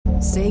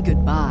Say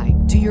goodbye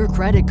to your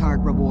credit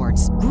card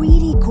rewards.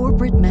 Greedy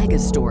corporate mega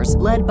stores,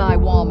 led by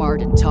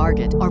Walmart and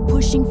Target, are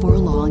pushing for a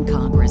law in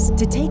Congress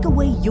to take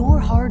away your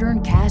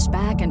hard-earned cash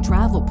back and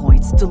travel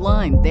points to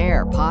line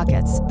their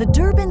pockets. The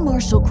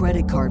Durbin-Marshall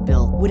credit card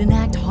bill would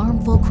enact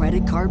harmful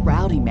credit card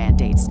routing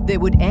mandates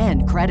that would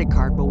end credit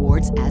card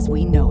rewards as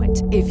we know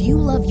it. If you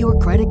love your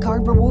credit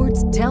card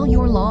rewards, tell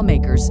your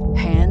lawmakers,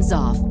 hands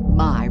off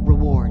my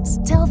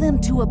rewards. Tell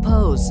them to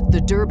oppose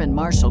the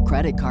Durbin-Marshall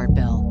credit card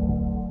bill.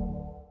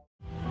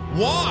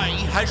 Why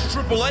has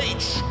Triple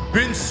H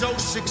been so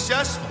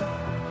successful?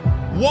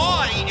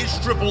 Why is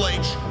Triple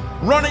H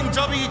running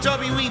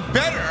WWE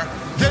better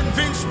than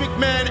Vince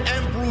McMahon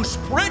and Bruce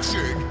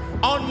Pritchard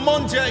on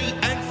Monday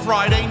and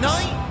Friday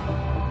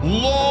night?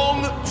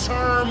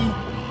 Long-term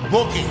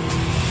booking.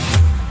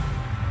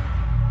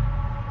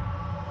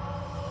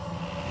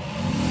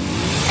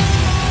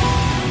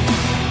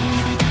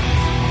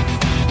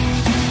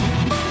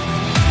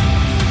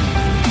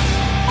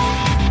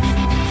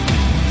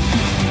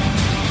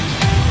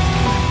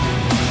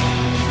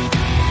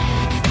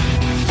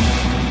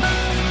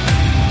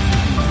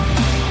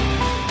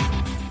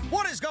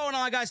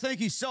 Guys, thank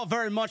you so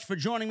very much for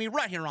joining me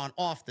right here on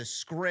Off the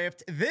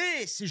Script.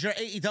 This is your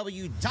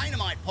AEW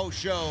Dynamite post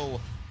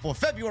show for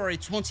February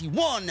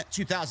 21,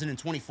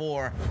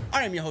 2024.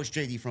 I am your host,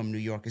 JD from New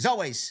York. As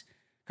always,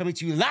 coming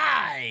to you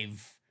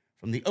live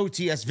from the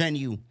OTS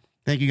venue.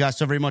 Thank you guys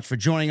so very much for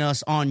joining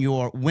us on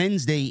your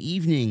Wednesday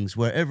evenings,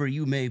 wherever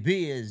you may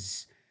be,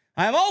 as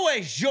I'm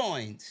always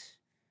joined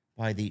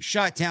by the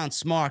Chi-Town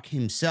Smark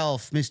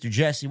himself, Mr.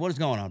 Jesse. What is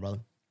going on, brother?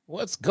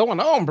 What's going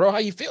on, bro? How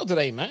you feel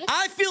today, man?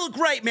 I feel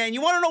great, man.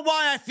 You want to know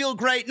why I feel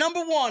great?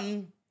 Number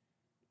one,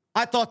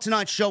 I thought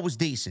tonight's show was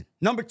decent.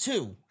 Number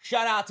two,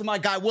 shout out to my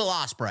guy, Will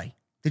Ospreay.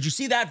 Did you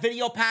see that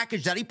video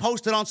package that he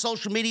posted on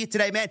social media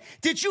today, man?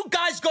 Did you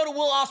guys go to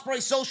Will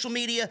Ospreay's social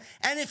media?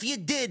 And if you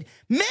did,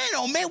 man,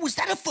 oh, man, was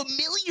that a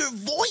familiar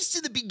voice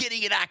in the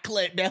beginning of that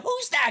clip, man?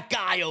 Who's that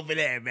guy over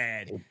there,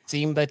 man? It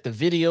seemed like the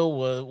video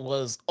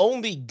was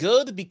only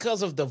good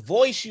because of the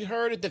voice you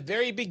heard at the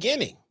very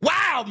beginning.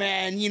 Wow,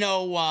 man. You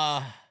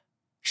know,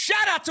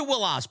 shout out to Will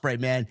Ospreay,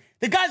 man.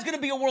 The guy's going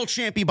to be a world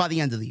champion by the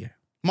end of the year.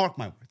 Mark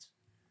my words.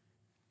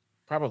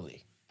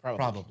 Probably.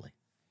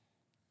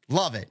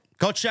 Love it.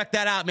 Go check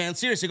that out, man.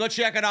 Seriously, go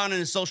check it out on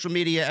his social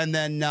media. And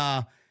then,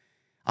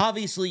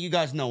 obviously, you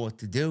guys know what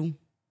to do.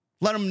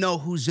 Let them know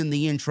who's in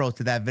the intro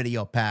to that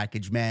video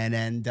package, man.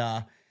 And,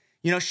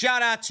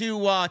 shout out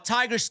to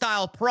Tiger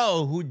Style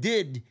Pro, who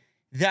did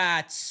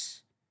that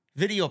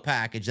video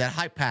package, that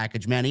hype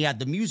package, man. He had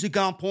the music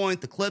on point.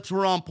 The clips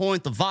were on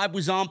point. The vibe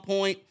was on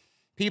point.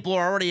 People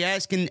are already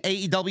asking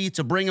AEW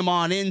to bring him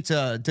on in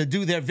to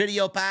do their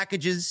video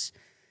packages.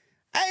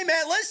 Hey,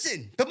 man,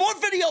 listen, the more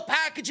video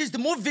packages, the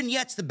more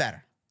vignettes, the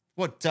better.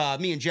 What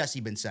me and Jesse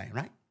been saying,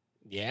 right?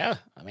 Yeah,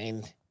 I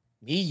mean,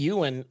 me,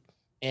 you, and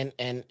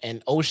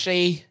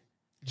O'Shea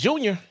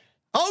Jr.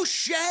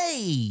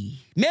 O'Shea.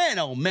 Man,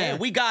 oh, man.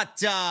 We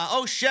got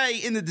O'Shea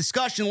in the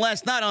discussion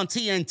last night on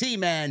TNT,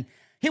 man.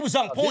 He was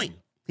on point.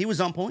 He was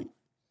on point.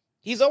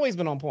 He's always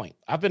been on point.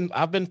 I've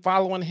been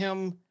following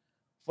him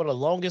for the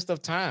longest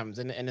of times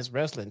in his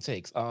wrestling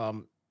takes. I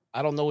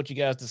don't know what you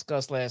guys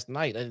discussed last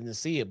night. I didn't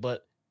see it,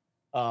 but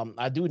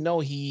I do know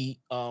he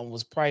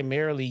was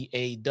primarily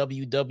a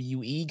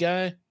WWE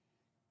guy,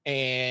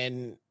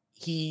 and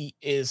he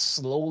is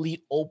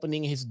slowly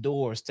opening his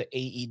doors to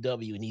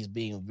AEW, and he's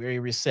being very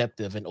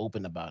receptive and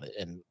open about it,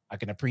 and I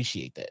can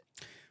appreciate that.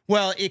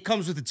 Well, it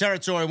comes with the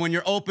territory when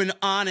you're open,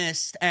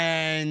 honest,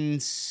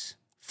 and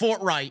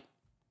forthright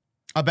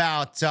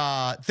about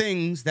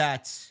things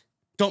that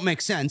don't make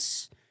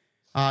sense.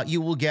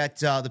 You will get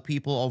the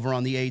people over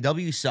on the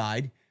AEW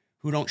side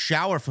who don't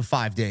shower for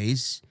 5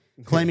 days,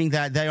 claiming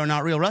that they are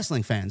not real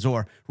wrestling fans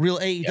or real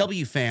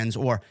AEW fans,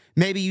 or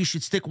maybe you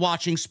should stick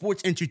watching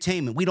sports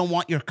entertainment. We don't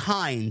want your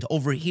kind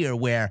over here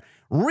where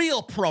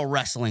real pro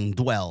wrestling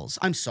dwells.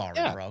 I'm sorry,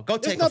 bro. Go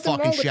take a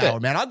fucking shower,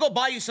 man. I'll go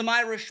buy you some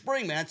Irish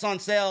Spring, man. It's on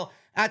sale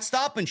at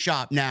Stop and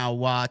Shop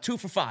now, 2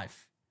 for $5.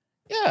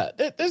 Yeah,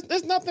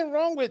 there's nothing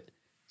wrong with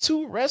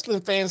two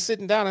wrestling fans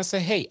sitting down and say,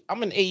 hey,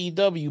 I'm an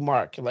AEW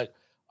mark. Like,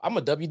 I'm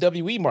a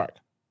WWE mark.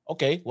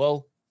 Okay,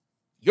 well,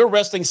 your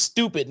wrestling's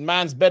stupid and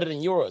mine's better than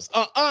yours.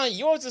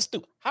 Yours is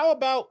stupid. How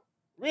about,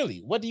 really,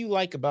 what do you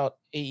like about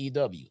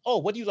AEW? Oh,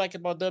 what do you like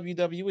about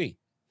WWE?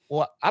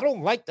 Well, I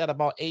don't like that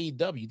about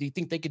AEW. Do you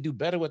think they could do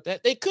better with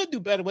that? They could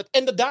do better with,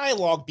 and the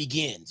dialogue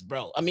begins,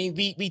 bro. I mean,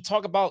 we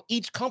talk about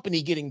each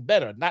company getting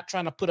better, not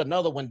trying to put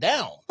another one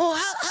down. Oh,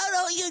 how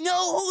don't you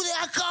know who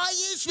that guy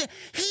is?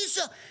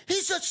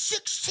 He's a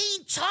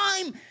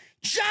 16-time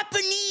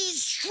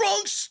Japanese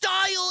strong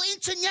style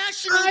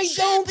international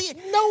champion.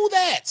 I don't know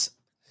that.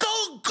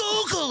 Go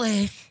Google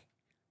it.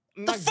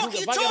 The fuck are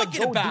you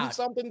talking about? Do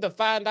something to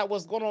find out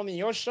what's going on in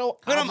your show.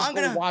 I'm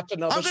gonna watch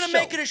another show. I'm gonna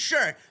make it a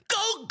shirt.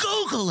 Go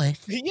Google it.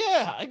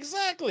 Yeah,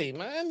 exactly,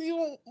 man.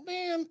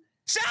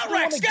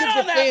 Soundrex, get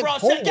on that,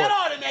 bro. Get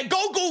on it, man.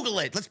 Go Google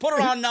it. Let's put it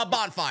on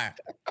Bonfire.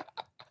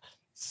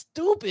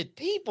 Stupid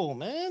people,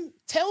 man.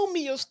 Tell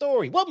me your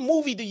story. What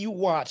movie do you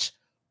watch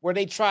where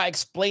they try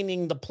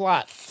explaining the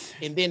plot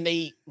and then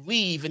they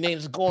leave and then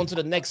just go on to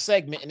the next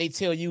segment and they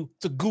tell you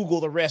to Google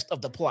the rest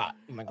of the plot.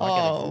 I'm like,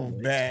 oh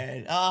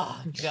man.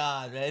 Oh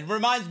God, man. It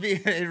reminds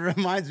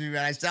me,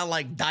 man. I sound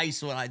like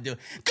Dice when I do.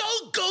 Go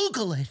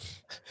Google it.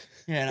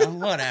 You know,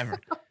 whatever.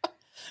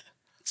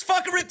 It's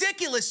fucking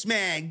ridiculous,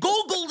 man.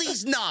 Google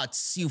these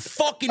nuts, you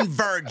fucking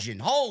virgin.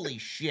 Holy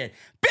shit.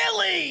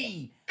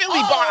 Billy!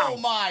 Oh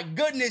Bomb. my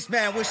goodness,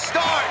 man. We're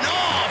starting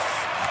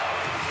off.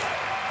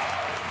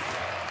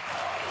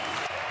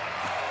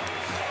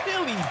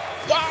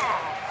 Wow.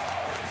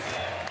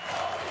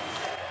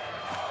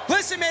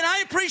 Listen, man,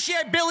 I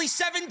appreciate Billy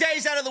 7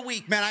 days out of the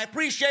week, man. I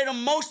appreciate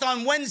him most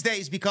on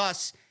Wednesdays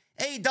because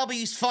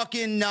AEW's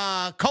fucking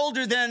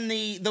colder than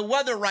the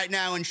weather right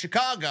now in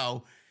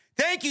Chicago.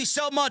 Thank you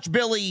so much,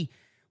 Billy.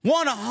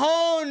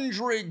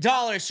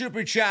 $100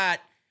 super chat.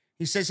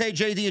 He says, hey,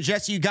 JD and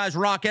Jesse, you guys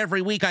rock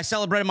every week. I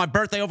celebrated my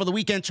birthday over the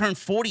weekend, turned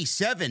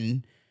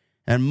 47,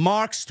 and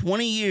marks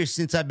 20 years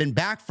since I've been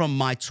back from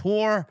my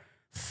tour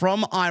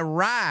from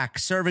Iraq,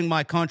 serving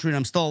my country, and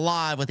I'm still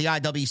alive with the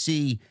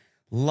IWC.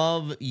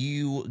 Love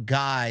you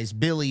guys.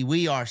 Billy,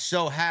 we are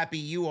so happy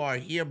you are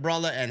here,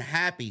 brother, and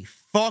happy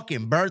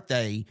fucking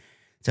birthday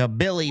to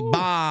Billy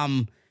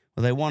Bomb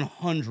with a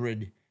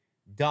 $100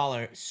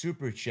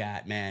 super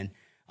chat, man.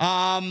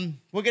 We're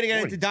going to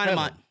get into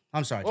Dynamite.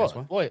 I'm sorry, Jess,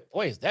 what?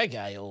 Boy, is that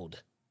guy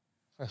old.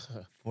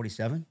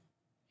 47?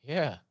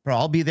 Yeah. Bro,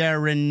 I'll be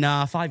there in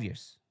 5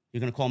 years.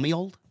 You're going to call me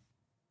old?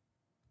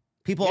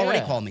 People already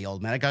call me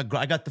old, man. I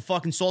got the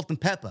fucking salt and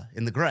pepper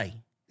in the gray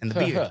and the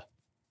beard.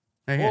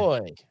 Right here.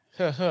 Boy,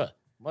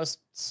 must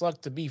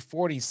suck to be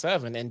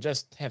 47 and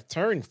just have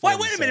turned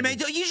 47. Wait a minute, man.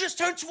 You just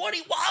turned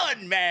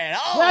 21, man.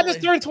 Oh, yeah, I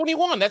just turned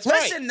 21. That's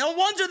right. Listen, no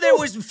wonder there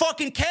was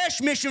fucking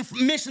cash missing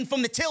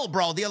from the till,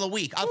 bro, the other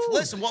week.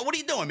 Listen, what are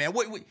you doing, man?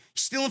 What, you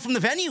stealing from the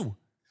venue?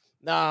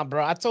 Nah,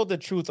 bro. I told the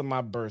truth on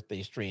my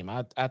birthday stream.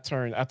 I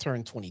turned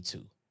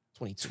 22.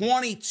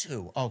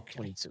 22. Okay.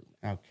 22.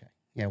 Okay.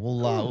 Yeah,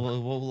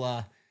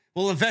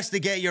 we'll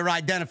investigate your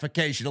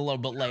identification a little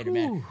bit later,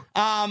 man.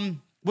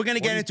 We're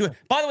gonna get into it.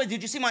 By the way,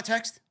 did you see my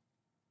text?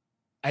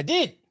 I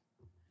did.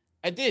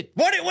 What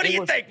do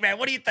you think, man?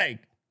 What do you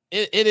think?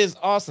 It is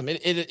awesome.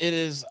 It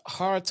is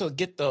hard to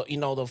get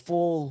the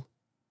full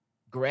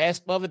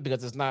grasp of it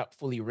because it's not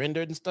fully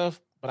rendered and stuff.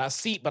 But I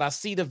see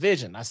the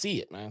vision. I see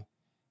it, man.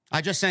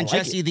 I just sent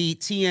Jesse the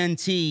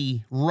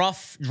TNT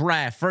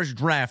first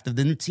draft of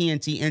the new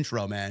TNT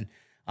intro, man.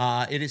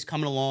 It is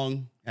coming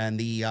along, and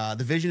the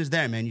vision is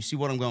there, man. You see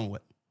what I'm going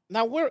with.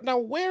 Now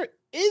where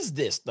is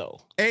this though?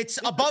 It's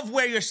above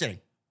where you're sitting.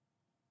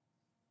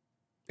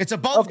 It's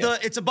above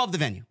the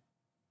venue.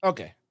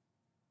 Okay.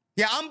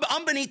 Yeah,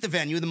 I'm beneath the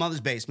venue, the mother's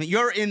basement.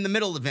 You're in the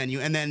middle of the venue,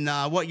 and then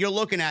what you're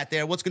looking at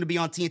there, what's going to be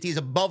on TNT is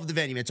above the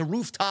venue. It's a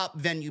rooftop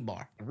venue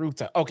bar.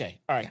 Rooftop. Okay.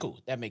 All right. Yeah. Cool.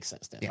 That makes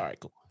sense then. Yeah. All right.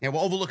 Cool. Yeah,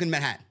 we're overlooking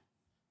Manhattan.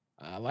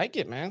 I like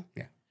it, man.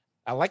 Yeah.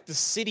 I like the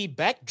city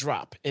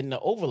backdrop in the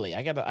overlay.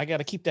 I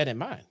gotta keep that in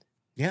mind.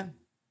 Yeah.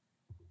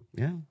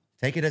 Yeah.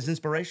 Take it as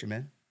inspiration,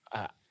 man.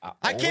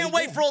 I can't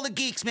wait for all the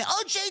geeks, man.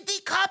 Oh,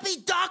 JD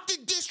copied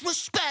Dr.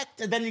 Disrespect.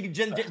 And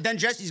then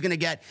Jesse's going to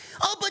get,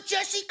 oh, but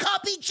Jesse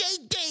copied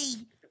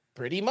JD.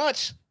 Pretty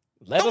much.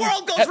 The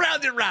world goes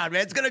round and round,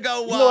 man. It's going to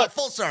go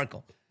full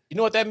circle. You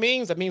know what that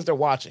means? That means they're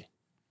watching.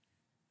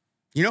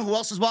 You know who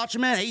else is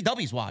watching, man?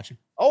 AEW's watching.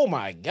 Oh,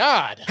 my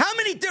God. How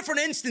many different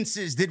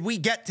instances did we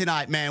get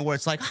tonight, man, where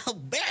it's like, oh,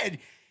 man,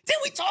 did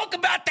we talk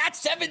about that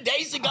 7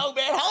 days ago,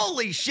 man?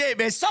 Holy shit,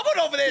 man. Someone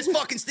over there is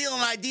fucking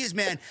stealing ideas,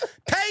 man.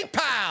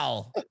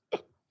 PayPal.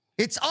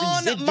 It's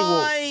on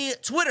my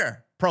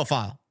Twitter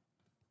profile.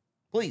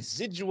 Please.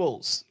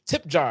 Residuals.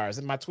 Tip jars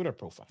in my Twitter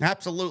profile.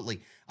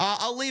 Absolutely.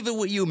 I'll leave it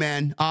with you,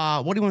 man.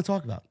 What do you want to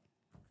talk about?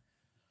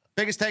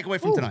 Biggest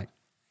takeaway from tonight.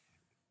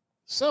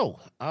 So,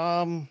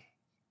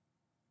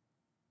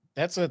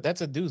 that's a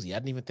doozy. I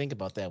didn't even think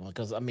about that one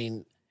because, I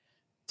mean,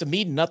 to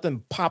me,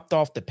 nothing popped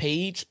off the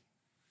page.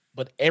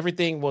 But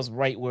everything was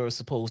right where it's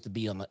supposed to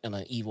be in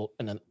an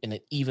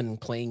even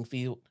playing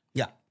field.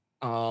 Yeah.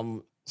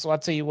 So I'll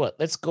tell you what.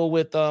 Let's go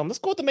with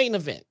the main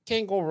event.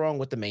 Can't go wrong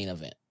with the main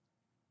event.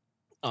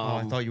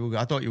 I thought you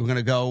were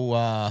gonna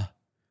go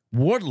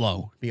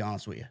Wardlow. To be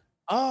honest with you.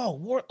 Oh,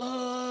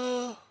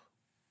 Wardlow.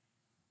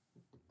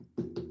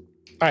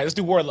 All right, let's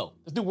do Wardlow.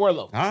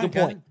 All right, good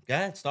point. Go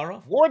ahead, start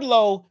off.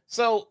 Wardlow.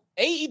 So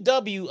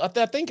AEW,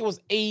 I think it was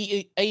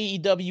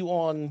AEW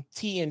on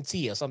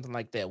TNT or something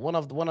like that. One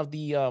of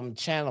the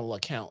channel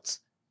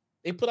accounts.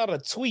 They put out a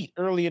tweet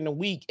early in the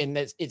week, and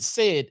it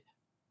said,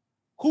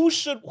 "Who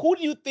do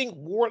you think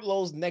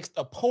Wardlow's next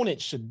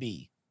opponent should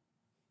be?"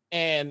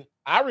 And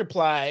I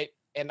replied,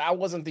 and I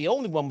wasn't the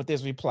only one with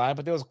this reply,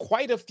 but there was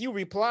quite a few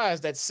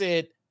replies that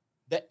said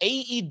the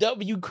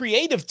AEW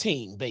creative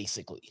team,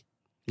 basically.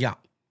 Yeah.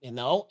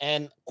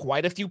 And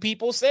quite a few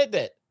people said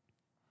that.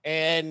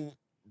 And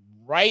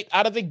right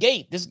out of the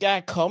gate, this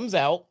guy comes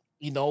out,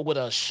 with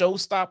a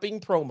show-stopping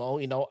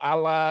promo, a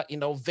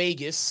la,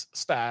 Vegas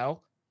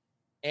style.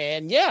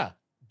 And yeah,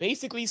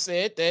 basically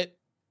said that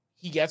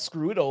he got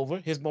screwed over.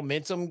 His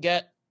momentum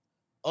got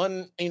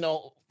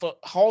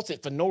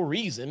halted for no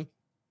reason,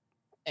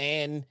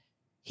 and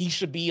he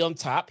should be on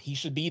top. He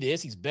should be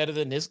this. He's better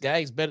than this guy.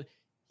 He's better.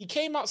 He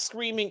came out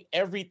screaming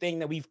everything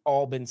that we've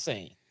all been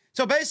saying.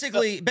 So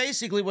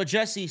basically what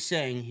Jesse's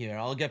saying here,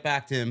 I'll get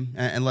back to him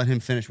and let him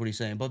finish what he's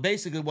saying. But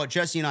basically what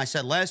Jesse and I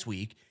said last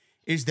week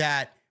is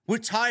that we're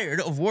tired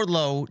of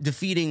Wardlow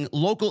defeating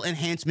local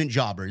enhancement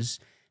jobbers.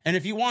 And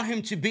if you want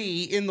him to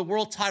be in the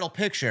world title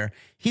picture,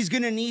 he's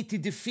going to need to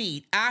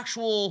defeat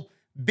actual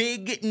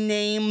big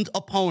named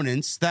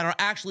opponents that are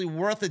actually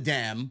worth a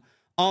damn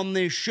on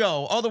this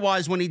show.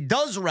 Otherwise, when he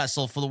does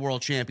wrestle for the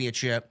world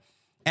championship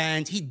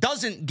and he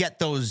doesn't get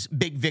those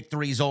big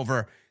victories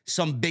over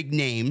some big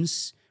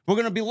names, we're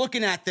going to be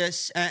looking at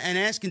this and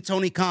asking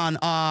Tony Khan,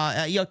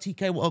 yo,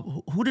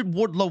 TK, who did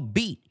Wardlow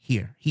beat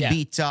here? He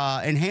beat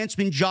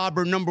Enhancement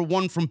Jobber number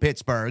 1 from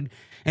Pittsburgh,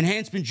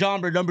 Enhancement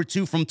Jobber number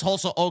 2 from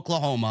Tulsa,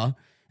 Oklahoma.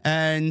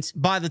 And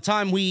by the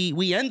time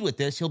we end with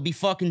this, he'll be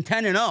fucking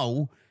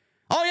 10-0.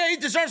 Oh, yeah, he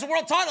deserves a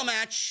world title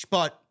match.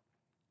 But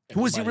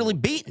who is he really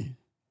beating?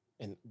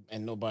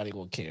 And nobody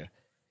will care.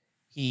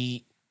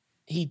 He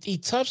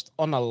touched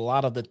on a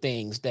lot of the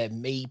things that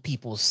made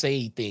people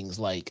say things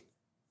like,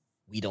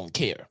 we don't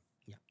care.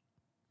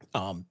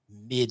 Yeah.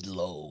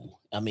 Mid-low.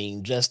 I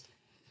mean, just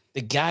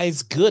the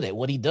guy's good at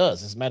what he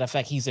does. As a matter of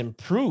fact, he's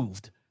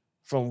improved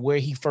from where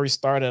he first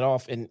started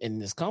off in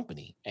this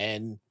company.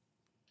 And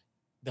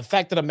the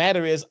fact of the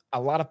matter is,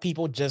 a lot of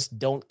people just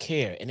don't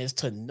care. And it's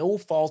to no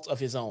fault of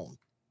his own.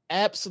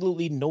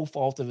 Absolutely no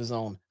fault of his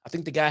own. I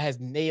think the guy has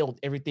nailed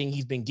everything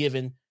he's been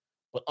given.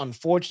 But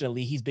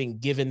unfortunately, he's been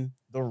given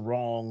the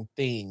wrong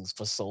things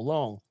for so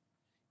long.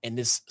 And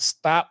this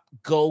stop,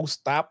 go,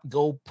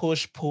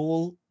 push,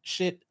 pull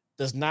shit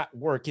does not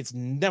work. It's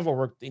never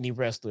worked any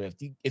wrestler.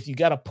 If you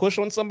got to push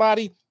on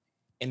somebody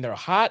and they're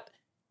hot,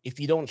 if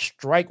you don't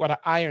strike while the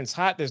iron's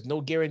hot, there's no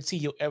guarantee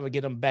you'll ever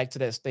get them back to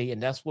that state.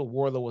 And that's what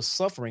Wardlow is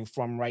suffering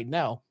from right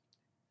now.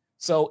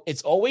 So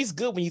it's always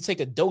good when you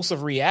take a dose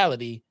of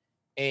reality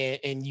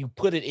and you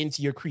put it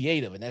into your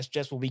creative. And that's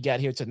just what we got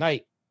here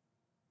tonight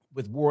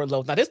with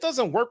Wardlow. Now, this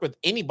doesn't work with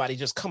anybody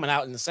just coming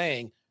out and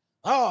saying,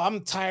 oh, I'm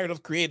tired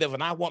of creative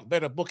and I want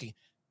better booking.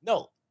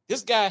 No,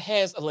 this guy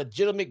has a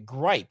legitimate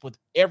gripe with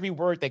every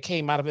word that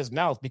came out of his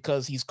mouth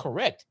because he's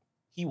correct.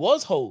 He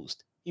was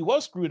hosed. He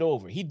was screwed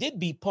over. He did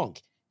beat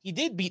Punk. He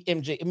did beat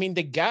MJ. I mean,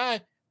 the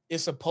guy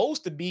is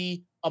supposed to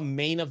be a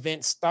main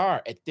event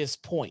star at this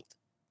point,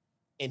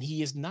 and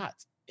he is not,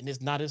 and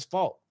it's not his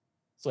fault.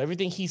 So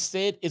everything he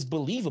said is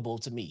believable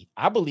to me.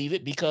 I believe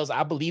it because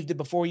I believed it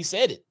before he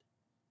said it.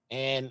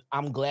 And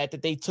I'm glad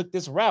that they took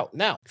this route.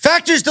 Now,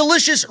 Factor's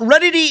delicious,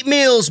 ready-to-eat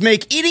meals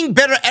make eating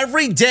better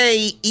every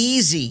day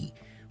easy.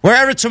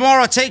 Wherever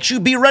tomorrow takes you,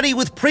 be ready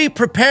with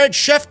pre-prepared,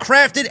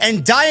 chef-crafted,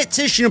 and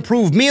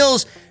dietitian-approved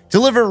meals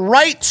delivered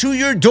right to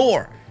your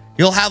door.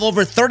 You'll have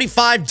over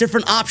 35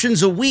 different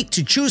options a week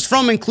to choose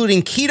from,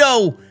 including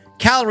keto,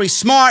 calorie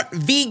smart,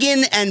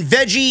 vegan, and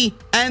veggie,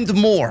 and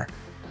more.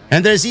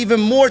 And there's even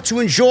more to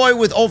enjoy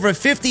with over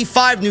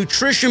 55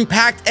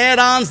 nutrition-packed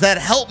add-ons that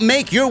help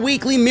make your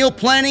weekly meal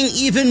planning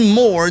even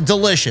more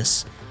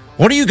delicious.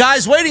 What are you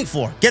guys waiting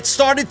for? Get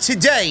started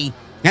today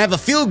and have a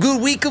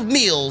feel-good week of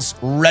meals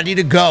ready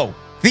to go.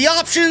 The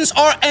options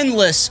are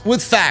endless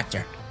with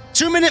Factor.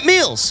 2-minute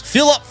meals.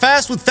 Fill up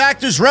fast with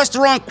Factor's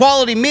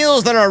restaurant-quality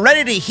meals that are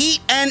ready to heat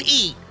and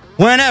eat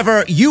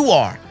whenever you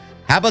are.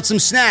 How about some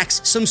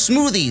snacks, some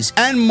smoothies,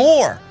 and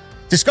more?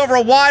 Discover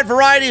a wide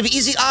variety of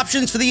easy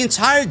options for the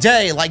entire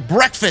day, like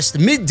breakfast,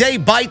 midday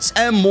bites,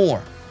 and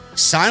more.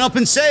 Sign up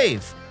and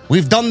save.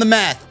 We've done the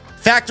math.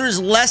 Factor is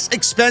less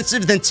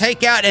expensive than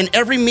takeout, and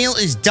every meal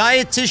is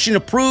dietitian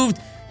approved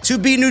to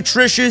be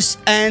nutritious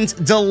and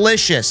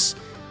delicious.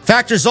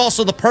 Factor is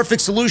also the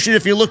perfect solution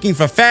if you're looking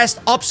for fast,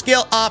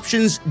 upscale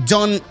options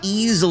done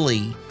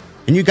easily.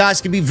 And you guys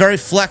can be very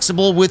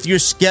flexible with your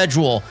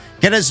schedule.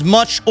 Get as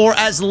much or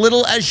as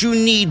little as you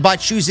need by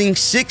choosing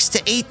 6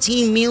 to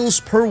 18 meals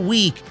per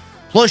week.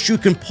 Plus, you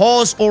can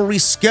pause or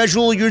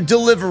reschedule your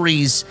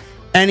deliveries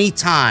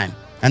anytime.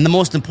 And the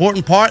most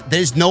important part,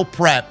 there's no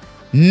prep,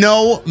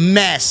 no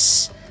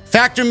mess.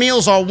 Factor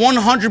meals are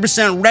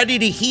 100% ready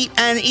to heat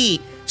and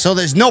eat, so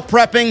there's no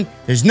prepping,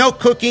 there's no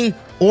cooking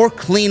or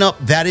cleanup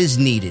that is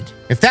needed.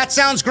 If that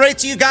sounds great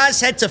to you guys,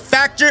 head to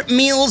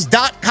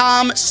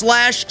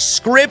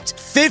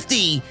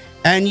factormeals.com/script50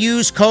 and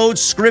use code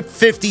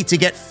SCRIPT50 to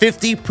get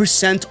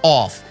 50%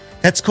 off.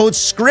 That's code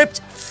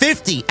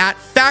SCRIPT50 at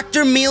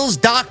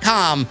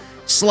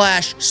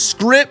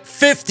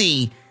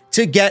factormeals.com/script50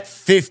 to get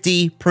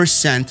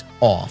 50%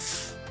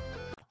 off.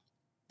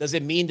 Does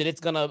it mean that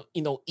it's going to,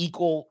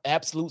 equal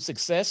absolute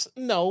success?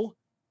 No,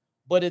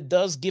 but it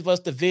does give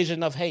us the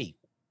vision of, hey,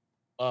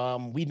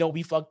 we know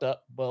we fucked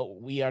up, but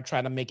we are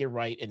trying to make it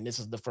right, and this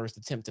is the first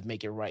attempt to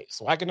make it right.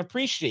 So I can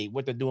appreciate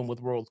what they're doing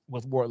with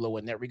Wardlow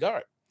in that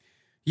regard.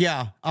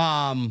 Yeah.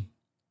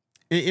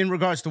 In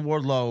regards to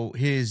Wardlow,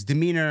 his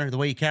demeanor, the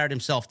way he carried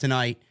himself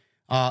tonight,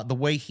 the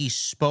way he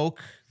spoke,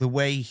 the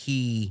way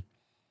he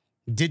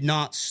did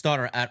not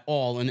stutter at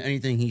all in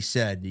anything he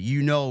said.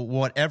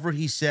 Whatever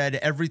he said,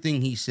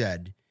 everything he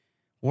said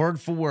word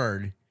for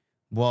word,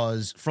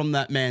 was from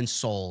that man's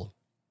soul.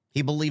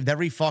 He believed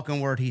every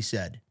fucking word he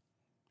said.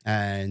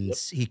 And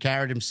he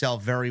carried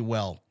himself very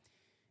well.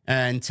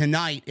 And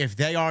tonight, if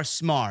they are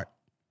smart,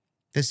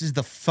 this is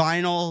the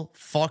final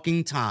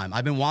fucking time.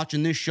 I've been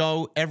watching this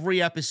show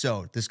every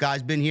episode. This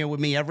guy's been here with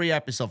me every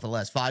episode for the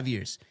last 5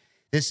 years.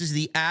 This is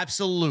the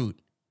absolute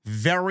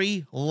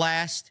very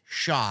last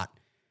shot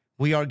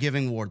we are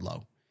giving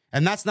Wardlow.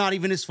 And that's not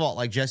even his fault.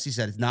 Like Jesse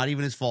said, it's not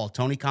even his fault.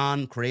 Tony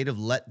Khan, creative,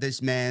 let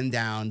this man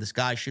down. This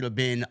guy should have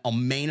been a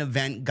main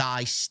event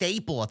guy,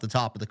 staple at the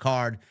top of the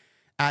card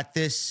at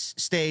this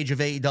stage of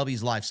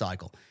AEW's life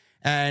cycle.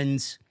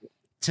 And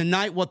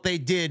tonight what they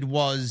did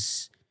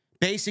was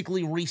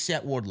basically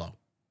reset Wardlow.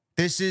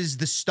 This is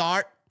the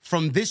start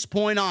from this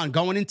point on,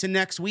 going into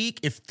next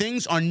week. If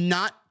things are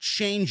not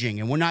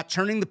changing and we're not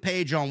turning the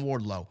page on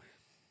Wardlow,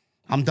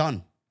 I'm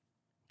done.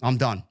 I'm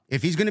done.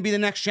 If he's going to be the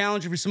next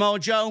challenger for Samoa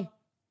Joe,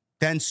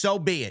 then so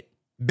be it.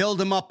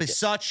 Build him up as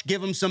such.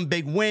 Give him some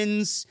big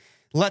wins.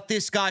 Let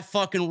this guy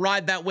fucking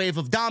ride that wave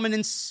of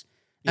dominance.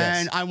 Yes.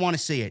 And I want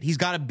to see it. He's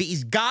got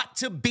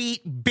to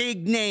beat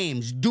big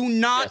names. Do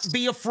not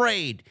be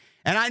afraid.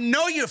 And I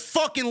know you're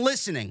fucking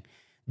listening.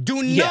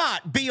 Do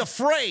not be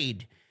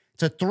afraid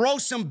to throw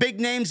some big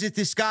names at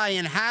this guy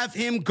and have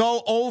him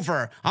go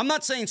over. I'm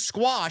not saying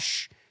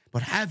squash,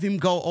 but have him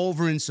go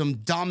over in some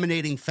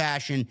dominating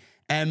fashion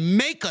and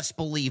make us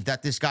believe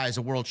that this guy is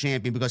a world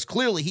champion, because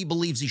clearly he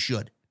believes he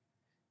should.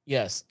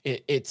 Yes,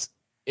 it's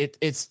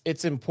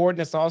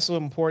important. It's also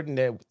important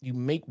that you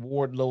make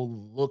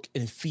Wardlow look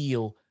and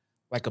feel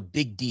like a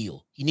big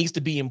deal. He needs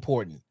to be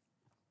important.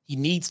 He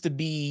needs to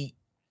be.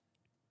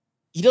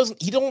 You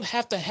don't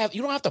have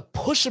to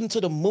push him to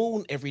the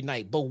moon every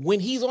night. But when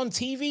he's on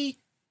TV,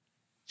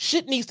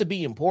 shit needs to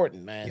be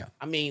important, man. Yeah.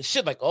 I mean,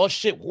 shit like, oh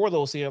shit,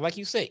 Wardlow's here. Like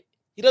you say,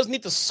 he doesn't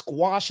need to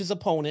squash his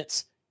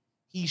opponents.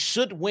 He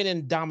should win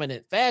in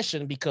dominant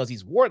fashion because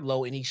he's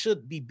Wardlow, and he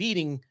should be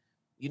beating,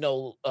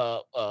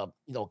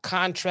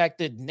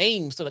 contracted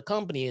names to the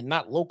company and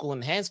not local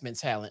enhancement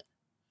talent.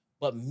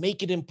 But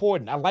make it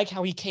important. I like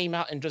how he came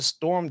out and just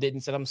stormed it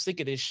and said, "I'm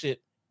sick of this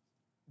shit."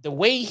 The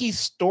way he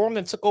stormed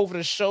and took over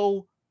the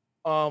show,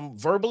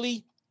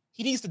 verbally,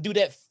 he needs to do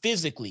that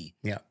physically.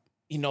 Yeah,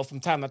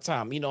 from time to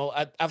time.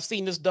 I've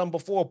seen this done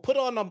before. Put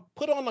on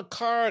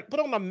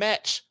a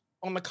match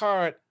on the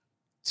card.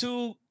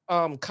 Two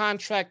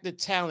contracted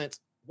talent,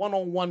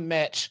 one-on-one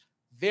match,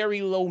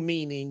 very low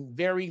meaning,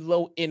 very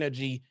low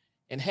energy,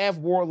 and have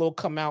Wardlow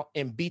come out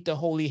and beat the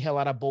holy hell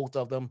out of both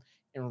of them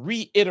and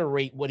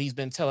reiterate what he's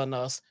been telling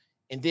us,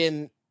 and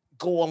then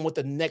go on with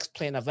the next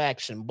plan of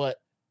action. But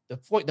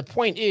the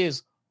point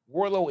is,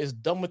 Wardlow is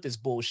done with this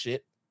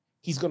bullshit.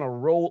 He's gonna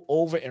roll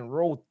over and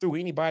roll through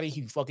anybody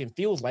he fucking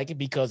feels like it,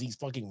 because he's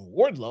fucking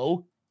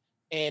Wardlow.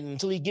 And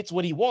until he gets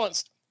what he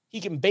wants, he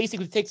can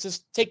basically take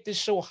this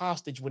show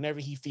hostage whenever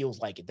he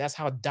feels like it. That's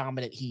how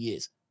dominant he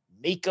is.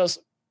 Make us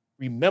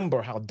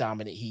remember how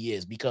dominant he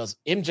is, because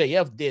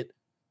MJF did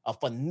a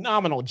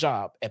phenomenal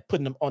job at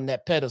putting him on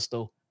that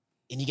pedestal,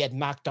 and he got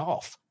knocked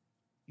off.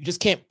 You just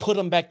can't put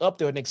him back up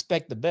there and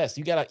expect the best.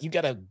 You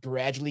gotta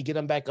gradually get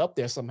him back up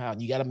there somehow,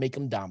 and you gotta make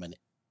him dominant.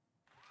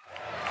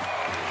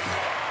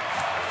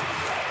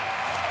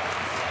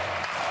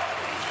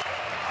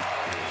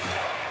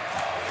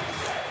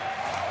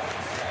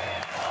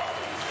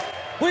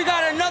 We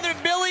got another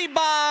Billy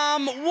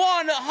Bomb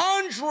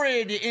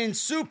 100 in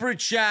Super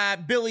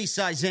Chat. Billy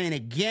Sizane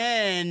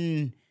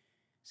again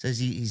says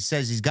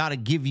he's got to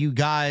give you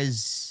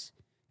guys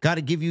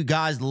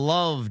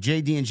love,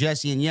 JD and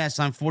Jesse. And yes,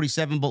 I'm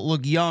 47 but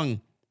look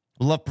young.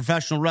 We love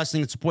professional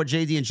wrestling and support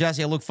JD and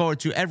Jesse. I look forward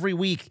to every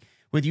week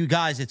with you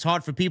guys. It's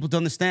hard for people to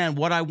understand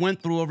what I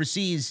went through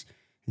overseas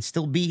and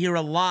still be here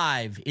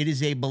alive. It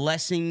is a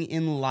blessing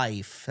in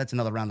life. That's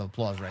another round of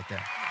applause right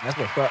there. That's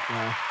what's up,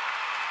 man.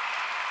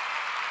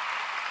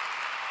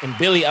 And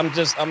Billy, I'm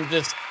just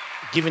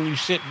giving you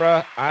shit,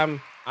 bro. I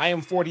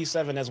am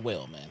 47 as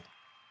well, man.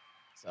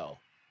 So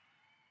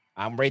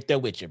I'm right there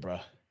with you, bro.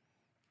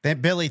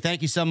 Billy,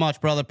 thank you so much,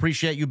 brother.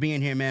 Appreciate you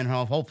being here, man.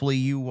 Hopefully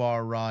you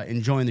are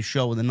enjoying the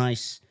show with a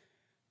nice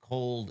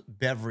cold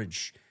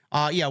beverage.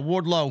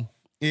 Wardlow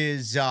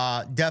is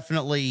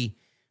definitely,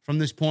 from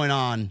this point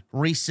on,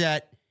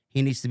 reset.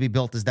 He needs to be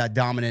built as that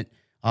dominant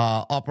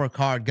upper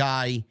card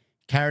guy.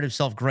 Carried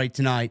himself great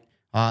tonight.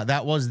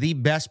 That was the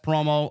best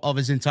promo of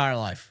his entire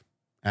life.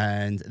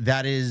 And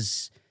that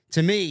is,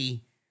 to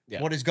me,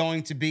 what is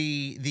going to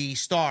be the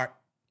start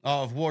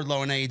of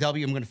Wardlow and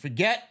AEW. I'm going to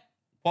forget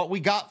what we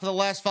got for the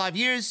last 5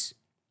 years.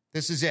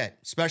 This is it,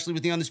 especially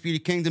with the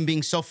Undisputed Kingdom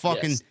being so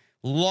fucking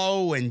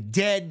low and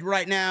dead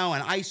right now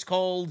and ice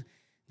cold.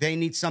 They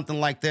need something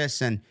like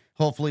this, and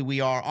hopefully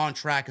we are on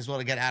track as well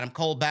to get Adam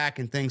Cole back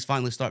and things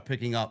finally start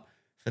picking up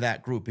for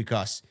that group,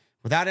 because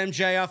without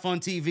MJF on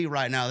TV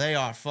right now, they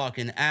are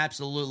fucking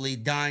absolutely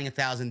dying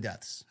 1,000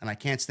 deaths, and I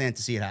can't stand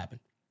to see it happen.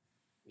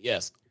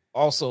 Yes.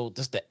 Also,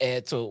 just to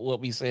add to what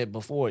we said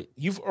before,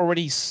 you've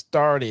already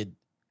started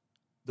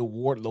the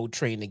Wardlow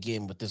train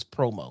again with this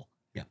promo.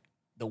 Yeah.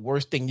 The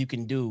worst thing you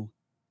can do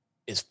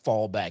is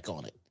fall back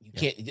on it.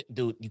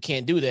 You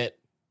can't do that.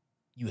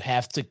 You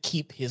have to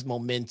keep his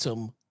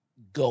momentum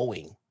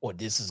going, or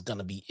this is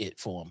gonna be it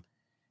for him.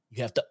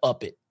 You have to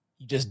up it.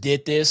 You just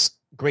did this,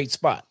 great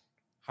spot.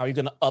 How are you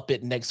gonna up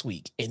it next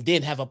week? And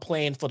then have a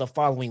plan for the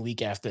following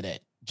week after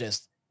that.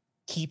 Just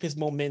keep his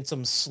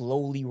momentum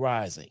slowly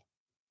rising.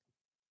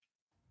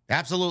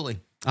 Absolutely.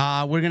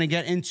 We're going to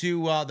get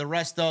into the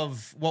rest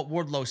of what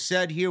Wardlow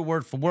said here,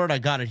 word for word. I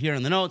got it here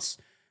in the notes.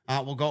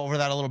 We'll go over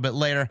that a little bit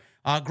later.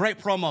 Great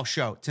promo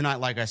show tonight,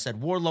 like I said.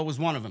 Wardlow was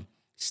one of them.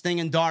 Sting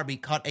and Darby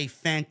cut a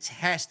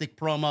fantastic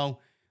promo.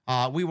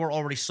 We were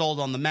already sold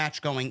on the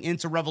match going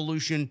into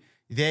Revolution.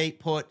 They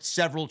put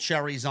several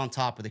cherries on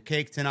top of the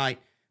cake tonight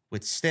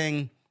with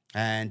Sting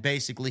and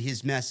basically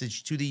his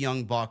message to the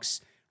Young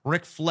Bucks.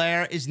 Ric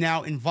Flair is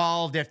now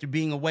involved after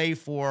being away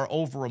for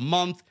over a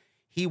month.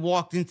 He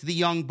walked into the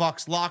Young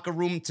Bucks locker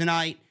room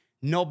tonight.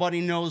 Nobody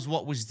knows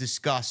what was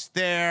discussed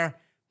there.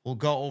 We'll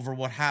go over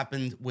what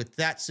happened with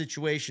that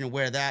situation and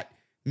where that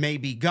may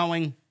be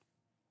going.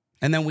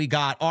 And then we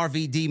got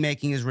RVD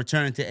making his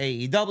return to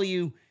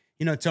AEW.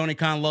 You know, Tony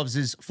Khan loves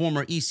his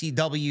former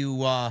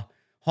ECW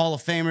Hall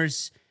of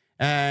Famers.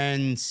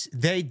 And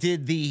they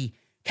did the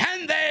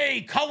Can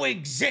They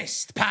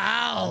Coexist,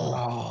 pal?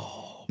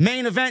 Oh.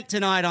 Main event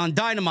tonight on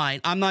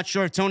Dynamite. I'm not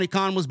sure if Tony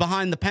Khan was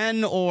behind the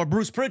pen or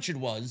Bruce Pritchard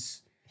was.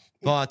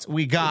 But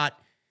we got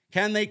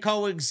Can They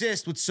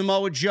Coexist with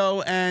Samoa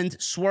Joe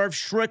and Swerve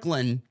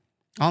Strickland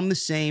on the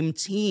same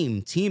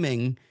team,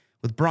 teaming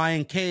with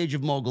Brian Cage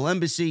of Mogul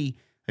Embassy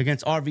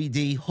against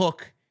RVD,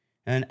 Hook,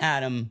 and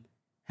Adam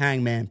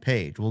Hangman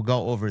Page. We'll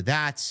go over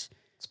that.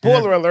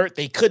 Spoiler alert,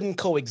 they couldn't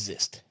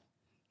coexist.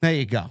 There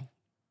you go.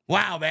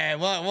 Wow, man.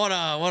 What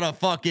a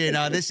fucking,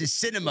 this is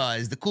cinema,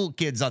 as the cool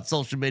kids on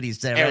social media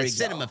say. Right?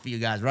 Cinema for you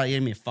guys, right?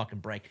 Give me a fucking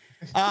break.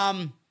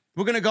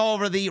 We're going to go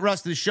over the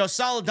rest of the show.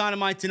 Solid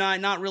Dynamite tonight.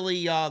 Not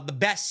really the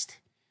best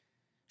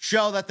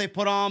show that they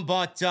put on,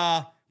 but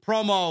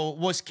promo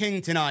was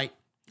king tonight.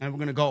 And we're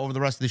going to go over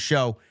the rest of the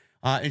show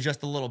in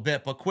just a little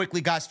bit. But quickly,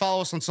 guys,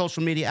 follow us on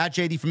social media at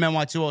JD from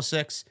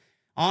NY206,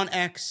 on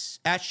X,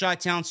 at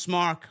Chi-Town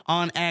Smark,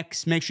 on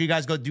X. Make sure you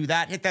guys go do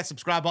that. Hit that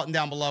subscribe button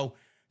down below.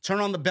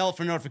 Turn on the bell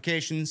for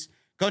notifications.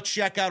 Go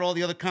check out all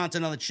the other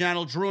content on the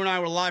channel. Drew and I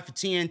were live for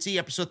TNT,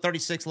 episode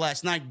 36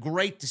 last night.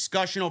 Great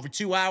discussion over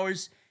 2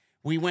 hours.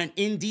 We went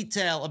in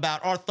detail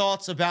about our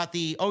thoughts about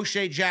the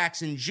O'Shea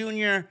Jackson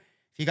Jr.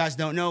 If you guys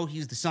don't know,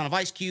 he's the son of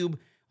Ice Cube.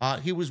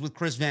 He was with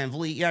Chris Van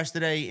Vliet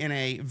yesterday in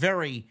a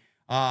very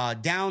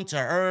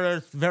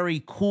down-to-earth,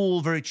 very cool,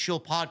 very chill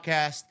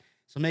podcast.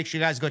 So make sure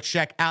you guys go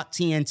check out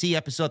TNT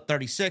episode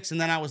 36. And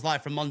then I was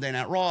live from Monday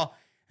Night Raw.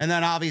 And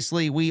then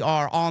obviously we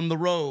are on the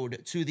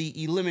road to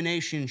the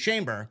Elimination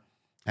Chamber.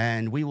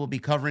 And we will be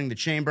covering the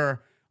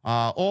Chamber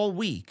all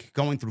week,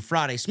 going through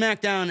Friday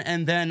SmackDown,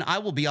 and then I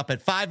will be up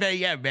at 5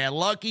 a.m., man.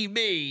 Lucky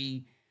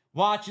me,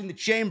 watching the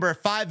Chamber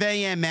at 5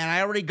 a.m., man.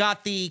 I already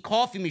got the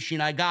coffee machine.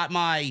 I got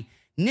my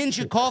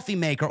Ninja coffee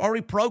maker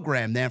already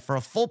programmed there for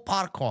a full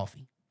pot of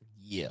coffee.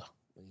 Yeah,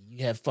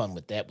 you have fun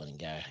with that one,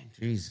 guy.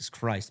 Jesus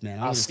Christ, man.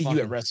 I'll see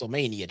you at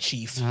WrestleMania,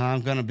 Chief.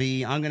 I'm gonna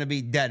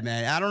be dead,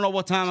 man. I don't know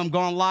what time I'm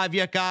going live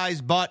yet, guys,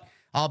 but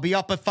I'll be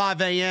up at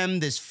 5 a.m.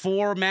 There's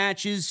 5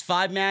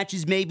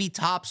 matches, maybe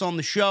tops on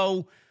the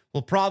show.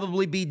 We'll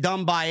probably be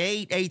done by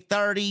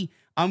 8:30.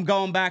 I'm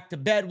going back to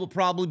bed. We'll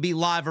probably be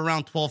live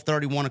around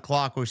 12:30, 1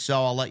 o'clock or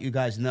so. I'll let you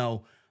guys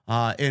know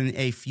in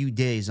a few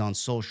days on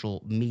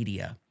social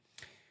media.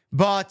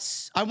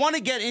 But I want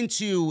to get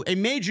into a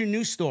major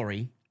news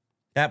story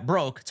that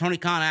broke. Tony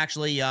Khan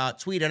actually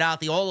tweeted out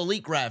the All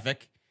Elite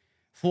graphic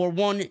for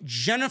one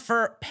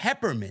Jennifer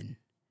Pepperman.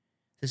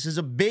 This is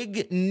a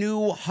big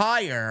new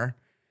hire.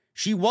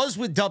 She was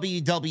with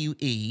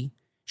WWE.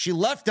 She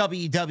left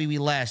WWE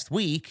last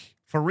week.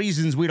 For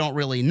reasons we don't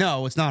really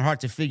know. It's not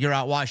hard to figure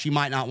out why she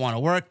might not want to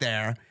work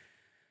there.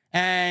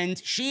 And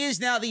she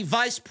is now the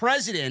vice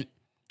president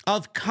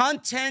of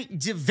content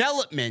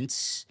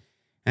development.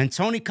 And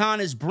Tony Khan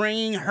is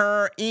bringing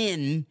her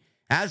in,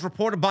 as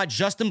reported by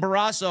Justin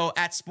Barrasso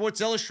at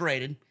Sports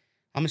Illustrated.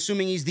 I'm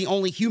assuming he's the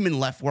only human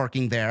left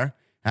working there,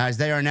 as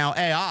they are now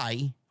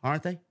AI,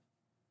 aren't they?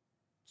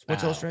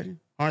 Sports Illustrated?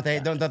 Aren't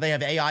they? Don't they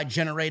have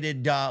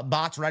AI-generated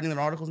bots writing their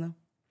articles now?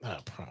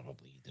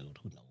 Probably, dude.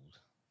 Who knows?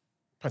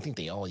 I think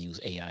they all use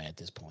AI at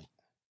this point.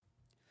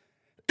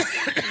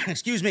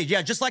 Excuse me.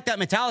 Yeah, just like that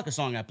Metallica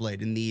song I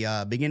played in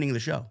the beginning of the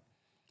show,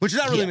 which is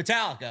not really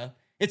Metallica.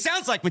 It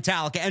sounds like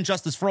Metallica and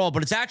Justice for All,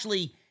 but it's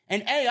actually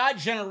an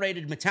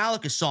AI-generated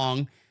Metallica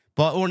song,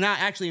 or not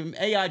actually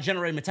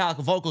AI-generated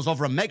Metallica vocals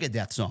over a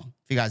Megadeth song,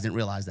 if you guys didn't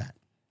realize that.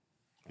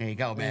 There you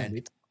go, man.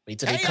 Wait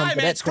till they AI, come man,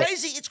 for that it's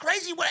crazy. It's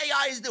crazy what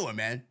AI is doing,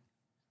 man.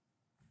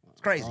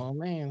 It's crazy. Oh,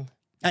 man.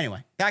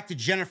 Anyway, back to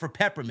Jennifer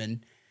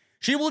Pepperman.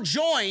 She will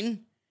join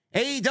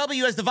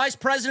AEW as the Vice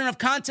President of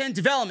Content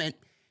Development.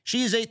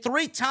 She is a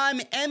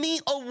 3-time Emmy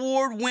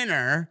Award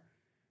winner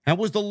and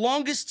was the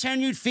longest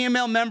tenured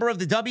female member of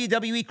the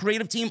WWE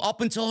creative team up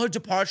until her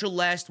departure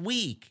last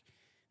week.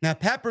 Now,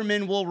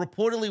 Pepperman will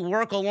reportedly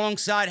work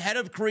alongside head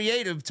of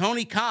creative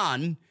Tony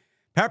Khan,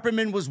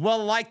 Pepperman was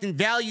well liked and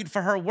valued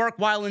for her work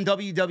while in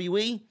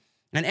WWE.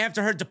 And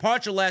after her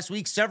departure last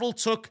week, several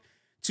took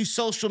to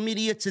social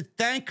media to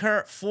thank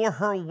her for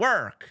her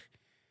work.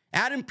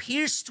 Adam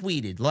Pearce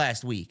tweeted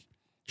last week,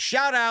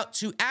 shout out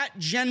to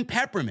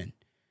 @JenPepperman.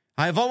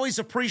 I have always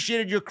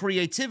appreciated your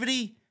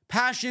creativity,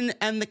 passion,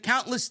 and the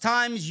countless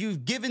times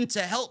you've given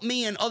to help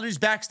me and others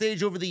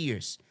backstage over the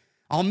years.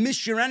 I'll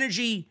miss your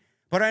energy,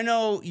 but I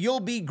know you'll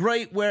be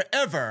great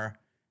wherever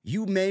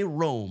you may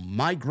roam.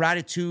 My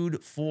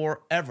gratitude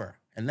forever.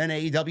 And then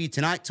AEW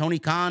tonight, Tony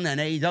Khan and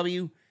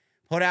AEW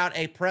put out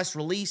a press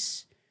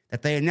release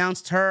that they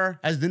announced her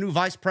as the new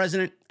vice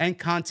president and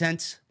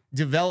content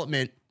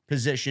development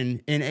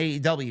position in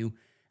AEW.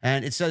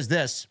 And it says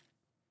this: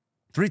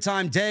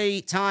 three-time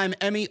daytime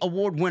Emmy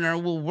Award winner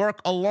will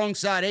work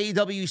alongside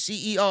AEW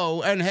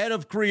CEO and head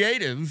of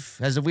creative,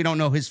 as if we don't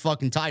know his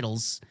fucking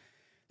titles,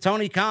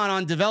 Tony Khan,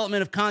 on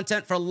development of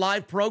content for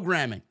live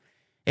programming.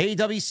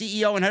 AEW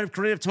CEO and head of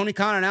creative Tony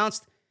Khan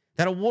announced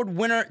that award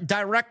winner,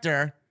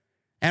 director,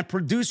 and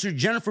producer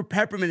Jennifer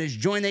Pepperman has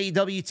joined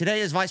AEW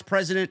today as vice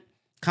president,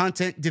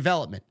 content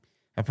development.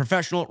 A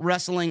professional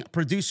wrestling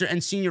producer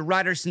and senior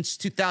writer since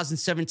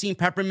 2017,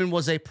 Pepperman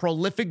was a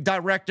prolific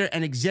director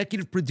and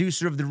executive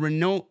producer of the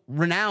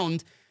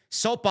renowned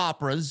soap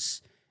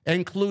operas,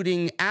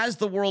 including As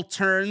the World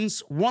Turns,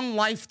 One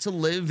Life to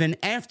Live, and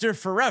After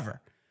Forever.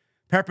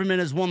 Pepperman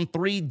has won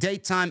 3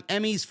 daytime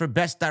Emmys for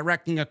Best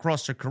Directing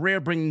across her career,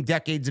 bringing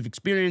decades of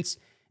experience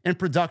in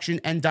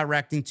production and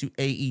directing to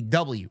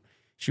AEW.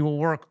 She will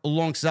work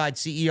alongside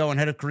CEO and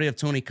head of creative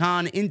Tony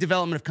Khan in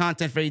development of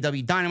content for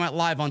AEW Dynamite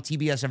live on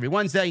TBS every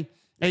Wednesday,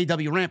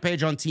 AEW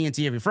Rampage on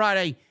TNT every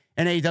Friday,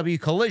 and AEW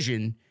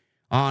Collision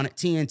on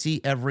TNT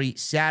every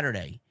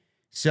Saturday.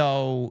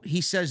 So he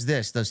says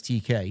this, does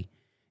TK.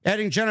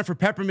 Adding Jennifer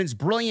Pepperman's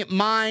brilliant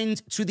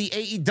mind to the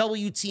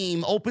AEW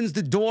team opens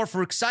the door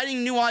for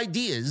exciting new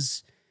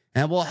ideas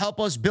and will help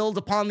us build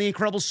upon the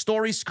incredible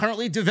stories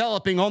currently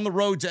developing on the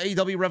road to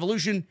AEW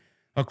Revolution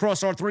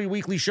across our 3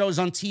 weekly shows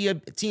on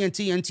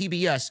TNT and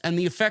TBS. And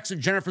the effects of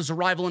Jennifer's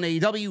arrival in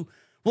AEW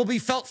will be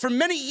felt for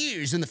many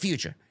years in the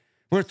future.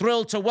 We're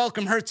thrilled to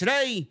welcome her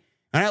today,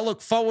 and I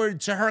look forward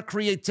to her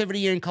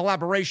creativity and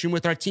collaboration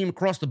with our team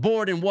across the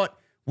board in what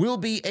will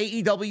be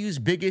AEW's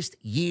biggest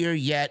year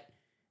yet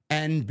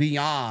and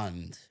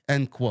beyond,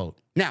 end quote.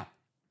 Now,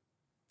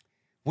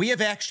 we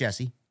have asked,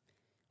 Jesse,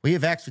 we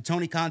have asked for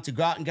Tony Khan to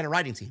go out and get a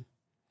writing team.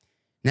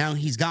 Now,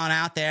 he's gone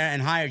out there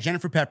and hired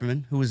Jennifer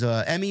Pepperman, who is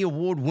an Emmy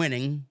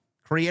Award-winning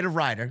creative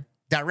writer,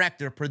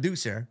 director,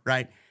 producer,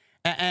 right?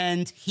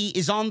 And he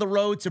is on the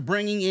road to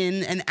bringing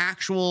in an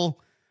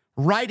actual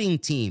writing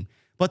team.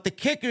 But the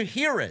kicker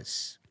here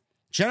is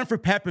Jennifer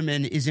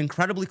Pepperman is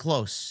incredibly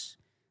close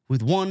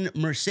with one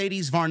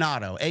Mercedes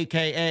Varnado,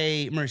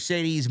 a.k.a.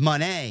 Mercedes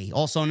Moné,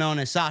 also known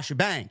as Sasha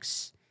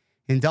Banks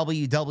in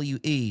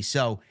WWE.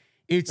 So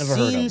it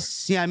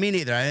seems, yeah, me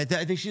neither. I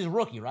think she's a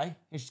rookie, right?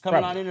 She's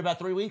coming on in about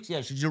 3 weeks.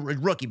 Yeah, she's a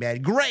rookie,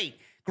 man. Great,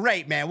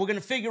 man. We're going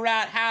to figure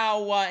out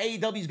how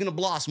AEW is going to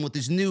blossom with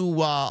this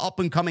new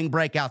up-and-coming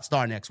breakout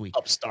star next week.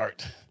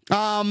 Upstart.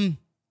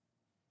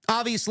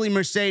 Obviously,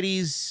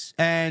 Mercedes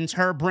and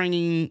her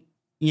bringing,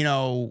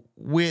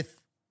 with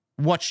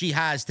what she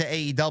has to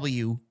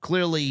AEW.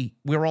 Clearly,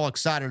 we're all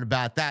excited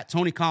about that.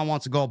 Tony Khan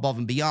wants to go above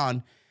and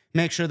beyond,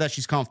 make sure that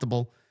she's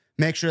comfortable,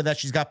 make sure that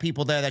she's got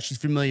people there that she's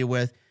familiar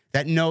with,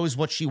 that knows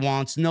what she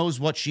wants,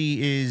 knows what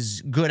she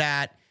is good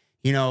at,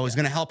 is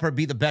going to help her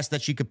be the best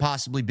that she could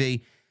possibly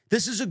be.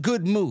 This is a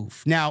good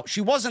move. Now,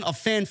 she wasn't a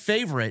fan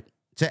favorite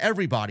to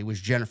everybody, was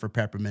Jennifer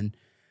Pepperman,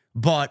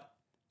 but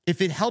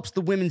if it helps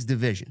the women's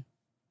division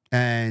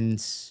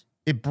and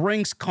it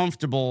brings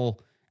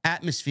comfortable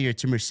atmosphere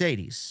to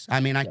Mercedes, I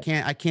mean, I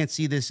can't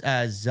see this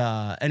as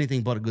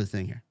anything but a good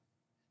thing here.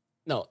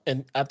 No,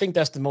 and I think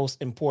that's the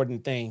most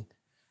important thing.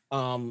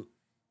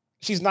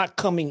 She's not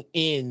coming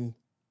in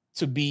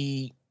to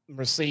be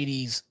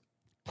Mercedes'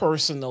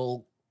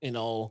 personal,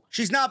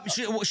 She's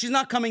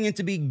not coming in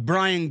to be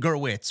Brian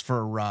Gerwitz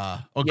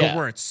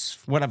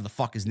Gerwitz, whatever the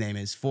fuck his name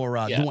is, for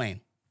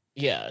Dwayne.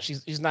 Yeah,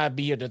 she's not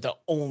here to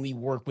only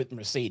work with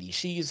Mercedes.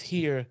 She is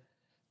here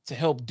to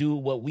help do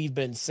what we've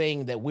been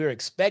saying that we're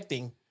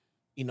expecting,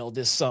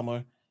 this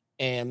summer,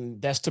 and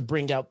that's to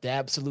bring out the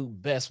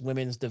absolute best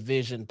women's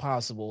division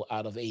possible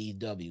out of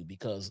AEW,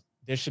 because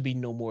there should be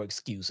no more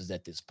excuses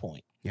at this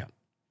point. Yeah.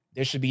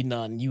 There should be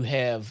none. You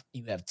have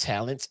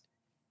talent,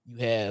 you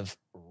have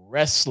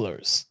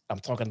wrestlers. I'm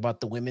talking about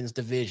the women's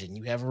division.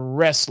 You have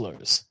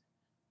wrestlers.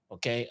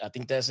 Okay. I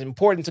think that's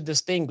important to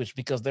distinguish,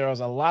 because there is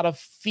a lot of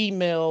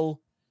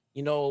female,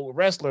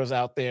 wrestlers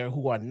out there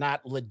who are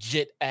not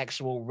legit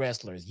actual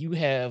wrestlers. You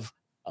have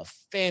a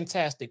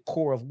fantastic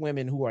core of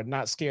women who are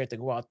not scared to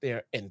go out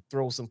there and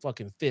throw some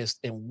fucking fists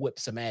and whip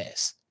some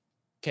ass.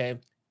 Okay.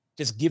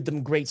 Just give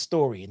them great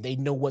story and they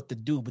know what to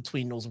do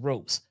between those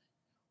ropes.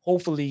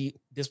 Hopefully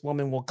this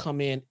woman will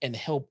come in and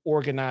help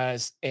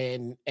organize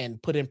and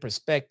put in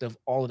perspective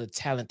all of the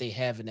talent they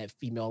have in that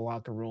female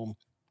locker room.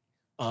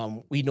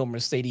 We know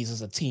Mercedes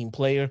is a team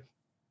player.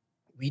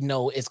 We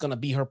know it's going to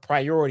be her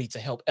priority to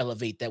help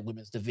elevate that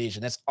women's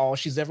division. That's all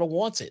she's ever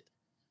wanted.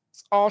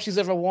 It's all she's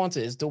ever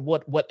wanted is to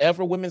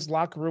whatever women's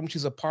locker room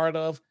she's a part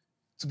of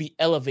to be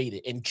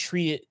elevated and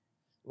treated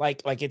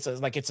like it's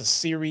a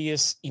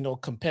serious,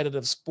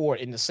 competitive sport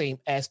in the same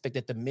aspect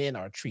that the men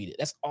are treated.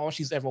 That's all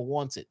she's ever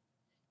wanted.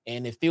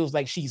 And it feels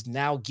like she's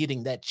now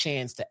getting that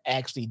chance to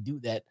actually do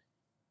that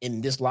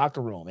in this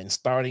locker room. And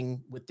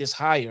starting with this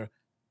hire,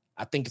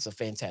 I think it's a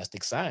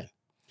fantastic sign.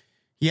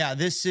 Yeah,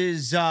 this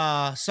is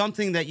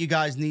something that you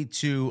guys need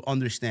to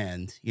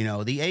understand. The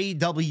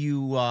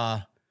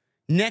AEW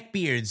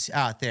neckbeards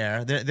out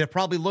there, they're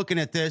probably looking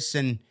at this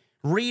and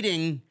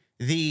reading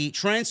the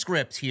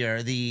transcript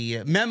here,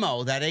 the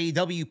memo that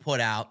AEW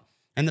put out,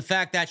 and the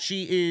fact that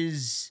she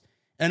is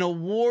an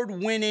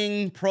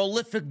award-winning,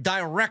 prolific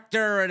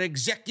director and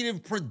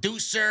executive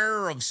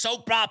producer of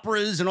soap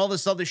operas and all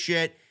this other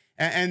shit,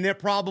 and they're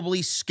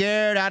probably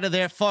scared out of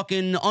their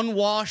fucking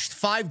unwashed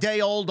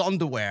 5-day-old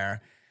underwear.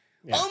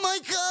 Yeah. Oh my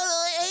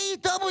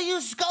God,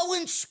 AEW's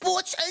going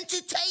sports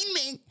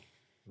entertainment.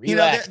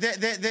 Relax.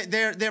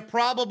 They're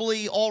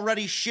probably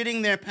already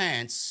shitting their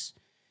pants,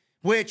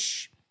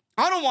 which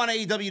I don't want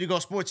AEW to go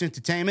sports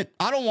entertainment.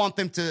 I don't want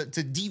them to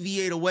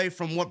deviate away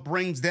from what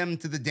brings them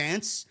to the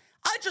dance.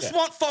 I just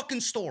want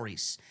fucking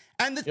stories.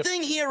 And the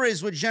thing here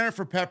is with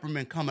Jennifer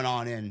Peppermint coming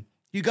on in,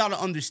 you got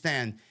to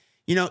understand,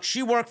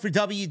 she worked for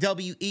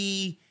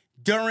WWE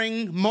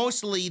during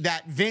mostly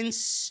that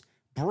Vince,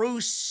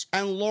 Bruce,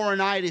 and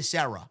Laurinaitis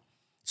era.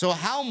 So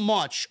how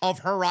much of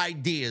her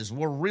ideas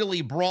were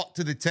really brought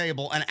to the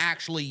table and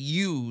actually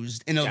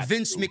used in a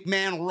Vince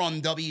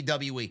McMahon-run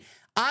WWE?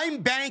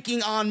 I'm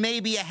banking on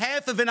maybe a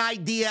half of an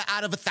idea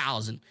out of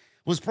 1,000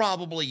 was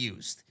probably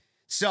used.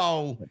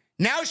 So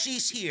now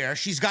she's here.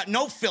 She's got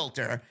no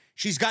filter.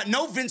 She's got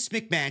no Vince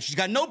McMahon. She's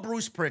got no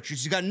Bruce Pritchard.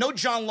 She's got no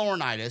John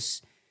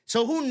Laurinaitis.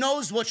 So who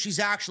knows what she's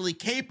actually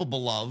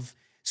capable of?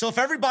 So if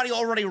everybody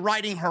already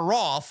writing her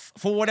off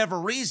for whatever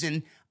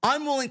reason,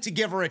 I'm willing to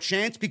give her a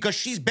chance because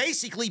she's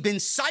basically been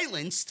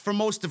silenced for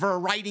most of her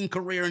writing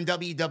career in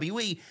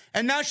WWE.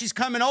 And now she's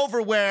coming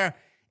over where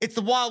it's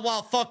the wild,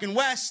 wild fucking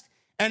West.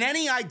 And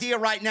any idea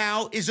right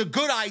now is a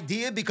good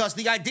idea because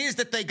the ideas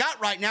that they got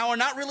right now are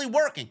not really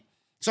working.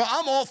 So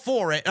I'm all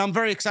for it. And I'm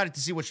very excited to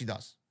see what she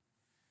does.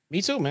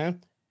 Me too,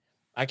 man.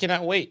 I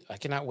cannot wait,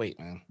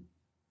 man.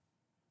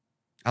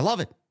 I love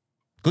it.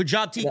 Good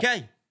job,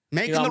 TK.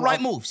 Making the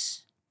right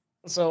moves.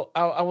 So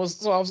I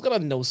was gonna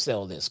no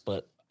sell this,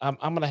 but I'm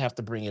gonna have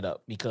to bring it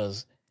up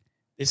because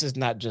this is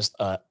not just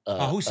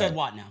who said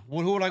what now?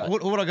 Who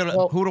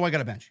do I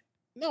gotta bench?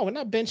 No, we're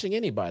not benching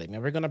anybody,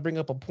 man. We're gonna bring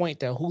up a point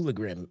that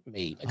Hooligan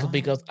made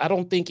because I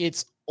don't think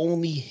it's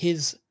only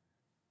his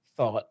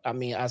thought. I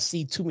mean, I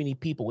see too many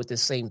people with the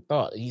same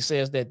thought. He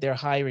says that they're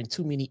hiring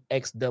too many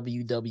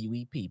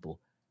ex-WWE people.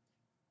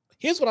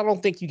 Here's what I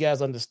don't think you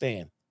guys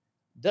understand.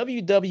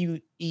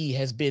 WWE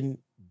has been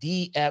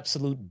the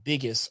absolute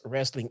biggest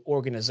wrestling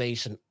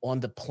organization on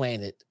the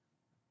planet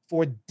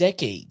for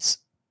decades,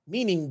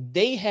 meaning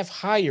they have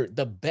hired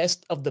the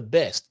best of the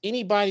best.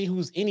 Anybody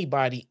who's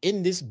anybody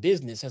in this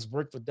business has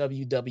worked for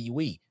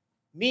WWE,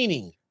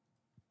 meaning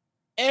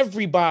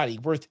everybody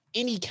worth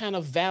any kind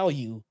of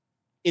value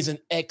is an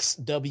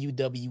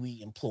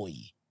ex-WWE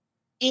employee.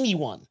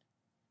 Anyone.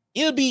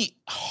 It'll be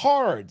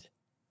hard,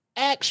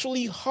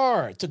 actually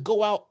hard, to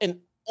go out and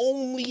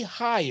only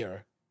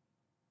hire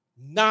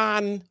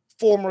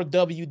non-former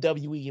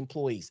WWE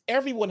employees.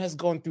 Everyone has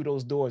gone through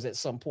those doors at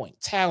some point.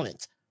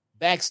 Talent,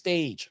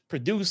 backstage,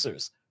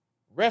 producers,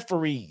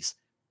 referees.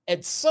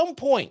 At some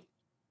point,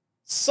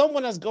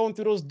 someone has gone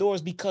through those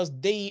doors because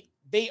they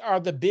are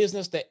the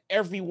business that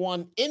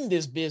everyone in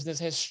this business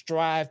has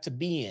strived to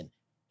be in.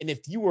 And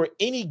if you were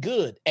any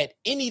good at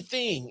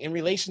anything in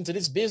relation to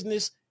this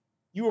business,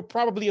 you were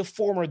probably a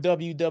former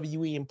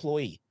WWE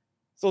employee.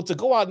 So to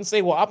go out and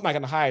say, well, I'm not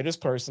going to hire this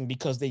person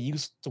because they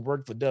used to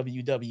work for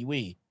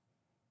WWE.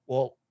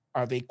 Well,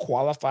 are they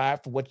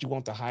qualified for what you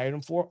want to hire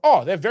them for?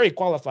 Oh, they're very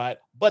qualified,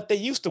 but they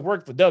used to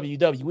work for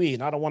WWE,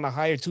 and I don't want to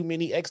hire too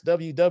many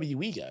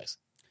ex-WWE guys.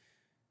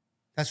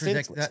 That's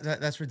ridiculous.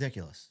 That's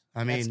ridiculous.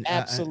 I mean,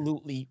 that's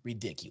absolutely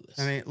ridiculous.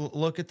 I mean,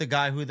 look at the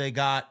guy who they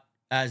got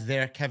as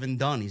their Kevin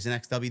Dunn. He's an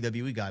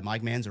ex-WWE guy,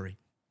 Mike Mansory.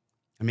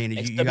 I mean,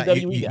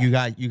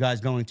 you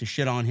guys going to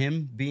shit on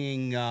him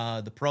being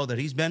the pro that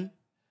he's been?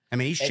 I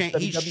mean,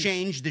 he's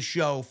changed the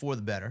show for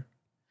the better.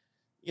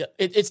 Yeah,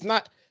 it's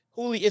not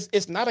Hooli.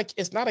 It's not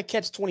a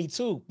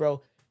catch-22,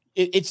 bro.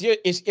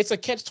 It's a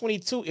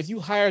catch-22 if you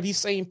hire these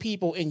same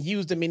people and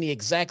use them in the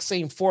exact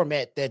same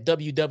format that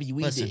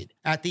WWE did.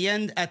 At the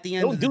end,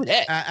 don't do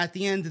that. At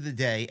the end of the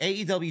day,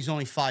 AEW is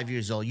only 5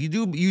 years old. You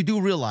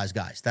do realize,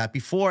 guys, that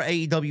before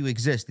AEW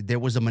existed, there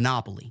was a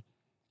monopoly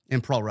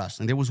in pro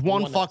wrestling. There was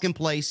one fucking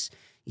place,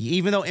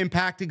 even though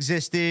Impact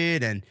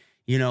existed and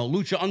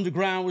Lucha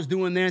Underground was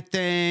doing their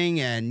thing,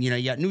 and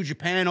you got New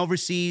Japan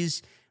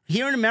overseas.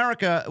 Here in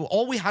America,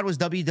 all we had was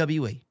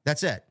WWE.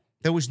 That's it.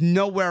 There was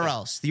nowhere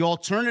else. The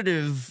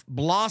alternative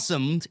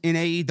blossomed in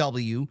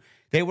AEW.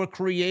 They were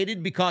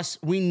created because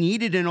we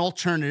needed an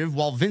alternative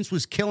while Vince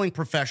was killing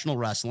professional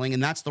wrestling,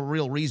 and that's the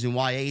real reason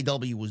why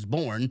AEW was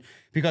born,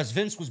 because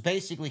Vince was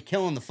basically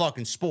killing the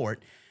fucking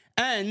sport.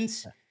 And,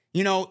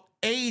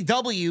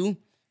 AEW,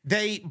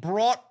 they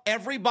brought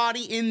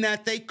everybody in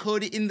that they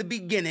could in the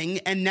beginning,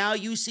 and now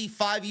you see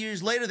 5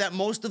 years later that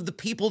most of the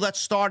people that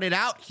started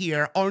out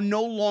here are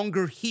no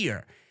longer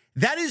here.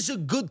 That is a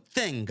good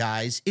thing,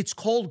 guys. It's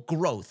called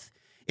growth.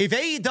 If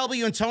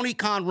AEW and Tony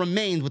Khan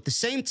remained with the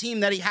same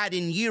team that he had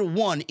in year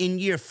 1, in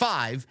year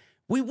 5,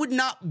 we would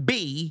not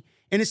be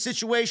in a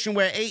situation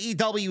where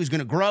AEW is going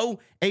to grow,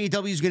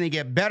 AEW is going to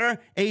get better,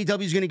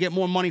 AEW is going to get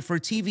more money for a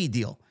TV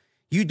deal.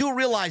 You do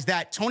realize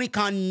that Tony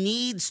Khan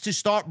needs to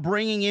start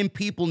bringing in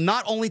people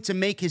not only to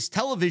make his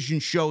television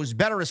shows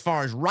better as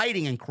far as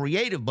writing and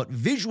creative, but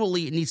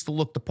visually it needs to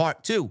look the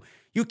part too.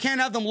 You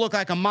can't have them look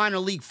like a minor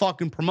league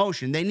fucking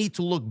promotion. They need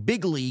to look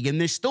big league,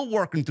 and they're still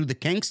working through the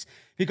kinks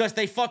because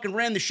they fucking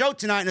ran the show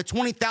tonight in a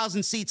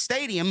 20,000 seat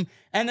stadium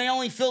and they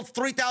only filled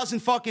 3,000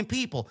 fucking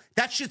people.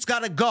 That shit's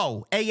got to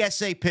go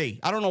ASAP.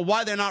 I don't know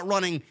why they're not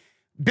running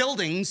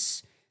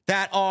buildings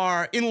that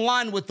are in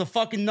line with the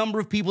fucking number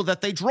of people that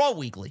they draw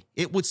weekly.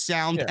 It would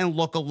sound and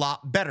look a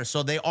lot better.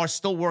 So they are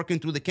still working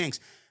through the kinks.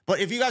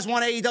 But if you guys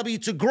want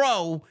AEW to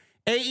grow,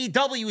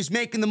 AEW is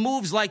making the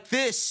moves like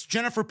this,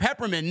 Jennifer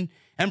Pepperman,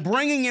 and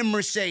bringing in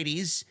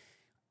Mercedes.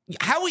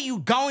 How are you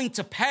going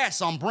to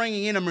pass on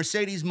bringing in a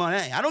Mercedes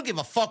Moné? I don't give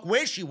a fuck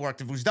where she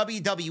worked. If it was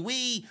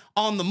WWE,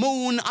 on the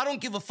moon, I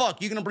don't give a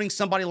fuck. You're going to bring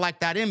somebody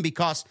like that in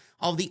because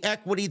of the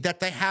equity that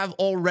they have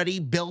already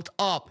built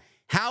up.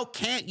 How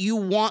can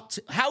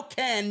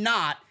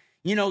not,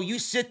 you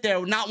sit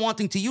there not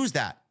wanting to use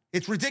that?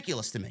 It's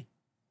ridiculous to me.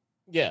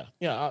 Yeah.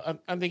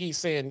 I think he's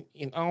saying,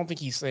 I don't think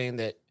he's saying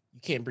that you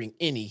can't bring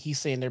any. He's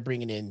saying they're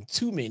bringing in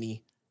too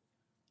many.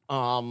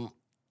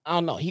 I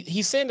don't know.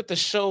 He's saying that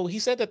he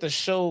said that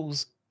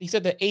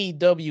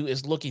AEW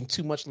is looking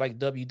too much like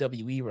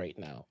WWE right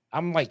now.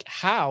 I'm like,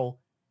 how?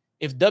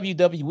 If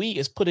WWE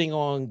is putting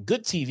on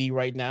good TV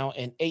right now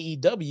and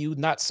AEW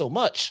not so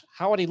much,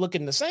 how are they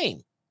looking the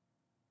same?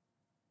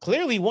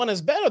 Clearly one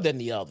is better than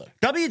the other.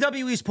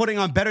 WWE is putting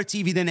on better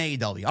TV than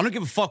AEW. I don't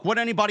give a fuck what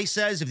anybody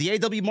says. If the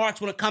AEW marks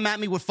want to come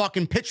at me with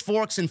fucking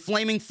pitchforks and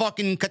flaming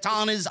fucking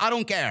katanas, I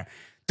don't care.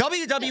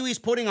 WWE is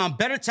putting on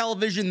better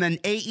television than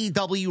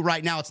AEW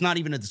right now. It's not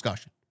even a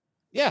discussion.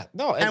 Yeah,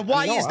 no. And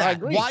why is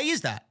that? Why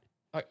is that?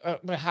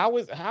 But how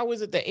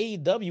is it that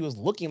AEW is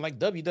looking like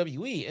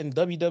WWE and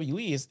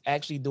WWE is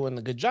actually doing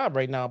a good job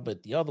right now,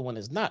 but the other one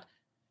is not?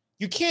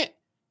 You can't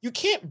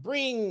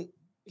bring.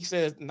 He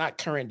says not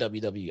current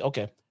WWE.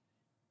 Okay,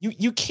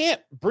 you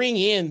can't bring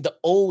in the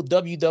old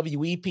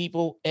WWE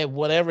people at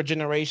whatever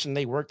generation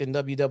they worked in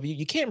WWE.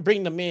 You can't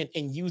bring them in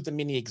and use them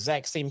in the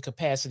exact same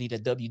capacity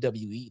that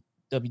WWE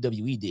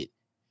did.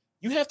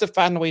 You have to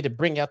find a way to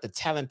bring out the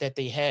talent that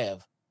they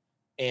have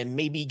and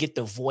maybe get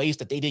the voice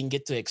that they didn't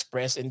get to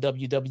express in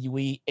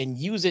WWE and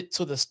use it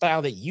to the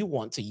style that you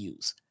want to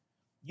use.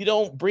 You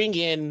don't bring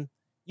in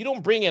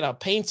a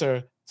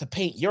painter to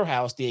paint your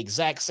house the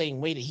exact same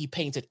way that he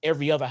painted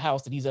every other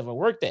house that he's ever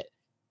worked at.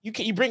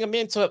 You bring him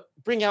in to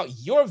bring out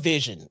your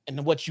vision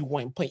and what you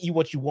want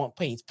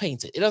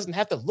painted. It doesn't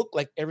have to look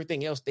like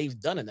everything else they've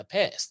done in the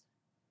past.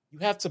 You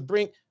have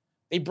to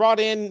they brought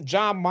in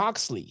Jon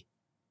Moxley.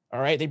 All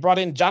right. They brought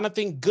in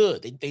Jonathan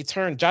Good. They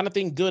turned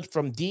Jonathan Good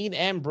from Dean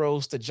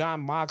Ambrose to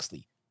Jon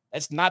Moxley.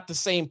 That's not the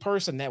same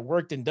person that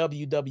worked in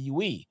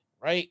WWE,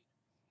 right?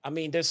 I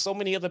mean, there's so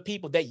many other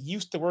people that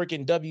used to work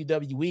in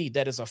WWE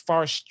that is a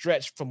far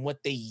stretch from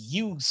what they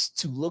used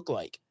to look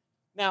like.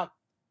 Now,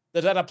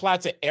 does that apply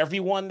to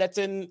everyone that's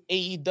in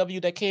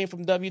AEW that came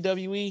from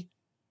WWE?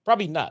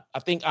 Probably not. I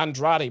think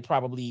Andrade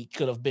probably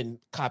could have been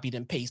copied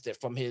and pasted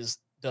from his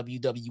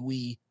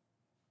WWE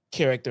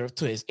character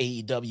to his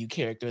AEW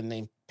character and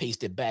then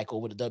pasted back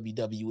over to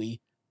WWE.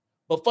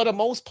 But for the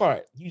most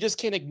part, you just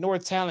can't ignore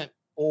talent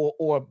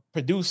or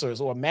producers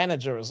or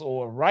managers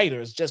or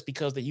writers just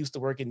because they used to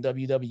work in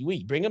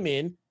WWE. Bring them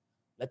in,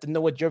 let them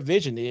know what your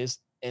vision is,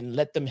 and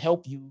let them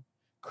help you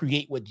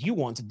create what you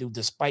want to do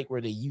despite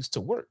where they used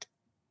to work.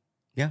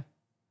 Yeah,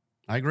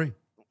 I agree.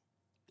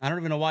 I don't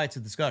even know why it's a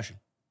discussion.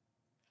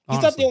 He's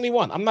honestly. not the only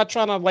one. I'm not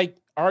trying to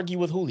argue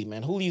with Hooli,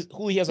 man.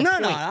 Hooli has a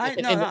point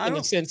in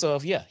the sense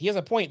of, he has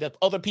a point that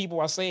other people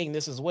are saying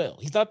this as well.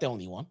 He's not the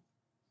only one.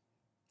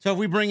 So if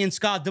we bring in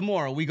Scott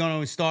D'Amore, are we going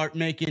to start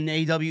making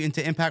AEW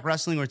into Impact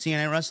Wrestling or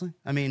TNA Wrestling?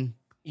 I mean,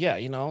 yeah,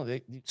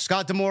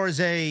 Scott D'Amore is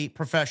a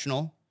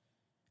professional,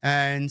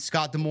 and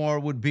Scott D'Amore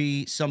would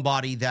be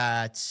somebody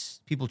that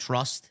people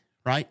trust,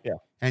 right? Yeah.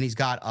 And he's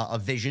got a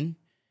vision.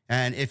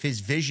 And if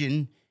his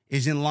vision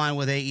is in line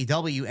with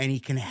AEW and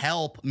he can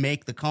help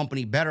make the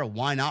company better,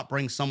 why not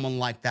bring someone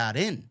like that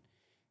in?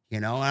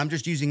 And I'm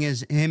just using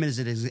him as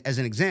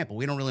an example.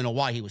 We don't really know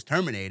why he was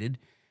terminated,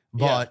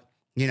 but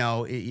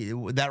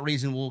that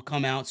reason will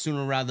come out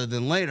sooner rather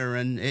than later.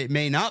 And it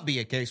may not be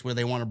a case where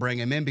they want to bring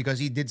him in because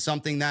he did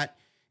something that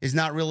is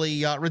not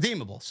really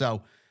redeemable.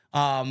 So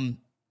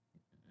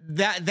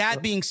that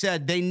being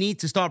said, they need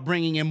to start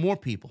bringing in more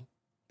people.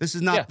 This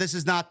is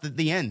not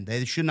the end.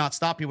 They should not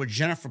stop here with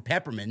Jennifer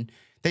Pepperman.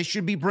 They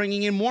should be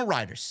bringing in more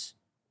writers,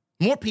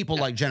 more people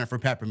like Jennifer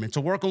Pepperman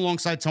to work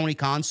alongside Tony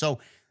Khan. So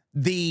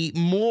the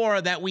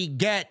more that we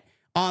get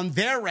on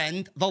their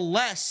end, the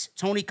less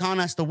Tony Khan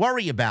has to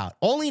worry about.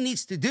 All he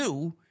needs to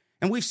do,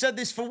 and we've said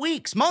this for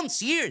weeks,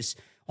 months, years,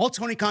 all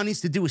Tony Khan needs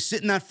to do is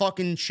sit in that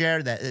fucking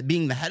chair, that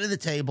being the head of the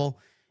table,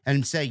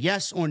 and say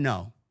yes or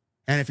no.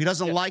 And if he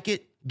doesn't like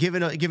it, give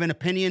an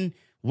opinion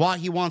why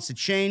he wants to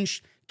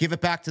change. Give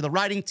it back to the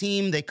writing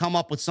team. They come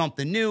up with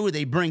something new.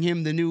 They bring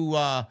him the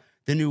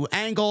new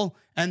angle,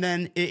 and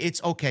then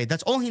it's okay.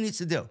 That's all he needs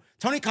to do.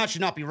 Tony Khan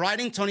should not be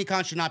writing. Tony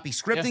Khan should not be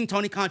scripting. Yeah.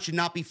 Tony Khan should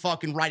not be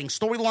fucking writing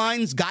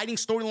storylines, guiding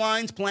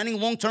storylines, planning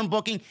long-term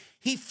booking.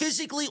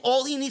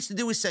 All he needs to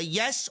do is say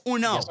yes or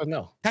no. Yes or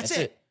no. That's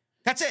it.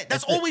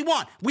 That's all we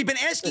want. We've been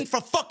asking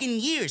for fucking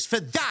years for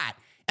that,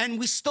 and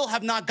we still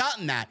have not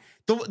gotten that.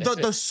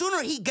 The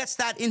sooner he gets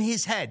that in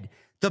his head,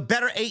 the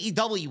better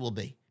AEW will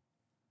be.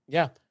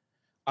 Yeah.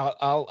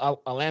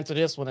 I'll answer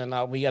this one,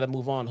 and we got to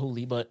move on,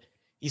 Hooli. But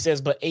he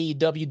says, but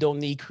AEW don't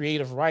need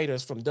creative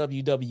writers from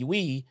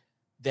WWE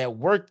that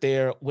worked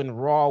there when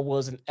Raw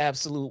was at its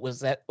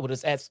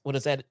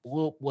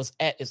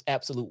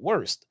absolute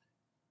worst.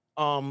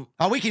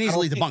 We can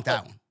easily debunk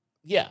that one.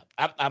 Yeah,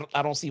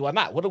 I don't see why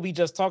not. What did we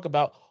just talk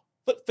about?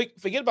 But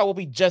forget about what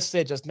we just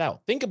said just now.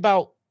 Think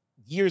about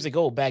years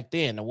ago, back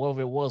then, or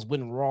whatever it was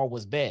when Raw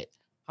was bad.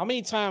 How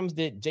many times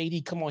did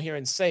JD come on here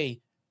and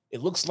say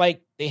it looks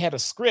like they had a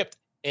script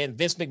and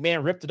Vince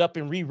McMahon ripped it up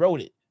and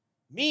rewrote it?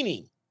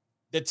 Meaning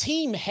the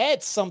team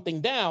had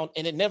something down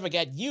and it never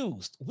got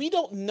used. We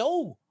don't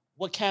know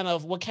what kind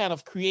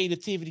of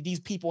creativity these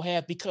people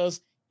have because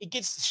it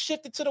gets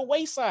shifted to the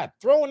wayside,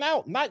 thrown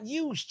out, not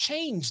used,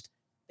 changed.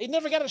 They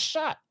never got a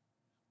shot.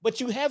 But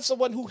you have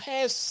someone who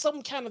has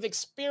some kind of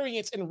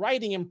experience in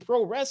writing and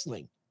pro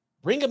wrestling.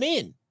 Bring them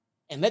in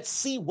and let's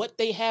see what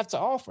they have to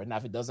offer. Now,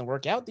 if it doesn't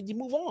work out, then you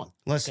move on.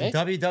 Listen,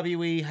 okay?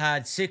 WWE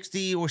had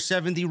 60 or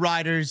 70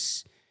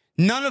 writers.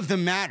 None of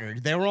them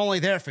mattered. They were only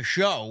there for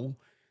show.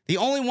 The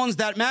only ones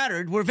that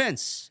mattered were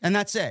Vince, and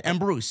that's it, and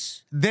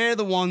Bruce. They're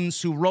the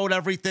ones who wrote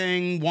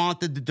everything,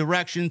 wanted the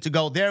direction to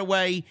go their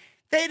way.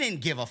 They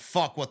didn't give a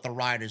fuck what the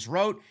writers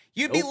wrote.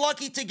 You'd be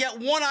lucky to get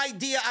one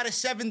idea out of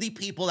 70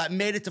 people that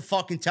made it to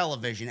fucking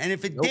television. And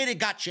if it did, it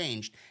got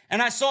changed.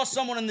 And I saw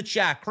someone in the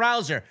chat,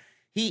 Krauser,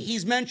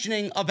 he's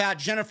mentioning about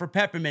Jennifer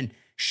Pepperman.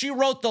 She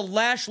wrote the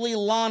Lashley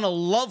Lana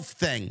love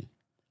thing.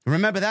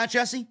 Remember that,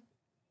 Jesse?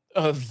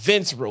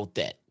 Vince wrote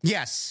that.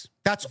 Yes.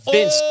 That's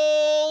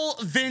all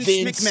Vince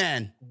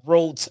McMahon.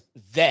 Wrote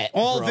that.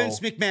 Vince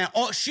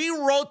McMahon. She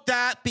wrote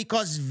that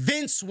because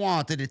Vince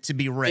wanted it to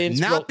be written,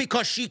 not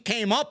because she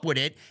came up with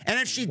it. And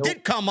if she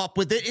did come up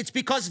with it, it's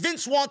because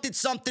Vince wanted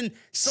something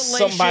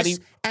salacious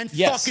and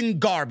fucking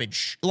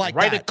garbage like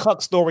Write that. A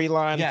cuck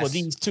storyline for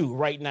these two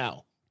right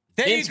now.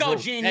 There Vince you go,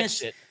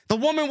 genius. The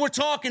woman we're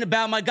talking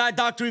about, my guy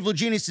Dr. Evil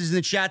Genius is in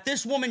the chat.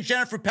 This woman,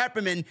 Jennifer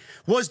Pepperman,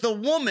 was the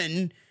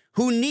woman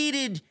who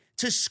needed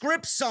to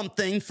script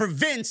something for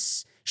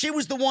Vince. She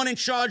was the one in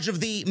charge of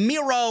the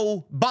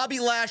Miro, Bobby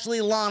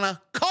Lashley,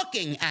 Lana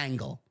cucking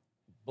angle.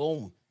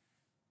 Boom.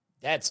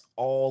 That's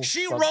all.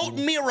 She wrote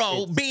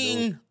Miro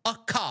being a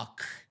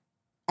cock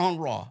on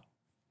Raw.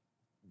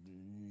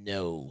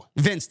 No.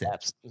 Vince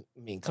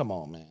did. Come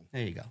on, man.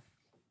 There you go.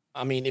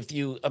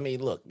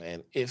 Look,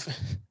 man,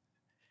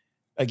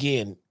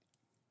 again,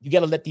 you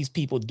got to let these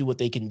people do what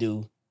they can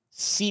do,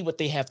 see what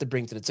they have to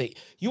bring to the table.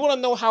 You want to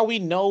know how we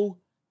know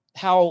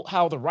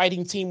how the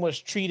writing team was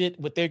treated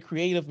with their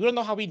creative? We don't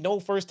know how we know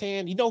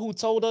firsthand. You know who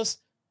told us?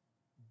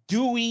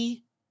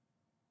 Dewey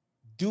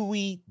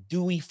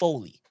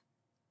Foley.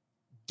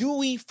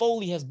 Dewey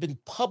Foley has been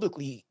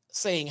publicly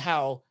saying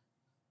how,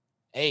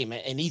 hey,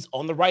 man, and he's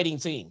on the writing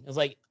team. It's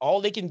like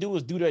all they can do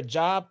is do their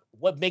job.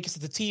 What makes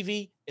it to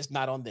TV, it's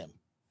not on them.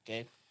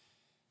 Okay.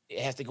 It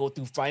has to go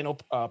through final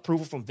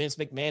approval from Vince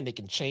McMahon. They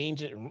can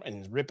change it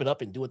and rip it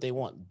up and do what they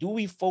want.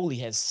 Dewey Foley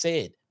has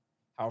said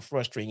how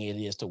frustrating it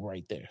is to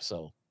write there.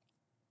 So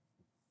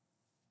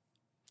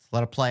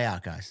let it play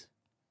out, guys.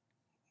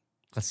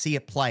 Let's see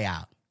it play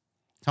out.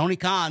 Tony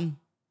Khan,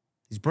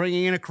 he's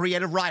bringing in a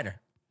creative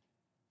writer.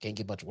 Can't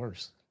get much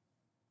worse.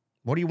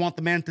 What do you want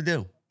the man to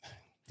do?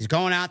 He's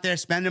going out there,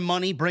 spending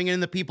money, bringing in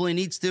the people he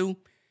needs to,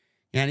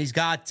 and he's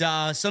got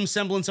some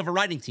semblance of a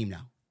writing team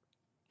now.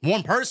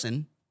 One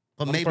person,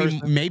 but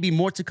maybe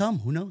more to come.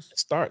 Who knows? It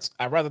starts.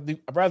 I'd rather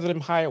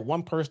them hire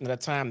one person at a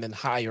time than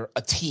hire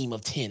a team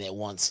of 10 at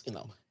once.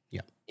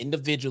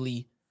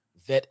 Individually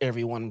vet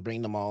everyone,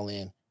 bring them all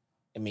in.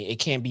 I mean, it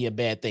can't be a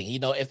bad thing.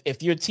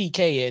 If you're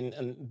TK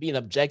and being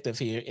objective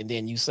here, and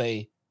then you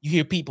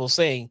hear people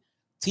saying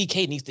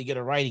TK needs to get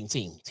a writing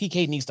team.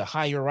 TK needs to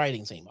hire a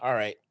writing team. All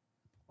right.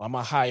 Well, I'm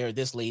gonna hire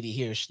this lady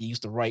here. She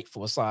used to write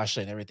for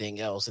Sasha and everything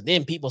else. And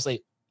then people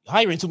say, you're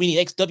hiring too many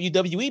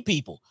ex-WWE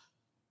people.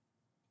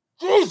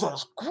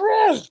 Jesus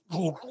Christ!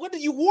 What do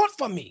you want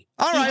from me?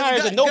 All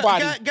right,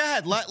 nobody. Go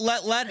ahead.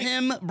 Let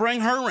him bring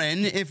her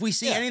in. If we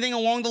see anything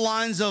along the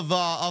lines of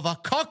a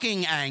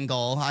cucking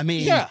angle, I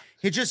mean,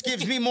 It just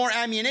gives me more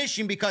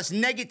ammunition because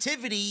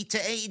negativity to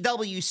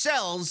AEW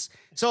sells.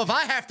 So if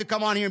I have to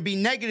come on here and be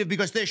negative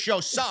because this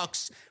show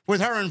sucks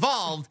with her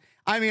involved,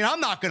 I mean,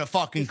 I'm not going to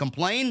fucking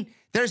complain.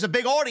 There's a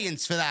big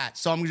audience for that.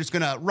 So I'm just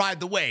going to ride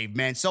the wave,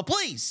 man. So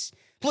please,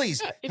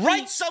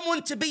 write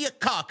someone to be a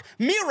cuck.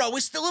 Miro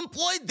is still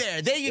employed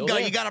there. There you go.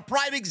 You got a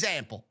prime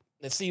example.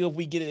 Let's see if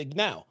we get it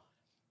now.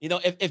 You know,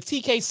 if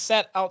TK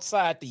sat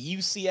outside the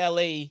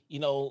UCLA,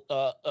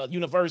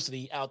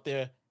 university out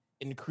there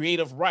in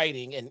creative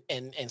writing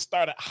and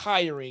started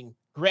hiring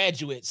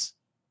graduates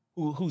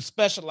who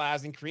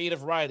specialize in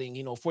creative writing,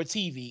 for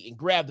TV, and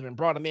grabbed them and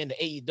brought them into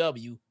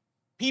AEW,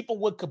 people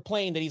would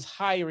complain that he's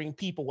hiring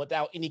people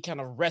without any kind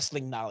of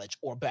wrestling knowledge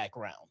or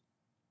background.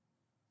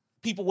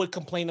 People would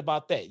complain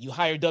about that. You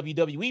hire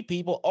WWE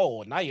people.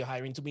 Oh, now you're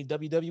hiring too many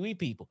WWE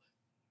people.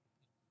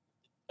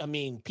 I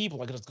mean,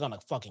 people are just gonna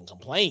fucking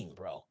complain,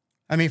 bro.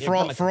 I mean, for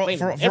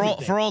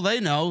all they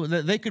know,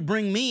 they could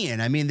bring me in.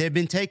 I mean, they've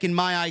been taking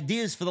my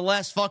ideas for the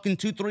last fucking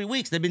 2-3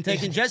 weeks. They've been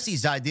taking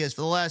Jesse's ideas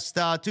for the last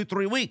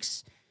 2-3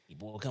 weeks.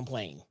 People will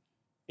complain,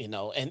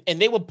 and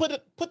they would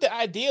put the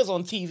ideas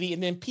on TV,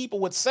 and then people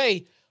would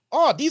say,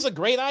 "Oh, these are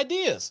great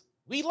ideas.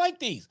 We like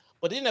these."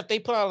 But then if they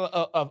put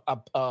out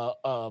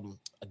a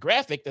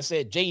graphic that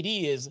said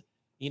JD is,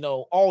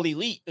 all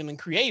elite and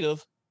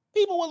creative,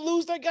 people would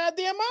lose their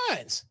goddamn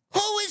minds.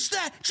 Who is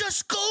that?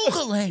 Just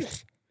Google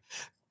it.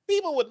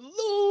 People would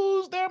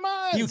lose their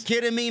minds. You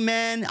kidding me,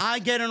 man? I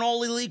get an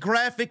all elite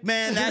graphic,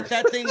 man.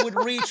 That thing would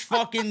reach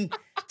fucking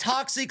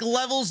toxic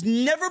levels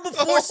never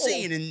before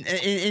seen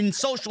in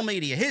social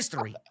media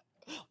history.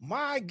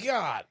 My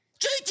God.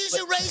 JD's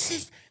a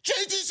racist.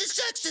 JD's a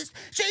sexist.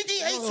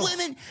 JD hates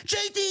women.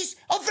 JD's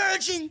a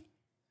virgin.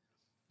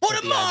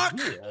 What a mark.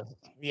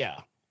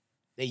 Yeah.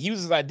 They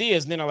use his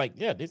ideas and then are like,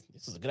 yeah, this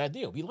is a good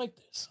idea. We like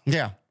this.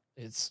 Yeah.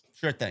 It's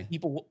sure thing.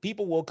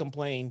 People will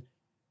complain.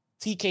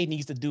 TK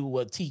needs to do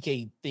what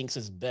TK thinks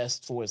is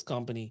best for his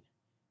company.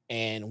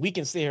 And we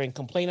can sit here and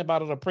complain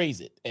about it or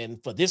praise it.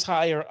 And for this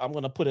hire, I'm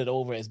going to put it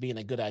over as being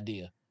a good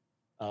idea.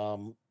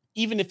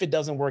 Even if it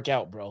doesn't work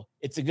out, bro,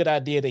 it's a good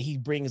idea that he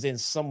brings in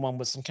someone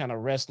with some kind of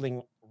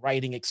wrestling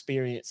writing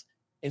experience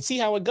and see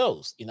how it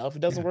goes. If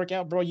it doesn't work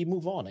out, bro, you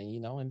move on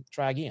and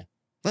try again.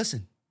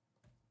 Listen,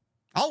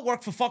 I'll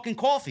work for fucking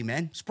coffee,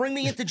 man. Just bring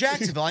me into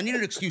Jacksonville. I need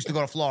an excuse to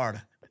go to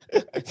Florida.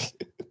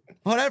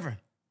 Whatever,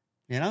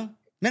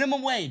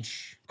 minimum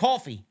wage,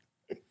 coffee,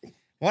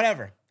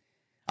 whatever.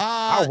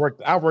 I'll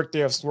work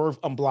there if Swerve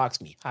unblocks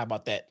me. How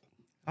about that?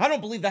 I don't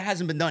believe that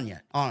hasn't been done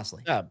yet,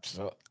 honestly.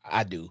 So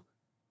I do.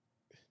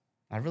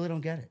 I really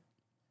don't get it.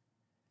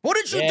 What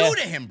did you do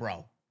to him,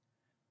 bro?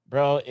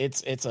 Bro,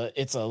 it's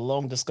a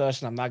long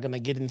discussion I'm not gonna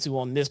get into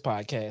on this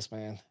podcast,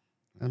 man.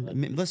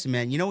 Listen,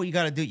 man, you know what you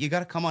got to do? You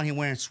got to come on here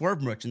wearing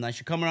Swerve merchandise.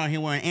 You're coming on here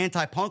wearing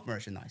anti-punk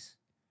merchandise.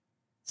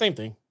 Same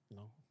thing.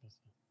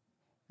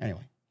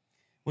 Anyway,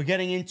 we're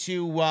getting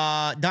into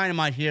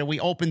Dynamite here. We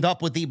opened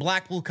up with the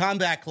Blackpool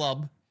Combat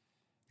Club.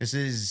 This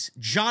is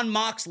Jon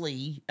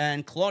Moxley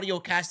and Claudio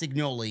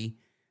Castagnoli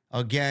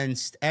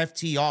against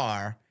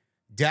FTR,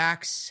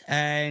 Dax,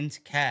 and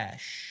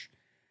Cash.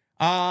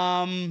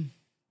 I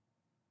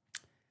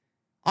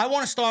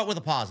want to start with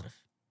a positive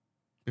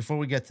before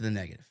we get to the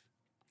negative.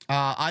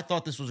 I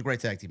thought this was a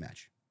great tag team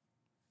match.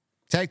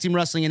 Tag team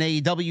wrestling in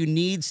AEW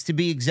needs to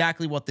be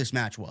exactly what this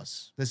match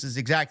was. This is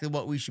exactly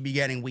what we should be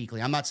getting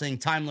weekly. I'm not saying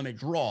time limit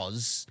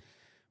draws,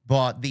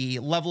 but the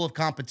level of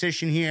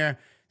competition here,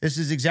 this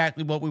is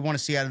exactly what we want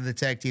to see out of the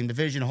tag team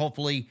division.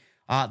 Hopefully,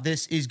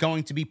 this is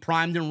going to be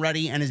primed and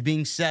ready and is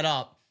being set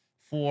up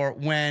for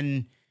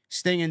when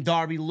Sting and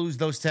Darby lose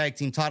those tag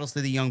team titles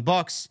to the Young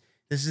Bucks.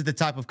 This is the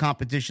type of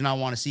competition I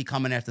want to see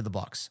coming after the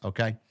Bucks,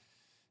 okay?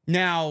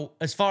 Now,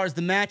 as far as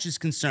the match is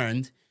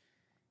concerned,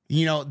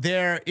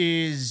 there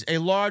is a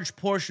large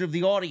portion of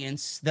the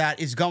audience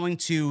that is going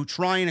to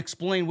try and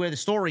explain where the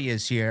story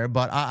is here,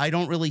 but I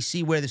don't really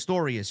see where the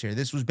story is here.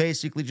 This was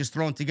basically just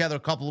thrown together a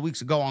couple of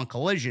weeks ago on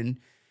Collision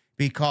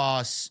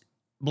because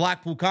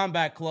Blackpool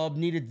Combat Club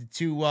needed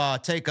to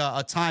take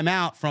a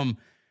timeout from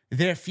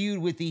their feud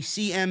with the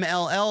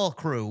CMLL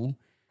crew,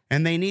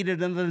 and they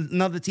needed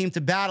another team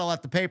to battle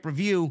at the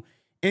pay-per-view.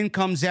 In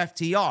comes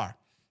FTR.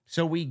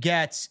 So we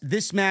get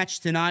this match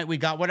tonight. We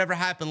got whatever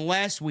happened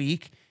last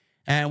week.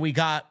 And we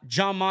got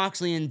Jon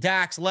Moxley and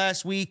Dax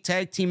last week.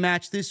 Tag team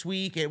match this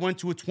week. It went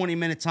to a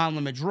 20-minute time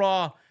limit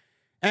draw.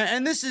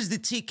 And this is the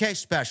TK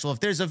special. If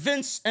there's a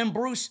Vince and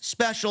Bruce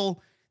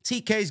special,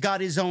 TK's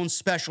got his own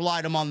special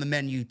item on the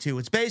menu too.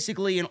 It's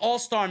basically an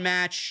all-star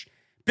match,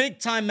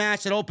 big-time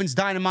match that opens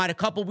Dynamite a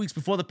couple weeks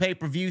before the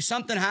pay-per-view.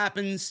 Something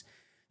happens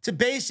to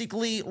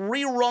basically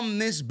rerun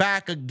this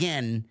back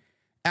again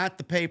at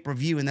the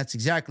pay-per-view, and that's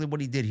exactly what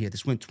he did here.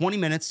 This went 20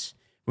 minutes.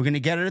 We're going to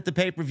get it at the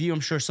pay-per-view. I'm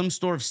sure some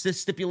sort of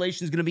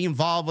stipulation is going to be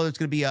involved, whether it's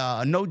going to be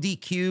a no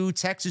DQ,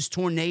 Texas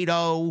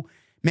Tornado,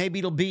 maybe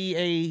it'll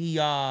be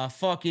a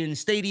fucking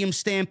stadium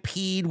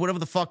stampede, whatever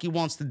the fuck he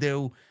wants to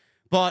do.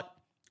 But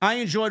I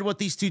enjoyed what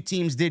these two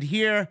teams did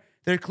here.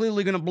 They're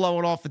clearly going to blow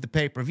it off at the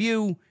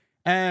pay-per-view,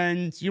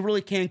 and you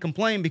really can't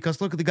complain because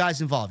look at the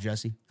guys involved,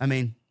 Jesse. I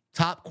mean,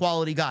 Top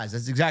quality guys.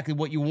 That's exactly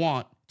what you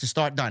want to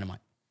start Dynamite.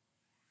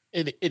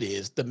 It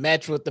is. The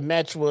match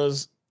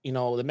was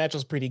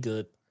pretty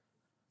good.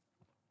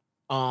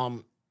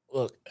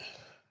 Look,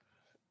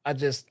 I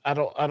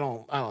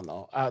don't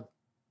know.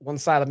 One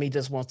side of me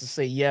just wants to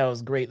say, yeah, it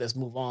was great. Let's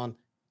move on.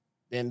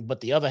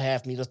 But the other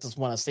half of me just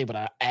want to say what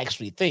I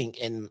actually think.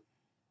 And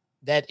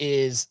that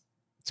is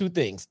two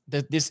things.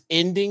 This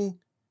ending,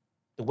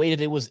 the way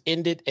that it was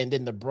ended, and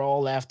then the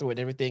brawl afterward,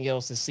 everything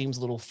else, it seems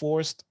a little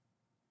forced.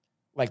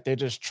 Like they're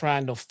just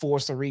trying to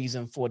force a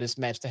reason for this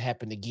match to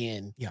happen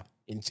again. Yeah.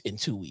 In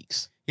 2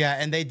 weeks. Yeah,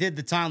 and they did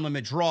the time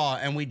limit draw,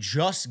 and we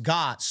just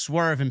got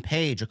Swerve and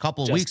Paige a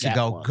couple of weeks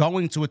ago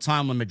going to a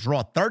time limit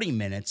draw, 30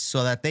 minutes,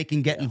 so that they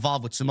can get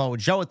involved with Samoa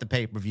Joe at the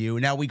pay-per-view.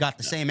 Now we got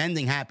the same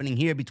ending happening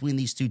here between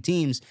these two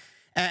teams.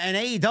 And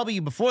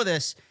AEW before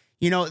this,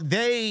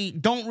 they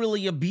don't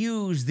really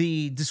abuse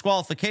the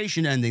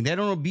disqualification ending. They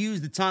don't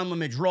abuse the time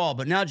limit draw.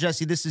 But now,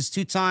 Jesse, this is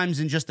 2 times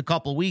in just a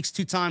couple of weeks,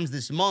 2 times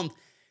this month.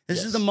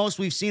 This is the most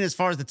we've seen as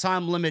far as the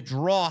time limit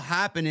draw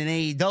happen in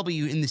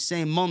AEW in the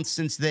same month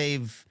since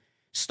they've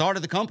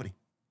started the company.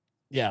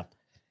 Yeah.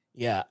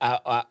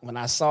 I when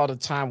I saw the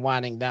time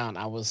winding down,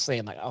 I was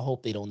saying, like, I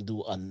hope they don't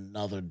do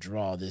another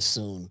draw this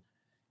soon.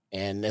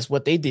 And that's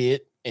what they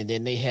did. And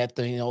then they had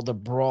the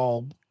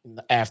brawl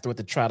afterward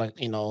to try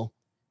to,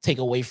 take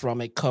away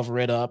from it, cover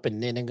it up.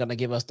 And then they're going to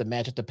give us the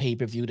match at the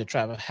pay-per-view to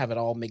try to have it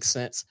all make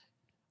sense.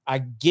 I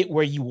get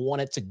where you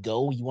want it to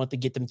go. You want to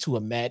get them to a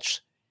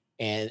match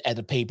and at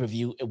the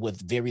pay-per-view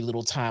with very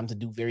little time to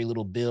do very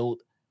little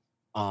build.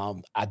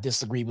 I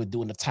disagree with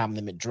doing the time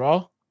limit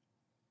draw.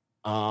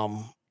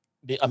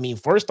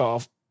 First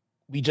off,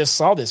 we just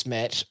saw this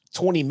match,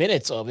 20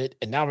 minutes of it,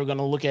 and now we're going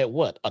to look at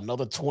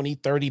another 20,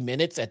 30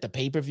 minutes at the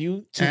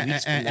pay-per-view 2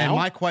 weeks from now? And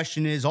my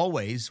question is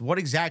always, what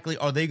exactly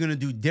are they going to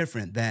do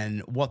different than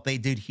what they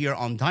did here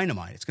on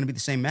Dynamite? It's going to be the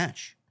same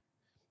match.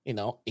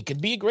 It could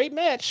be a great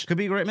match. Could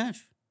be a great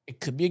match. It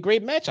could be a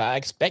great match. I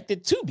expect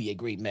it to be a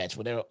great match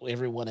with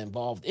everyone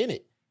involved in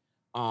it.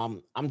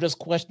 I'm just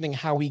questioning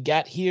how we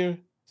got here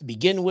to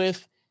begin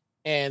with,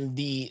 and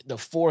the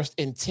forced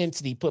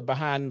intensity put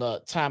behind the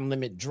time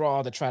limit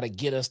draw to try to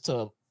get us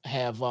to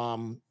have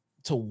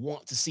to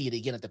want to see it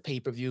again at the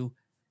pay-per-view.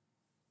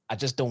 I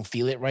just don't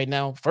feel it right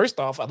now. First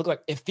off,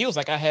 it feels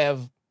like I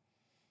have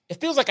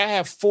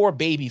 4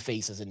 baby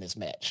faces in this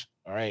match.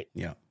 All right.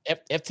 Yeah.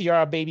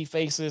 FTR baby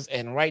faces,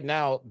 and right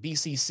now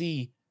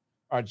BCC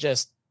are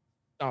just,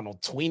 I don't know,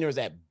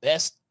 tweeners at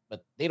best,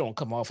 but they don't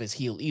come off as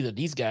heel either.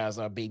 These guys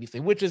are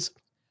babyface, which is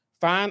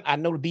fine. I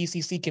know the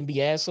BCC can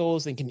be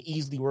assholes and can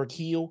easily work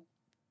heel,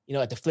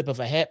 at the flip of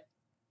a hat.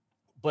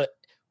 But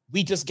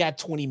we just got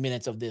 20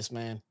 minutes of this,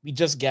 man. We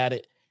just got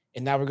it.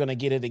 And now we're going to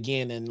get it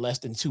again in less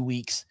than 2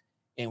 weeks.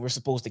 And we're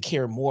supposed to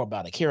care more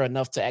about it, care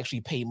enough to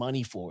actually pay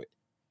money for it.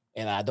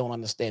 And I don't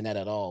understand that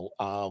at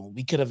all.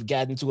 We could have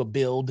gotten to a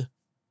build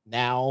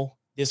now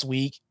this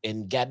week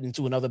and gotten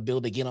to another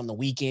build again on the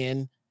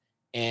weekend.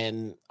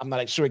 And I'm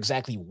not sure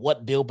exactly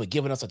what build, but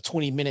giving us a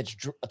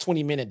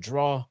 20-minute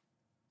draw,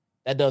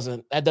 that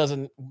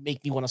doesn't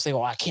make me want to say,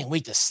 oh, I can't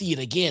wait to see it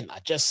again. I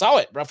just saw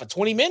it, bro, for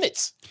 20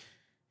 minutes.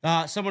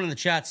 Someone in the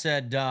chat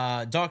said,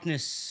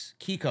 Darkness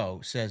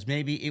Kiko says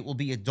maybe it will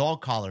be a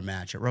dog collar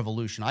match at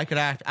Revolution. I could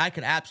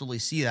absolutely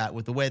see that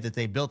with the way that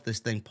they built this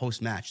thing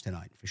post-match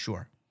tonight, for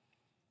sure.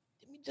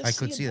 I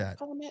could see that.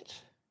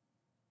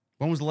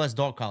 When was the last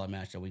dog collar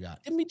match that we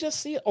got? Didn't we just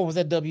see it? Oh, was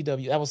that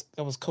WWE?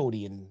 That was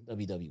Cody in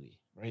WWE,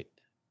 right?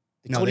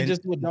 Did no, Cody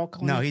just do a dog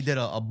collar match? No, he did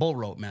a bull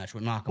rope match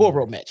with Nakamura. Bull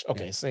rope match.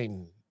 Okay, yeah.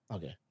 Same.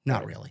 Okay.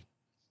 Not really.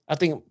 I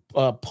think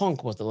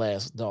Punk was the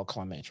last dog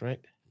collar match, right?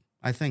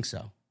 I think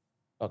so.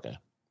 Okay,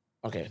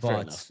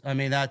 fair enough. I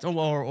mean, that's, it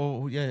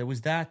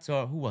was that,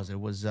 who was it? It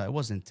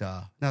wasn't,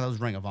 no, that was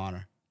Ring of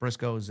Honor.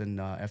 Briscoes and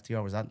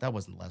FTR, that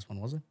wasn't the last one,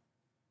 was it?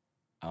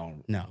 I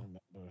don't remember.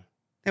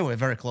 They were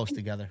very close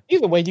together.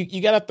 Either way,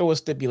 you got to throw a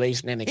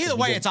stipulation in it. Either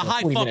way, it's a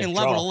high fucking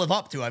level to live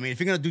up to. I mean, if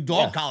you're going to do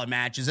dog collar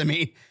matches, I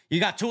mean, you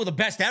got 2 of the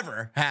best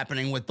ever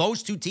happening with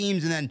those 2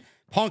 teams and then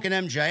Punk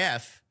and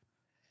MJF.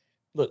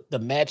 Look, the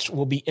match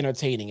will be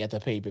entertaining at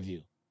the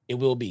pay-per-view. It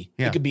will be.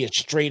 Yeah. It could be a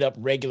straight up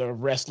regular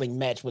wrestling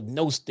match with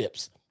no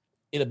steps.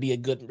 It'll be a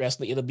good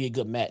wrestling. It'll be a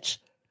good match.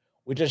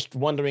 We're just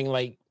wondering,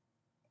 what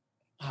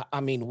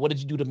did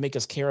you do to make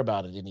us care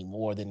about it any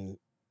more than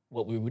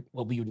what we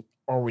were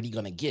already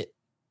going to get?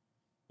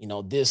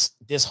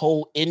 This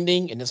whole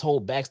ending and this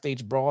whole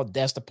backstage brawl,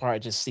 that's the part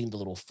that just seemed a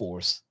little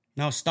forced.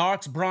 No,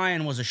 Starks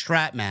Bryan was a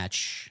strap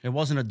match. It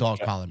wasn't a dog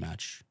collar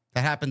match.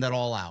 That happened at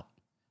All Out.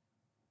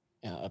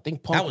 Yeah, I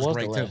think Punk was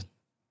great the last.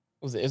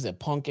 Is it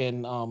Punk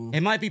and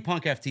It might be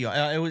Punk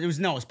FTR. It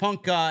was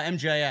Punk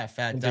MJF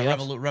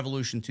at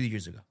Revolution 2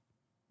 years ago.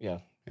 Yeah.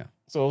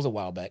 So it was a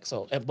while back.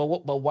 So, but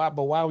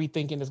why are we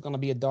thinking it's going to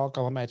be a dog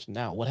collar match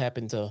now? What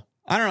happened to?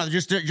 I don't know.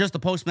 Just the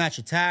post-match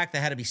attack. They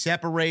had to be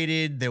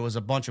separated. There was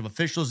a bunch of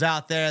officials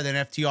out there.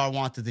 Then FTR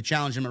wanted to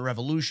challenge them at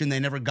Revolution.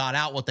 They never got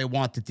out what they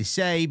wanted to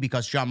say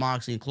because Jon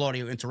Moxley and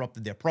Claudio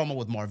interrupted their promo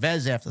with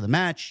Marvez after the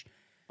match.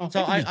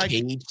 So it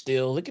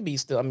could be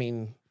still. I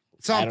mean,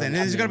 Something.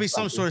 There's going to be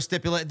some sort of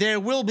stipulation. There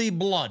will be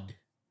blood.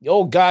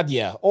 Oh, God,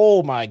 yeah.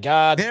 Oh, my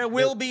God. There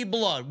will be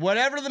blood.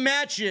 Whatever the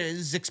match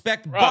is,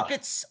 expect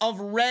buckets of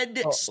red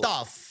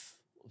stuff.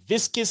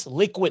 Viscous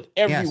liquid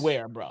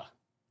everywhere, bruh.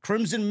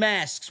 Crimson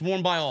masks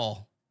worn by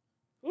all.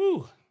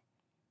 Ooh.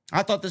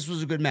 I thought this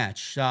was a good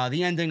match.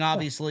 The ending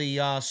obviously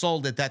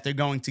sold it that they're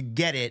going to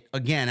get it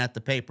again at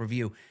the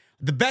pay-per-view.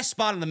 The best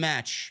spot of the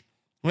match,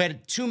 we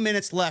had 2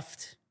 minutes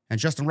left, and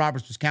Justin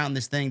Roberts was counting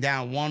this thing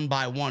down one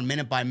by one,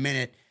 minute by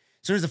minute.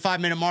 As soon as the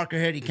 5-minute marker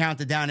hit, he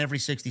counted down every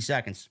 60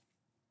 seconds.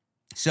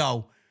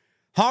 So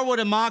Harwood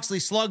and Moxley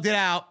slugged it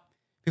out.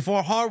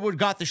 Before Harwood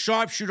got the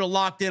sharpshooter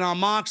locked in on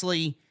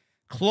Moxley,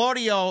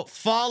 Claudio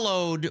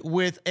followed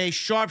with a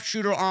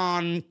sharpshooter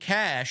on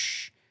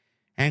Cash,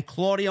 and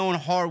Claudio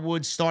and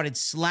Harwood started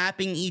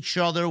slapping each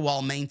other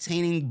while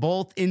maintaining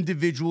both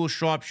individual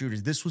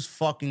sharpshooters. This was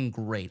fucking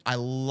great. I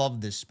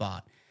love this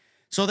spot.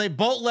 So they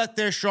both let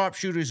their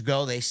sharpshooters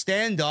go. They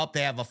stand up.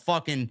 They have a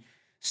fucking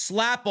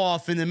slap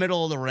off in the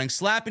middle of the ring,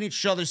 slapping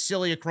each other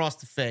silly across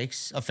the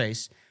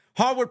face.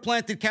 Harwood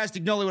planted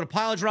Castagnoli with a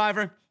pile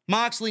driver.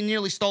 Moxley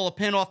nearly stole a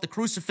pin off the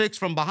crucifix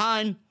from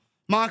behind.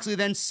 Moxley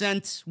then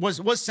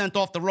was sent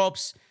off the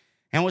ropes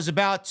and was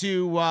about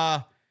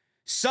to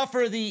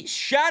suffer the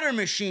shatter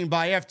machine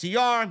by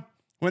FTR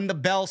when the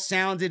bell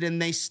sounded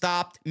and they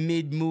stopped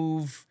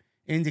mid-move,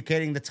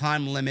 indicating the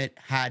time limit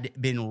had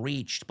been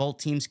reached. Both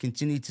teams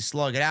continued to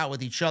slug it out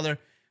with each other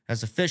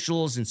as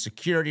officials and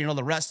security and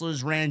other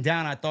wrestlers ran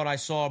down. I thought I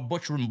saw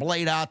Butcher and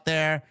Blade out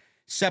there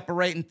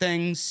separating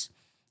things,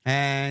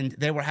 and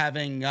they were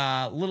having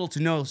little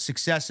to no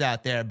success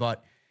out there,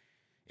 but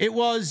it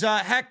was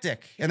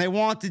hectic, and they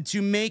wanted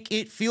to make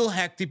it feel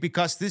hectic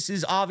because this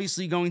is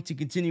obviously going to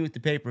continue with the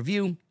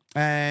pay-per-view,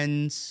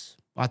 and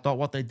I thought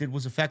what they did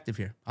was effective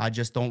here. I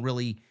just don't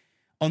really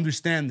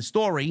understand the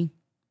story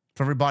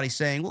for everybody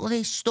saying, well,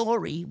 there's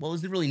story. Well,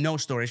 there's really no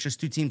story. It's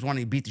just two teams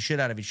wanting to beat the shit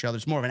out of each other.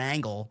 It's more of an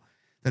angle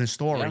than a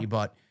story,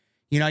 but,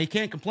 you know, you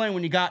can't complain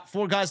when you got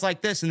four guys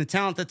like this and the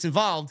talent that's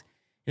involved.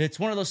 It's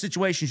one of those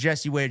situations,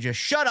 Jesse, where you just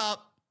shut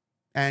up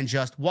and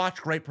just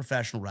watch great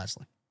professional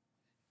wrestling.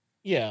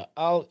 Yeah,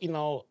 I'll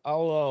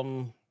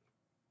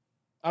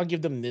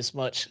give them this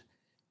much.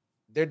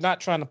 They're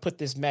not trying to put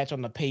this match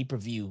on the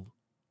pay-per-view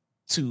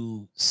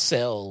to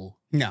sell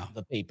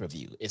the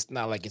pay-per-view. It's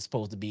not like it's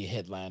supposed to be a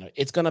headliner.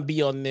 It's going to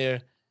be on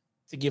there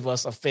to give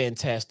us a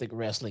fantastic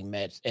wrestling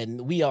match. And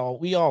we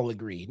all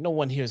agree. No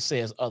one here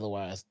says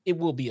otherwise. It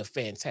will be a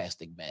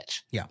fantastic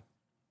match. Yeah.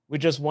 We're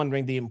just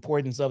wondering the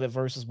importance of it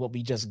versus what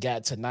we just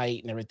got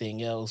tonight and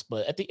everything else.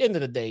 But at the end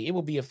of the day, it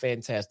will be a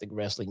fantastic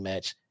wrestling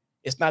match.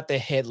 It's not the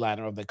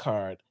headliner of the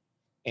card,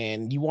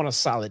 and you want a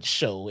solid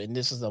show, and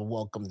this is a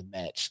welcomed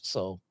match.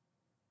 So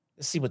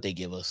let's see what they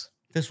give us.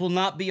 This will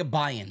not be a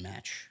buy-in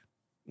match.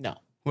 No.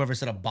 Whoever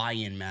said a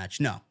buy-in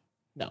match, no.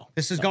 No.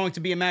 This is going to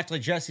be a match,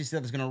 like Jesse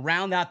said, that's going to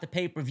round out the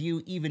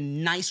pay-per-view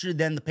even nicer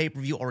than the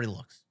pay-per-view already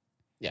looks.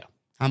 Yeah.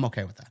 I'm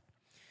okay with that.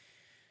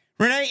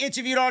 Renee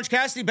interviewed Orange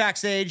Cassidy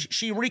backstage.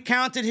 She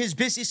recounted his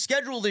busy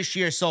schedule this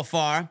year so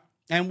far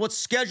and what's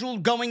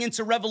scheduled going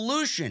into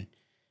Revolution.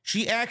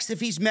 She asked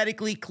if he's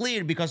medically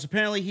cleared because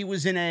apparently he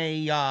was in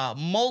a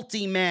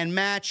multi-man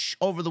match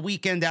over the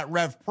weekend at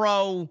Rev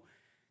Pro.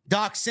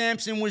 Doc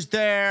Sampson was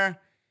there.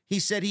 He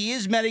said he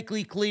is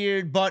medically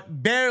cleared,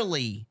 but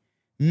barely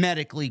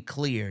medically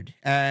cleared.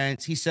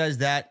 And he says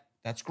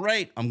that's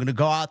great. I'm going to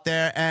go out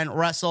there and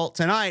wrestle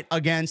tonight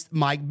against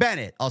Mike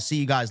Bennett. I'll see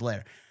you guys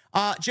later.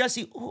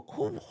 Jesse,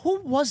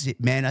 who was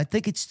it, man? I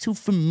think it's two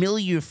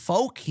familiar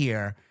folk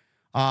here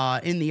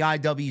in the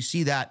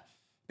IWC that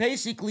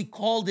basically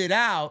called it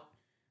out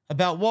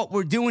about what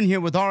we're doing here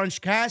with Orange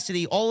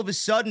Cassidy. All of a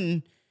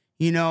sudden,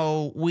 you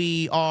know,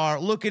 we are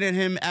looking at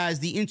him as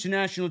the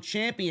international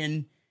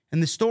champion.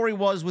 And the story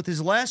was with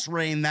his last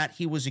reign that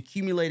he was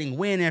accumulating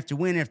win after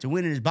win after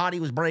win, and his body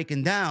was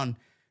breaking down.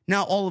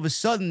 Now, all of a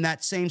sudden,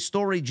 that same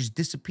story just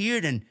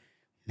disappeared and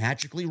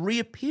magically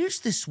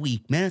reappears this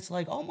week, man. It's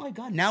like, oh my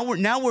God, now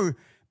we're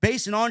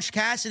basing Orange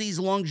Cassidy's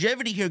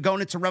longevity here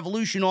going into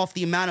Revolution off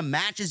the amount of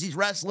matches he's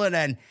wrestling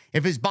and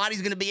if his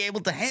body's going to be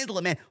able to handle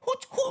it, man.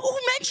 Who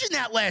mentioned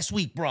that last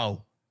week,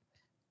 bro?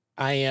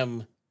 I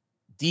am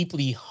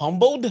deeply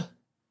humbled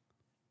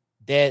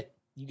that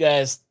you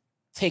guys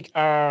take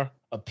our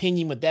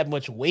opinion with that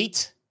much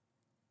weight.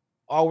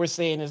 All we're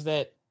saying is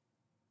that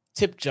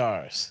tip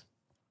jars.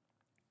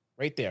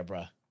 Right there,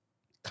 bro.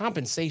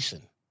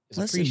 Compensation.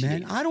 Listen,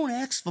 man, I don't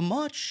ask for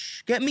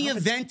much. Get me a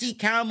venti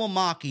caramel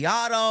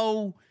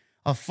macchiato,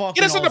 a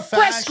fucking get us in the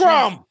press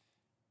scrum.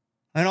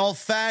 An old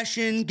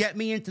fashioned. Get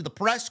me into the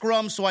press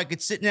scrum so I could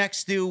sit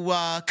next to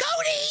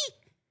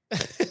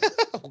Cody.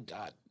 Oh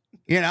God,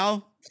 you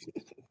know,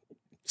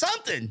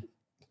 something.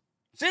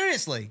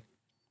 Seriously,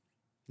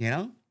 you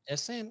know.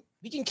 Just saying,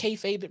 we can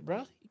kayfabe it, bro.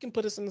 You can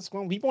put us in the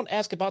scrum. We won't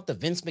ask about the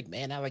Vince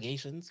McMahon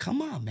allegations.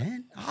 Come on,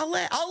 man. I'll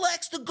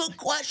ask the good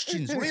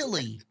questions.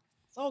 Really.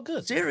 It's all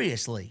good.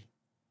 Seriously.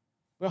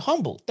 We're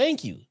humble.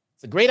 Thank you.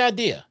 It's a great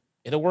idea.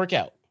 It'll work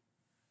out.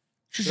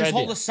 Should just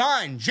hold a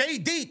sign.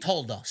 JD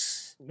told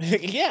us.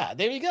 Yeah,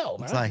 there you go.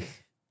 It's like,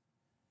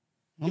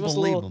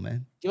 Unbelievable,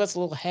 man. Give us a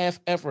little half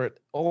effort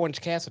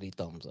Orange Cassidy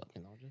thumbs up,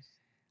 just.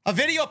 A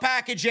video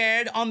package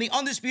aired on the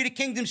Undisputed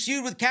Kingdom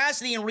feud with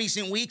Cassidy in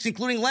recent weeks,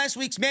 including last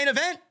week's main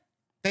event.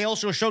 They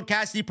also showed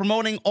Cassidy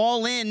promoting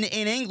All In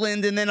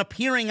England and then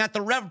appearing at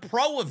the Rev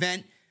Pro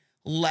event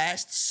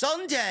last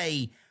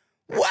Sunday.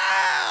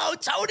 Wow,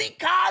 Tony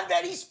Khan,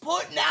 man, he's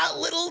putting out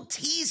little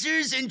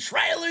teasers and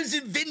trailers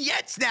and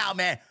vignettes now,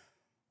 man.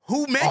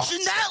 Who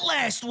mentioned that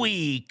last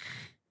week?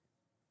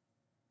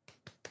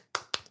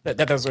 That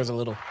deserves a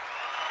little.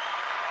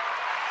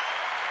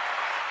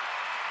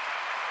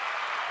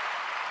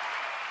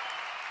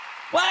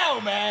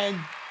 Wow, man.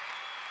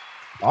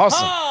 Awesome.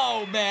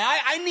 Oh, man,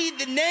 I need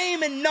the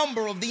name and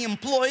number of the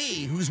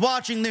employee who's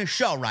watching this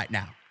show right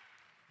now.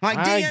 My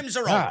DMs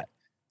are open.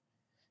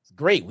 It's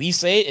great. We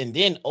say it, and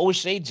then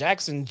O'Shea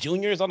Jackson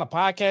Jr. is on the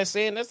podcast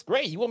saying, that's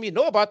great. You want me to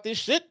know about this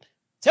shit?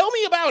 Tell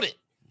me about it.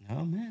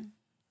 Oh, man.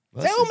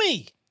 Tell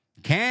me.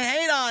 Can't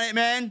hate on it,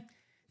 man.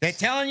 They're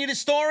telling you the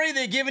story.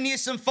 They're giving you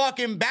some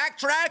fucking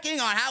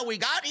backtracking on how we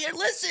got here.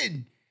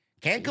 Listen,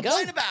 can't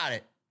complain about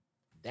it.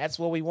 That's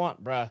what we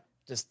want, bruh.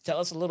 Just tell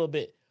us a little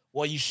bit.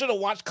 Well, you should have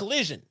watched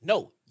Collision.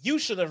 No, you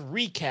should have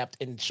recapped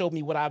and showed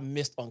me what I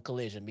missed on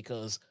Collision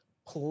because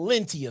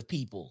plenty of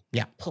people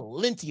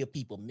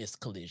missed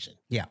Collision.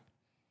 Yeah,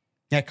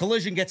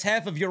 Collision gets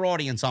half of your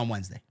audience on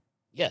Wednesday.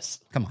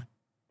 Yes. Come on.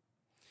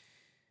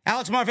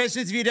 Alex Marvez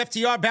interviewed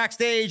FTR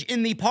backstage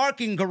in the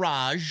parking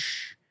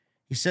garage.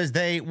 He says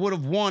they would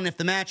have won if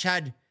the match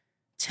had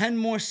 10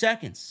 more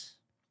seconds.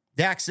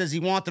 Dax says he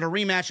wanted a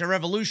rematch at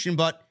Revolution,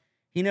 but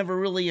he never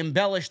really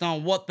embellished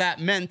on what that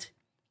meant.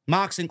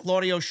 Mox and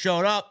Claudio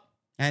showed up,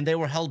 and they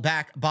were held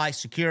back by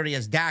security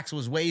as Dax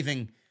was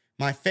waving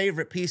my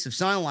favorite piece of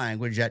sign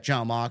language at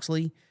Jon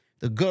Moxley,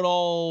 the good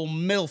old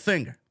middle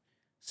finger.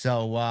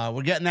 So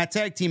we're getting that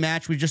tag team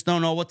match. We just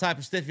don't know what type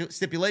of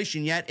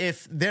stipulation yet.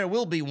 If there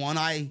will be one,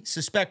 I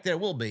suspect there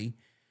will be,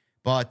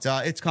 but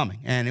it's coming,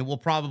 and it will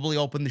probably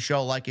open the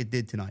show like it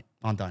did tonight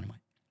on Dynamite.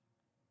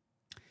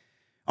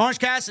 Orange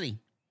Cassidy,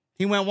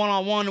 he went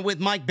one-on-one with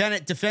Mike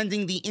Bennett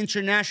defending the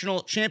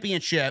International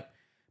Championship.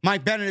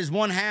 Mike Bennett is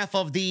one half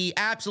of the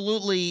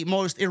absolutely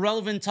most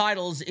irrelevant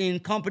titles in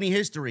company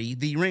history,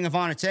 the Ring of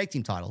Honor tag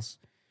team titles.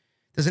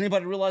 Does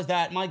anybody realize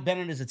that Mike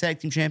Bennett is a tag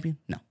team champion?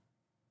 No.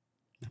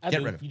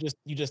 Get rid of it.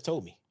 You just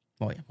told me.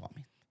 Oh, yeah. Well,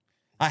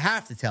 I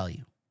have to tell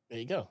you. There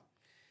you go.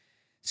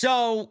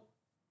 So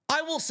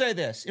I will say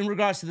this in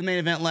regards to the main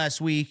event last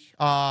week.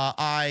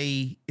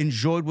 I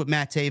enjoyed what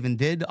Matt Taven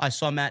did. I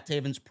saw Matt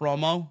Taven's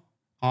promo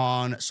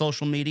on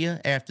social media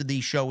after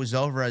the show was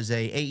over as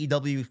a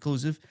AEW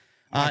exclusive.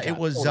 It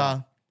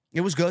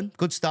was good.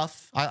 Good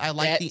stuff. I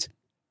like the.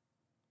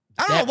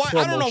 I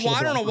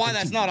don't know why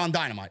that's not on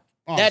Dynamite.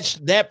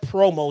 That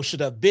promo should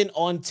have been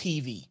on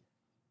TV.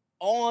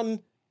 On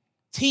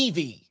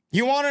TV.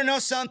 You want to know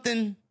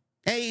something?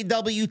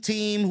 AEW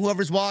team,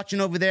 whoever's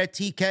watching over there,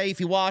 TK, if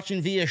you're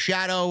watching via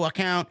Shadow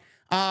account,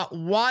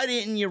 why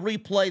didn't you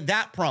replay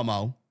that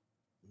promo?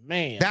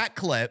 Man. That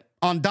clip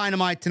on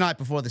Dynamite tonight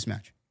before this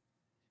match?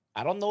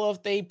 I don't know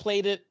if they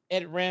played it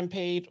at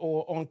Rampage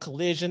or on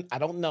Collision. I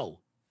don't know.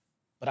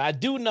 But I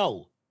do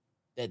know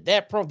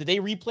that promo, did they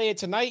replay it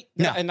tonight?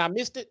 No. And I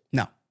missed it?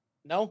 No.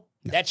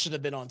 That should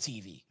have been on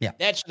TV. Yeah.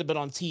 That should have been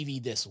on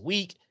TV this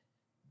week.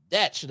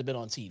 That should have been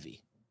on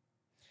TV.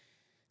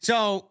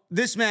 So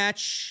this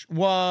match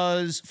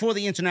was for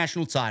the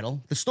international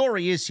title. The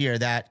story is here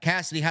that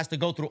Cassidy has to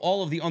go through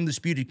all of the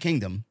Undisputed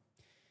Kingdom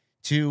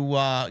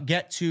to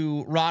get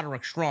to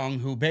Roderick Strong,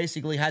 who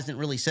basically hasn't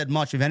really said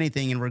much of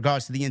anything in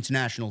regards to the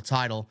international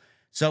title.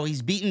 So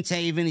he's beaten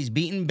Taven. He's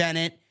beaten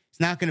Bennett. He's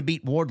not going to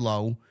beat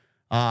Wardlow.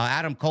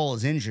 Adam Cole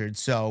is injured.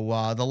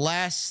 So the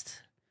last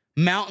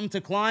mountain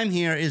to climb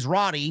here is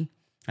Roddy,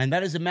 and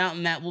that is a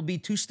mountain that will be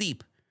too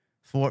steep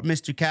for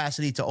Mr.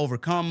 Cassidy to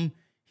overcome.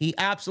 He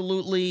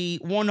absolutely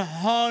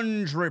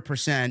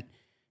 100%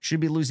 should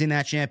be losing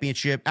that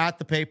championship at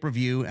the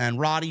pay-per-view, and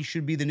Roddy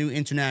should be the new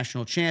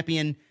international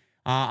champion.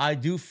 I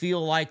do feel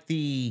like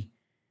the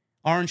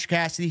Orange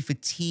Cassidy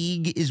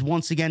fatigue is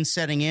once again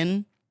setting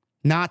in.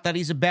 Not that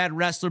he's a bad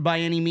wrestler by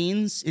any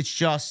means. It's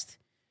just,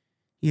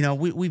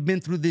 we've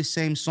been through this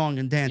same song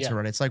and dance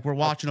already. It's like we're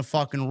watching a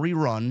fucking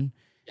rerun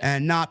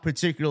and not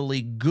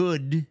particularly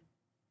good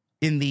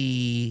in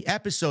the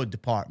episode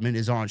department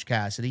is Orange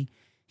Cassidy.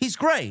 He's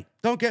great.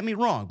 Don't get me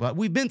wrong, but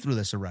we've been through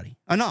this already.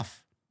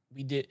 Enough.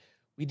 We did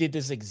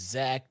this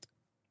exact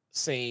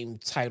same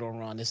title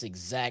run, this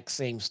exact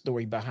same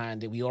story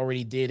behind it. We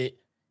already did it,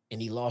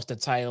 and he lost the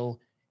title,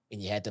 and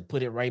you had to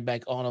put it right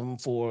back on him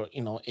for,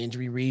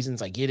 injury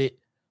reasons. I get it,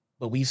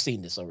 but we've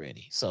seen this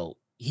already. So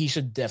he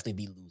should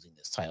definitely be losing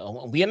this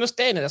title. We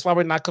understand it. That's why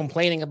we're not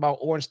complaining about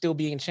Orange still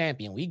being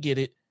champion. We get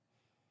it,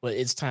 but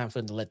it's time for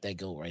him to let that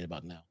go right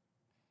about now.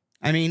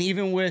 I mean,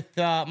 even with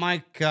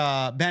Mike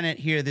Bennett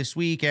here this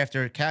week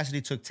after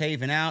Cassidy took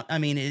Taven out, I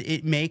mean,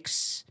 it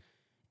makes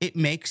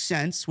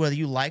sense whether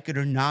you like it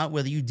or not,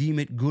 whether you deem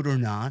it good or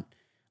not.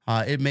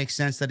 It makes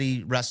sense that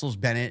he wrestles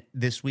Bennett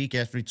this week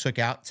after he took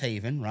out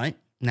Taven, right?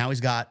 Now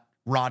he's got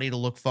Roddy to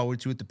look forward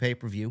to at the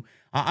pay-per-view.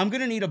 I'm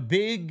going to need a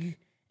big,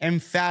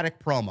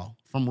 emphatic promo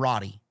from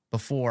Roddy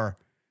before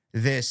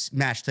this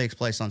match takes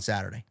place on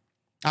Saturday.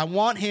 I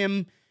want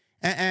him,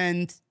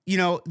 and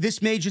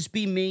this may just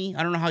be me.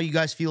 I don't know how you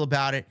guys feel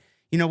about it.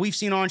 We've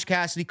seen Orange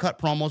Cassidy cut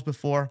promos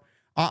before.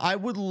 I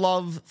would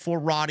love for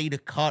Roddy to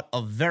cut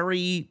a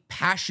very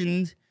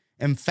passionate,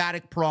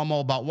 emphatic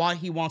promo about why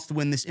he wants to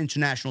win this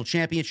international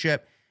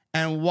championship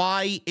and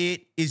why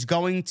it is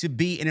going to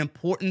be an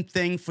important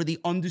thing for the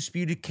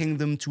Undisputed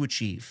Kingdom to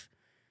achieve.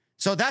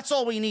 So that's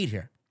all we need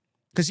here.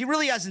 Because he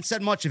really hasn't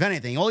said much of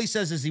anything. All he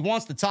says is he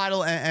wants the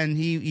title and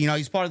he,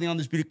 he's part of the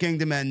Undisputed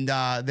Kingdom and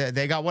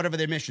they got whatever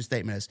their mission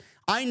statement is.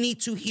 I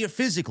need to hear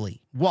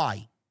physically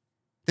why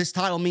this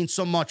title means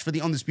so much for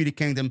the Undisputed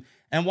Kingdom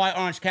and why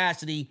Orange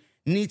Cassidy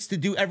needs to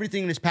do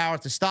everything in his power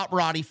to stop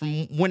Roddy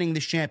from winning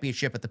this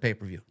championship at the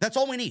pay-per-view. That's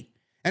all we need.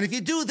 And if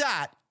you do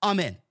that, I'm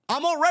in.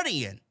 I'm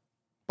already in.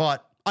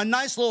 But a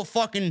nice little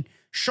fucking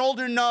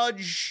shoulder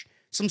nudge,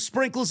 some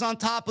sprinkles on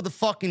top of the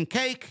fucking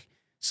cake,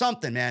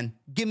 something, man.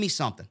 Give me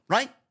something,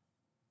 right?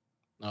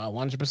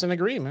 100%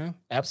 agree, man.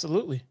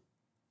 Absolutely.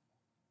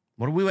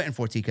 What are we waiting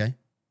for, TK?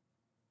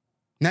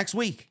 Next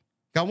week.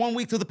 Got 1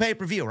 week to the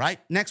pay-per-view, right?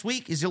 Next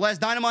week is your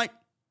last Dynamite.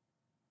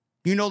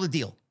 You know the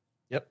deal.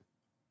 Yep.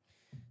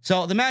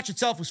 So the match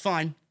itself was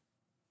fine.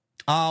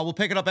 We'll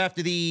pick it up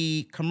after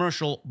the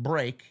commercial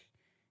break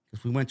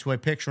because we went to a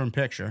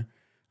picture-in-picture.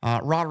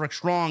 Roderick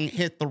Strong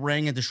hit the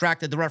ring and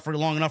distracted the referee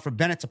long enough for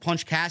Bennett to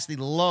punch Cassidy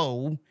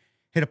low,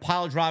 hit a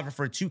pile driver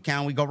for a 2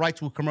 count. We go right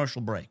to a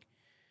commercial break.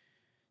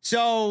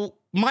 So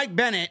Mike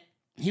Bennett,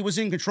 he was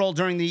in control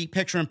during the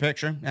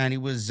picture-in-picture, and he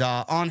was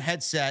on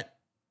headset,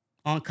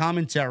 on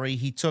commentary.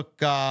 He took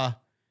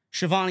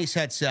Shivani's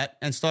headset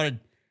and started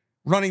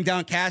running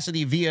down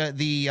Cassidy via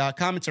the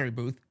commentary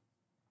booth.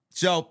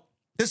 So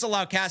this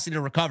allowed Cassidy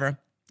to recover,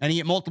 and he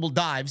hit multiple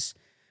dives.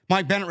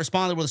 Mike Bennett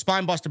responded with a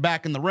spinebuster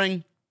back in the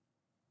ring.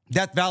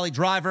 Death Valley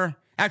driver.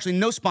 Actually,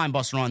 no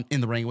spinebuster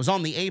in the ring. It was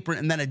on the apron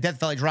and then a Death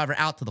Valley driver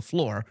out to the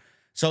floor.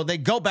 So they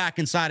go back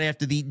inside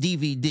after the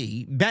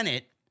DVD.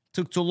 Bennett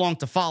took too long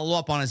to follow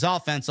up on his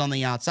offense on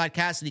the outside.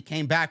 Cassidy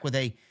came back with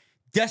a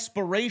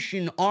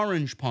desperation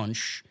orange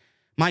punch.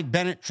 Mike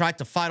Bennett tried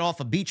to fight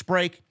off a beach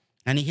break,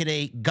 and he hit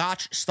a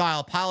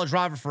Gotch-style pile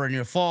driver for a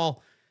near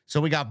fall.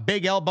 So we got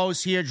big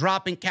elbows here,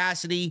 dropping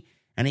Cassidy,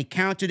 and he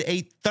countered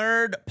a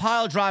third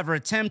pile driver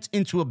attempt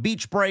into a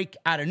beach break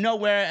out of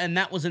nowhere, and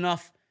that was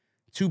enough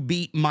to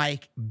beat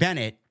Mike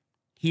Bennett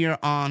here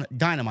on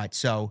Dynamite.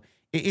 So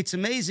it's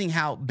amazing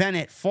how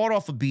Bennett fought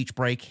off a beach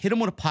break, hit him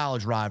with a pile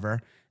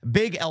driver,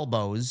 big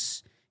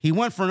elbows. He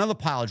went for another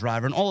pile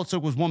driver, and all it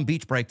took was one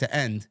beach break to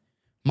end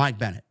Mike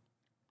Bennett.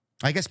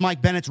 I guess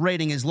Mike Bennett's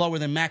rating is lower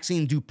than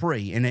Maxine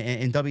Dupree in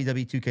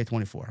WWE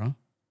 2K24, huh?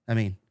 I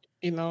mean,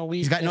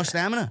 he's got no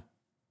stamina.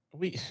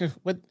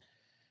 What?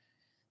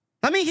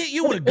 Let me hit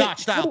you with a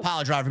Gotch-style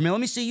pile driver, man.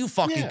 Let me see you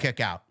fucking kick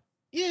out.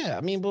 Yeah,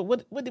 I mean, but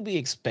what did we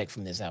expect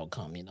from this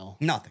outcome,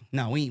 Nothing.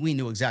 No, we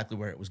knew exactly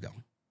where it was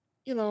going.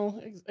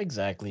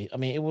 Exactly. I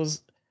mean, it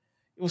was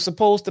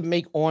supposed to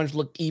make Orange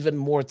look even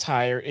more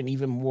tired and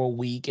even more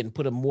weak and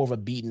put more of a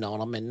beating on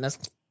him, and that's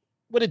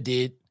what it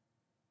did.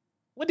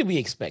 What did we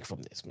expect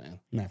from this, man?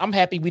 No. I'm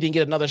happy we didn't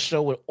get another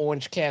show with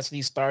Orange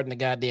Cassidy starting the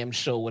goddamn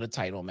show with a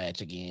title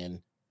match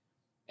again.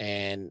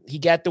 And he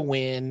got the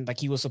win like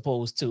he was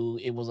supposed to.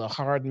 It was a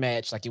hard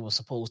match like it was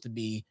supposed to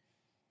be.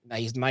 Now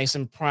he's nice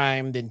and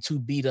primed and too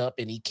beat up,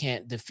 and he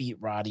can't defeat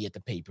Roddy at the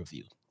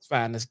pay-per-view. It's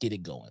fine. Let's get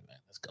it going, man.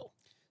 Let's go.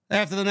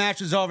 After the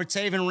match was over,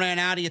 Taven ran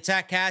out. He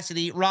attacked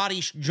Cassidy.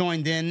 Roddy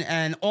joined in,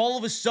 and all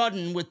of a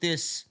sudden, with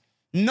this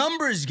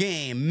numbers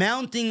game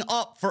mounting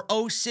up for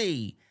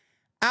OC,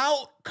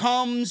 out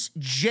comes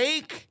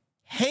Jake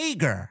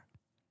Hager,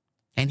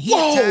 and he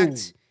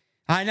attacked.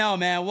 I know,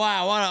 man.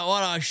 Wow,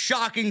 what a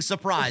shocking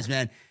surprise,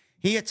 man.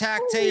 He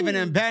attacked Taven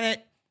and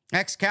Bennett.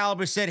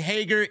 Excalibur said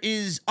Hager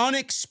is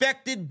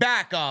unexpected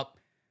backup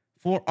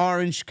for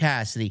Orange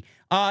Cassidy.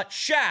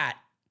 Chat,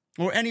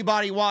 or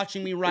anybody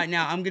watching me right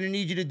now, I'm going to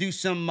need you to do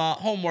some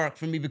homework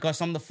for me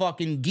because I'm the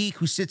fucking geek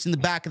who sits in the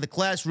back of the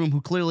classroom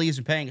who clearly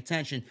isn't paying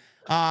attention.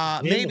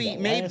 Maybe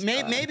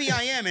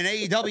I am, and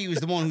AEW is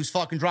the one who's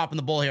fucking dropping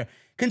the ball here.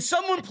 Can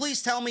someone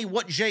please tell me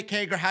what Jake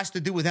Hager has to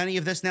do with any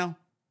of this now?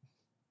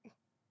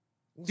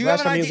 Do you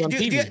have an idea?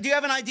 Do you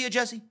have an idea,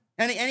 Jesse?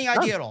 Any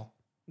idea at all?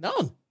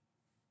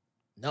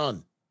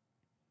 None.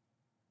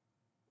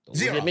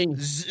 Zero.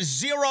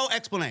 Zero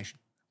explanation.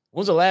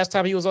 When was the last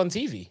time he was on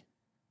TV?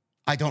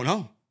 I don't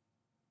know.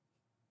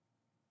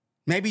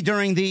 Maybe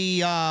during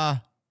the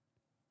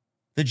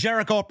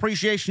Jericho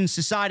Appreciation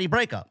Society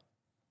breakup.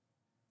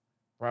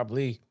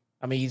 Probably.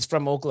 I mean, he's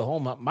from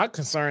Oklahoma. My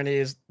concern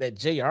is that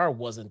JR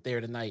wasn't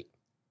there tonight,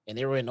 and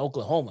they were in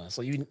Oklahoma.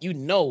 So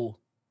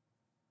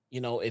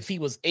if he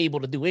was able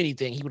to do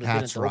anything, he would have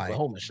been at the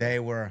Oklahoma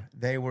show.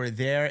 They were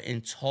there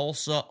in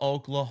Tulsa,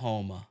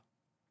 Oklahoma.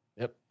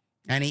 Yep.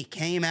 And he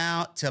came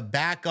out to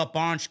back up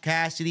Orange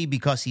Cassidy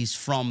because he's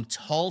from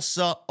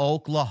Tulsa,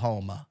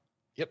 Oklahoma.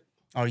 Yep.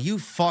 Are you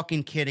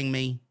fucking kidding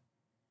me?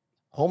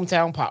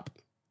 Hometown pop.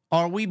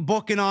 Are we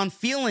booking on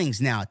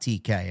feelings now,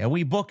 TK? Are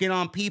we booking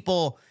on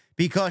people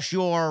because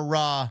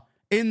you're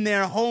in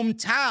their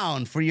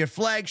hometown for your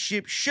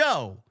flagship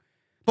show?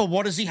 But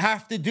what does he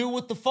have to do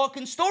with the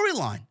fucking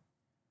storyline?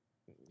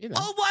 You know.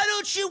 Oh, why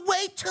don't you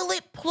wait till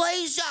it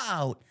plays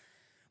out?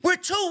 We're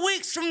 2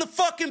 weeks from the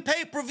fucking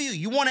pay-per-view.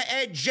 You want to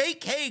add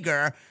Jake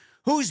Hager,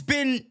 who's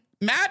been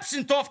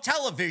absent off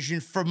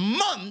television for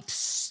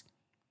months.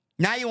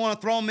 Now you want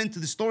to throw him into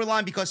the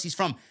storyline because he's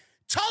from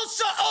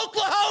Tulsa,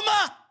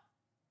 Oklahoma?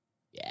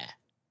 Yeah.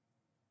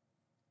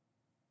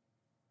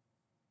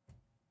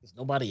 There's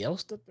nobody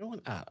else to throw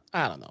in? I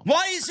don't know.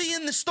 Why is he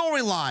in the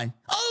storyline?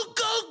 Oh,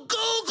 go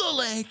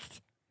Google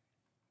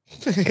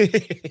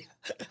it.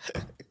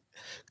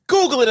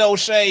 Google it,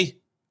 O'Shea.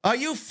 Are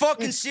you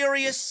fucking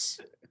serious?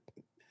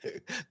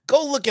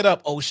 Go look it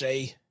up,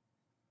 O'Shea.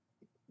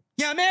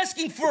 Yeah, I'm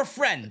asking for a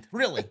friend,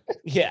 really.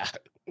 Yeah.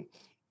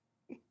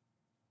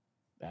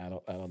 I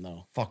don't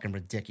know. Fucking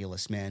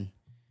ridiculous, man.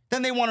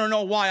 Then they want to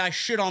know why I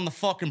shit on the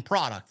fucking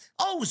product.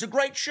 Oh, it was a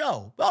great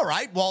show. All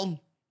right, well,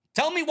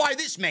 tell me why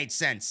this made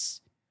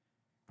sense.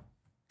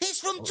 He's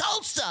from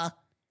Tulsa.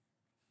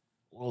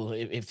 Well,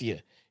 if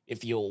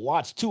you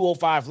watch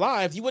 205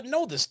 Live, you wouldn't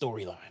know this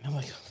storyline. I'm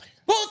like,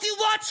 well, if you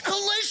watched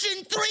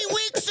Collision 3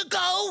 weeks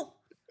ago,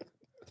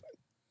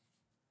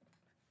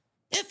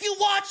 if you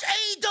watched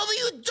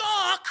AEW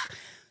Dark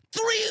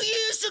 3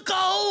 years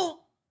ago,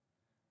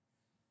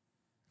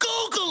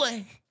 Google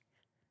it.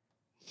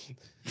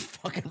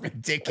 Fucking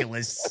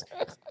ridiculous.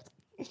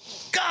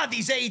 God,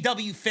 these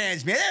AEW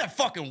fans, man, they're the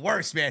fucking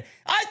worst, man.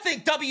 I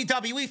think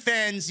WWE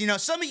fans,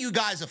 some of you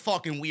guys are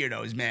fucking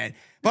weirdos, man.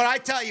 But I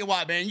tell you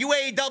what, man, you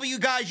AEW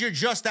guys, you're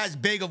just as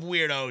big of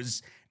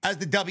weirdos as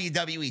the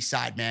WWE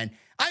side, man.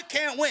 I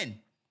can't win.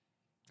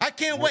 I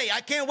can't wait.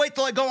 I can't wait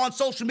till I go on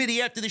social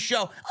media after the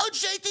show. Oh,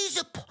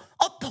 JD's a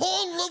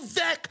Paul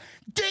Levesque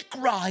dick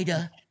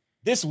rider.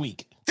 This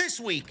week.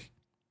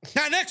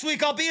 Now, next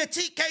week, I'll be a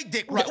TK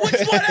dick rider.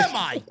 Which one am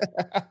I?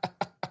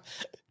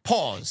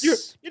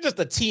 Pause. You're just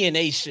a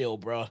TNA shill,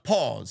 bro.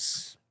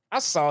 Pause. I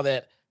saw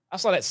that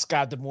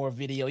Scott D'Amore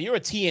video. You're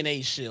a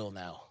TNA shill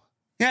now.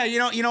 Yeah,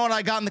 you know what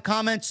I got in the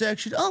comment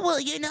section? Oh, well,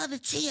 the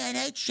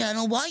TNA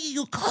channel. Why are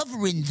you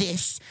covering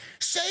this?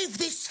 Save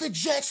this for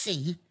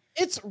Jesse.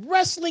 It's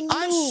wrestling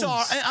news.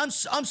 I'm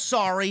sorry. I'm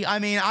sorry. I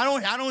mean, I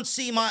don't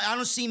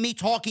see me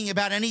talking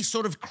about any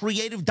sort of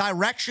creative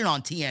direction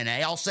on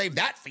TNA. I'll save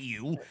that for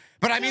you.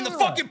 But I mean, the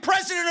fucking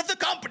president of the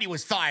company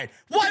was fired.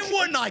 Why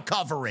wouldn't I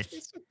cover it?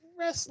 It's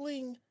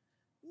wrestling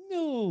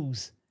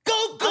news.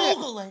 Go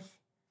Google it.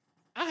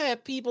 I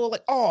had people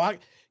like,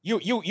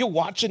 you're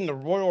watching the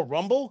Royal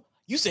Rumble?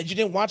 You said you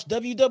didn't watch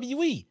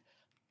WWE.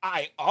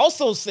 I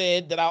also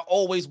said that I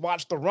always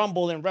watch the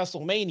Rumble and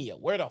WrestleMania.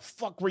 Where the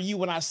fuck were you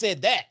when I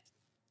said that?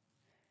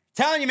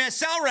 Telling you, man,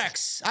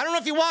 Salrex. I don't know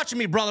if you're watching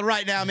me, brother,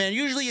 right now, man.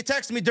 Usually you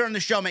text me during the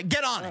show, man.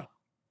 Get on it.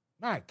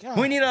 My God.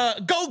 We need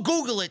a Go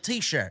Google It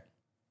t-shirt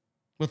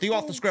with the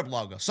Off the Script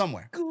logo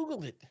somewhere.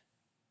 Google it.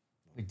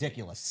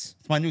 Ridiculous.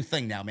 It's my new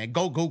thing now, man.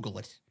 Go Google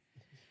it.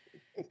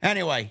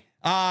 Anyway,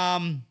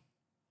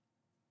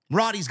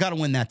 Roddy's got to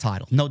win that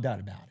title. No doubt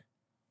about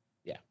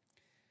it.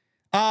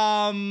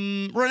 Yeah.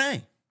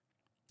 Renee.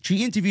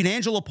 She interviewed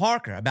Angela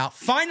Parker about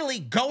finally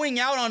going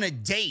out on a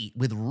date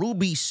with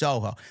Ruby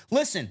Soho.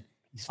 Listen.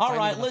 All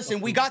right, listen,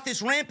 we got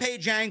this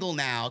Rampage angle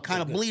now,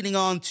 kind of bleeding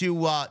on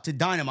to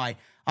Dynamite.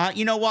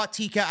 You know what,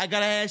 TK? I got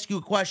to ask you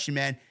a question,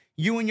 man.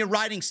 You and your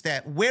writing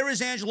staff, where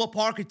is Angela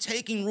Parker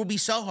taking Ruby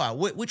Soho?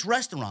 Which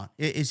restaurant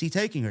is he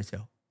taking her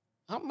to?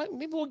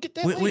 Maybe we'll get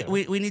that later.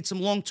 We need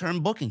some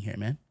long-term booking here,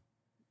 man.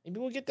 Maybe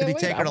we'll get that later. later.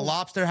 Did he take her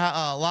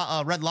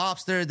to Red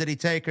Lobster? Did he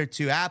take her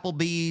to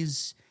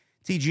Applebee's,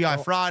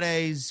 TGI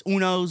Fridays,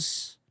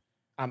 Uno's?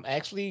 I'm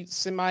actually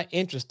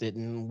semi-interested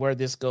in where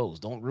this goes.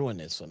 Don't ruin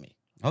this for me.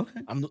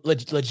 Okay. I'm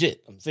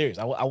legit. I'm serious.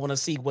 I want to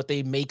see what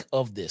they make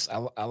of this.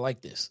 I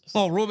like this.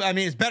 Oh, Ruby. I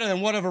mean, it's better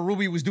than whatever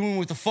Ruby was doing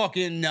with the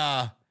fucking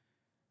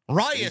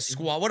Riot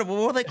Squad. What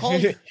were they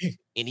called?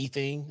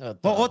 Anything.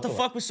 What the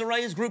fuck was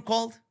Soraya's group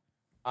called?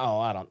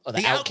 Oh, I don't know.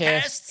 The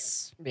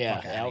Outcasts?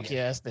 Yeah, the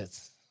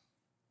Outcasts.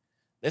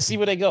 Let's see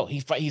where they go.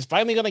 He's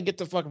finally going to get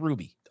to fuck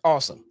Ruby.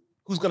 Awesome.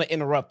 Who's going to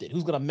interrupt it?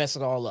 Who's going to mess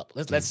it all up?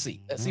 Let's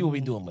see. Let's see what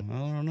we're doing with it. I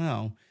don't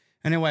know.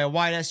 Anyway, a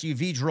white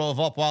SUV drove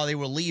up while they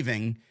were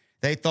leaving.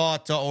 They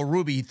thought, or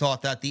Ruby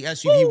thought that the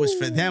SUV was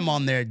for them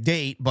on their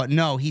date, but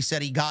no, he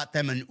said he got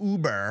them an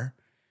Uber.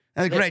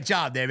 That's a great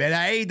job there, man.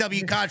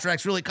 AEW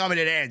contract's really coming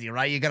in handy,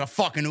 right? You got a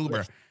fucking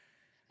Uber.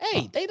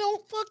 Hey, they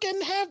don't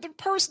fucking have their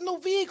personal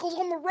vehicles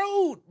on the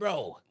road,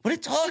 bro. What are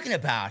you talking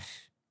about?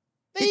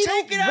 You're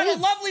taking out a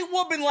lovely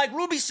woman like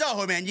Ruby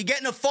Soho, man. You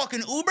getting a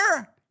fucking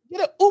Uber?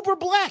 Get an Uber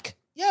Black.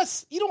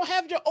 Yes, you don't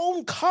have your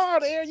own car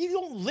there. You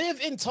don't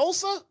live in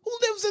Tulsa. Who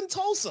lives in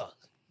Tulsa?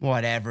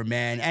 Whatever,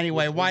 man.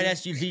 Anyway, white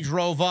SUV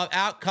drove up.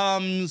 Out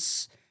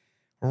comes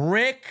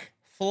Ric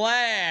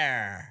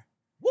Flair.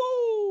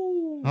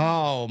 Woo!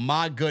 Oh,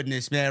 my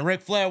goodness, man. Ric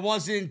Flair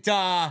wasn't,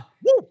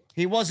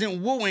 he wasn't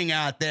wooing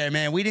out there,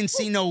 man. We didn't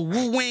see no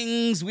woo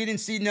wings. We didn't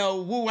see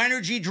no woo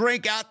energy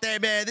drink out there,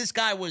 man. This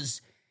guy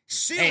was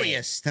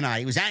serious tonight.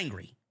 He was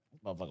angry.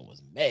 Motherfucker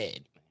was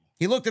mad.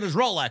 He looked at his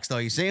Rolex, though.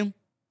 You see him?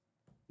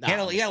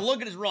 Nah, He had to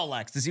look at his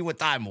Rolex to see what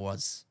time it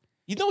was.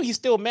 You know he's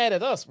still mad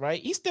at us,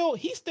 right? He's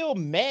still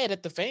mad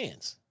at the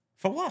fans.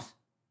 For what?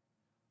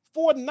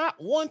 For not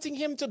wanting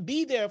him to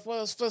be there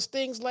for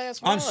Sting's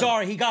last run. I'm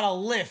sorry. He got a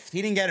lift.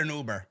 He didn't get an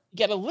Uber. He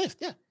got a lift,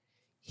 yeah.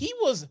 He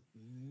was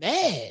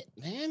mad,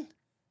 man.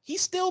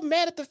 He's still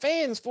mad at the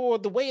fans for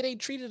the way they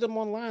treated him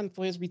online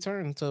for his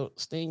return to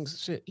Sting's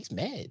shit. He's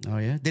mad. Oh,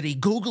 yeah? Did he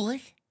Google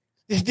it?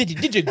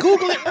 Did you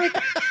Google it, Rick?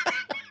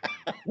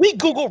 We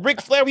Googled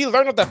Ric Flair. We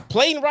learned of the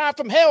plane ride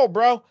from hell,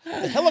 bro.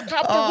 The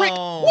helicopter Rick.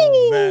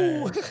 Woo!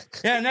 Man.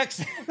 Yeah,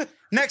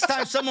 next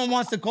time someone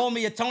wants to call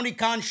me a Tony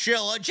Khan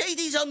shill,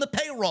 JD's on the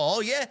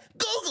payroll, yeah?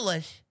 Google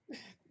it.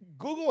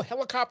 Google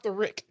helicopter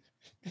Rick.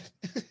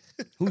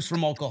 Who's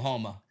from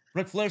Oklahoma?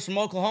 Ric Flair's from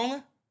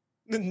Oklahoma?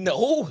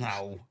 No.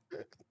 No.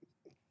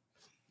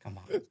 Come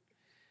on.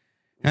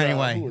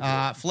 Anyway,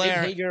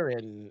 Flair. Hager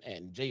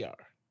and JR.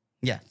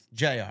 Yeah,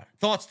 JR.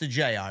 Thoughts to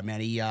JR,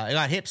 man. He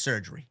got hip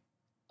surgery.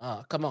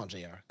 Come on,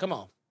 JR. Come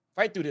on.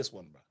 Fight through this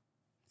one, bro.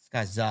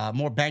 This guy's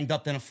more banged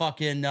up than a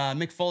fucking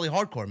Mick Foley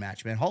hardcore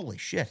match, man. Holy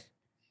shit.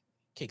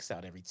 Kicks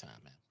out every time,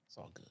 man. It's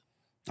all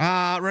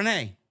good.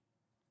 Renee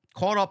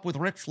caught up with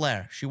Ric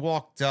Flair. She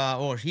walked,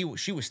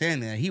 she was standing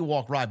there. He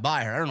walked right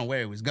by her. I don't know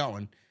where he was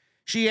going.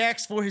 She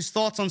asked for his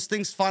thoughts on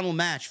Sting's final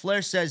match.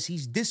 Flair says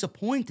he's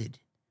disappointed.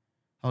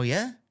 Oh,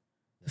 yeah?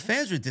 The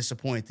fans were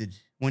disappointed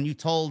when you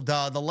told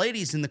the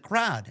ladies in the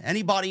crowd,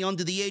 anybody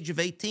under the age of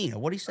 18, or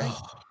what'd he say?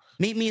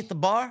 Meet me at the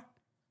bar?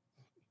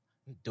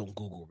 Don't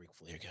Google Ric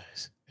Flair,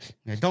 guys.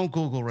 Yeah, don't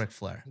Google Ric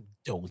Flair.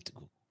 Don't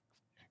Google.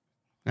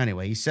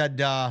 Anyway, he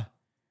said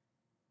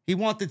he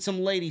wanted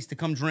some ladies to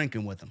come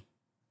drinking with him.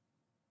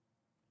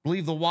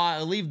 Leave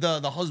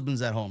the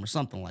husbands at home or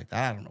something like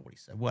that. I don't know what he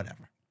said.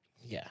 Whatever.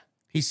 Yeah.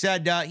 He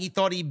said he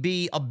thought he'd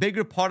be a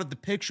bigger part of the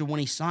picture when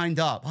he signed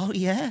up. Oh,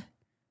 yeah?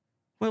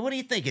 Wait, what do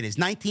you think it is,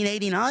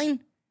 1989?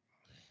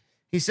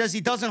 He says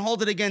he doesn't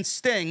hold it against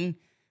Sting,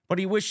 but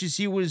he wishes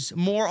he was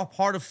more a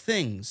part of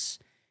things.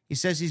 He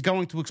says he's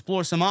going to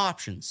explore some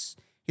options.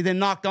 He then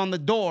knocked on the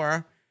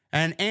door,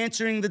 and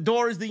answering the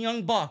door is the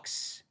Young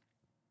Bucks.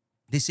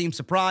 They seemed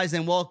surprised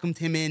and welcomed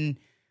him in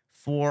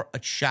for a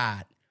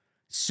chat.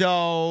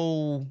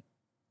 So,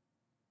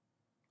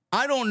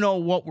 I don't know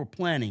what we're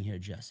planning here,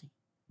 Jesse,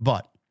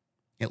 but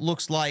it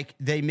looks like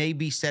they may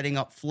be setting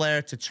up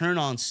Flair to turn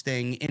on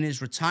Sting in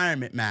his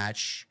retirement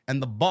match,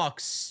 and the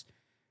Bucks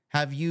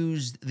have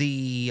used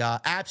the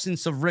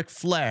absence of Ric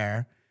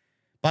Flair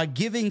by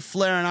giving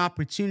Flair an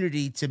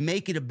opportunity to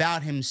make it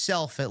about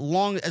himself. As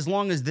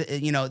long as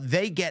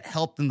they get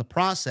helped in the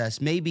process,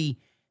 maybe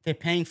they're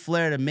paying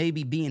Flair to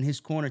maybe be in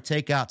his corner,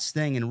 take out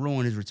Sting, and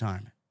ruin his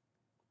retirement.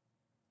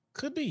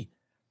 Could be.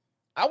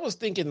 I was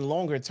thinking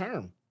longer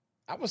term.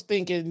 I was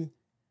thinking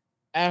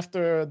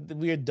after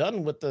we're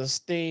done with the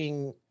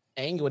Sting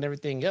angle and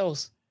everything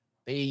else,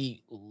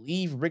 they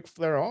leave Ric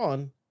Flair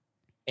on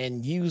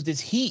and use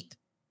this heat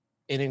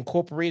and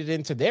incorporate it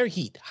into their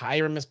heat.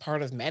 Hire him as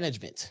part of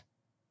management.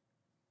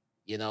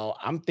 You know,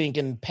 I'm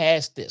thinking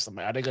past this.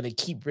 Are they going to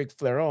keep Ric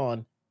Flair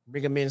on,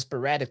 bring him in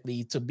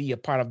sporadically to be a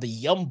part of the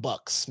Young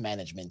Bucks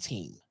management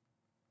team?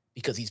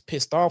 Because he's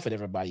pissed off at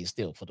everybody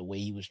still for the way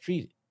he was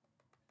treated.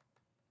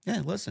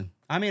 Yeah, listen.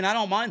 I mean, I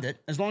don't mind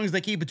it as long as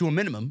they keep it to a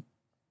minimum.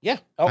 Yeah.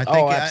 I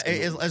think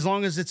as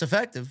long as it's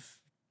effective,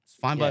 it's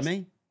fine by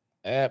me.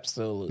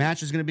 Absolutely.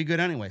 Match is going to be good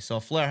anyway. So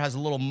if Flair has a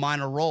little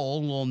minor role,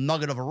 a little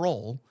nugget of a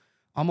role,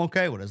 I'm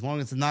okay with it as long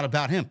as it's not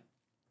about him.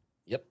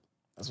 Yep.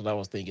 That's what I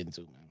was thinking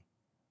too,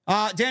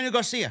 man. Daniel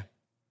Garcia.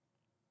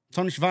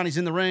 Tony Schiavone's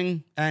in the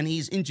ring, and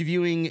he's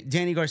interviewing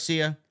Danny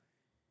Garcia.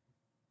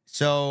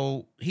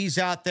 So he's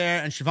out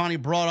there, and Schiavone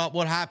brought up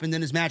what happened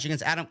in his match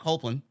against Adam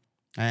Copeland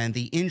and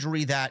the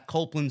injury that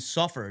Copeland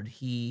suffered.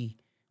 He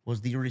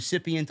was the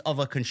recipient of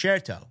a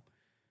concerto.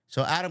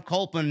 So Adam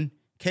Copeland,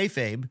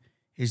 kayfabe,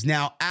 is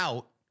now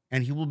out,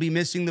 and he will be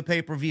missing the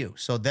pay-per-view.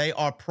 So they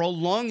are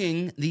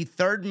prolonging the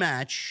third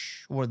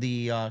match, or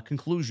the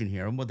conclusion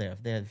here. What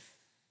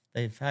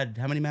they've had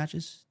how many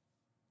matches?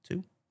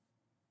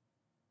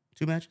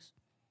 Two matches?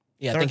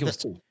 Yeah, I think it was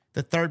two.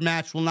 The third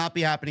match will not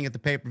be happening at the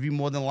pay-per-view.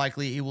 More than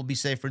likely, it will be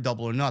saved for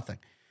Double or Nothing.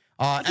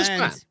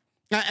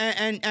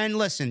 And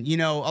listen, you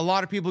know, a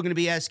lot of people are going to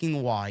be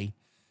asking why.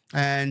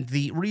 And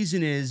the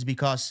reason is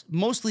because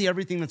mostly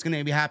everything that's going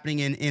to be happening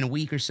in a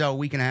week or so, a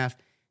week and a half,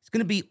 it's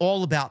going to be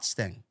all about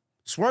Sting.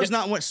 Swerve's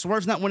not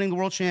winning the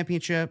world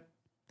championship.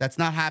 That's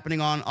not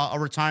happening on a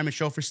retirement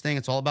show for Sting.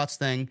 It's all about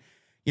Sting.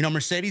 You know,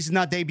 Mercedes is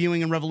not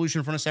debuting in Revolution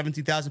in front of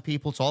 17,000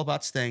 people. It's all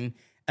about Sting.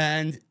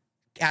 And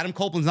Adam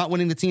Copeland's not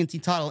winning the TNT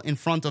title in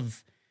front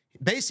of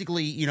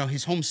basically, you know,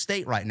 his home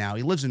state right now.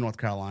 He lives in North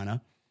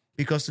Carolina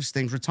because of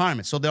Sting's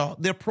retirement. So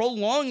they're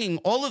prolonging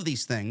all of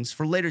these things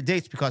for later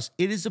dates because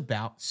it is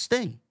about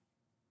Sting.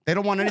 They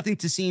don't want anything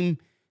to seem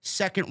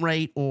second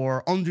rate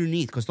or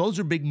underneath because those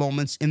are big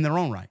moments in their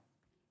own right.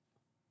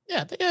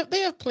 Yeah,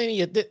 they have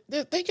plenty of they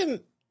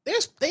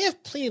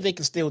have plenty they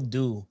can still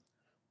do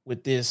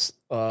with this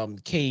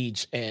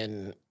Cage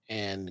and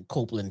and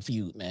Copeland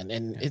feud, man.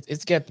 And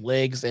it's got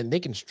legs, and they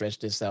can stretch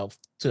this out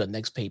to the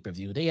next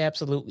pay-per-view. They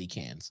absolutely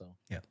can. So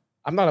yeah,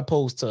 I'm not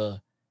opposed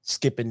to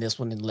skipping this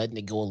one and letting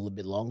it go a little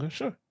bit longer.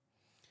 Sure.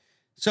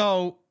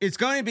 So it's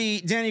going to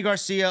be Danny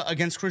Garcia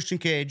against Christian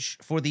Cage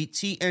for the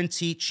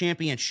TNT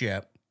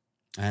Championship,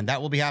 and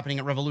that will be happening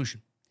at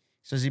Revolution.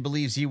 He says he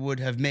believes he would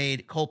have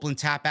made Copeland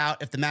tap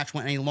out if the match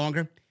went any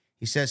longer.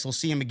 He says he'll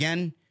see him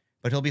again,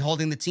 but he'll be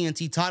holding the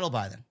TNT title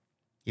by then.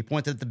 He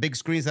pointed at the big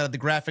screens that had the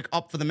graphic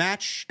up for the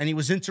match, and he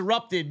was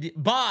interrupted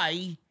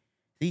by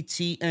the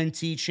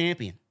TNT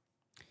champion.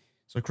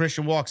 So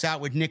Christian walks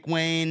out with Nick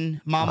Wayne,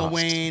 Mama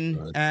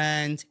Wayne,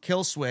 and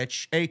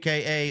Killswitch,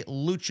 a.k.a.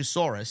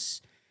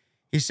 Luchasaurus.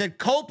 He said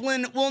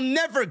Copeland will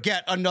never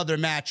get another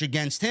match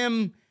against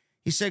him.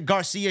 He said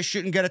Garcia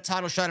shouldn't get a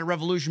title shot at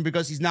Revolution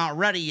because he's not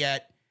ready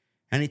yet.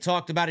 And he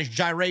talked about his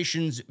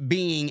gyrations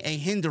being a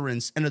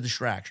hindrance and a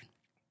distraction.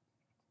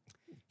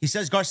 He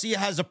says Garcia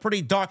has a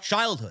pretty dark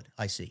childhood,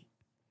 I see.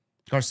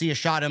 Garcia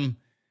shot him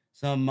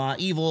some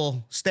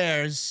evil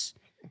stares,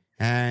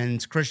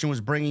 and Christian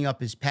was bringing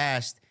up his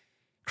past.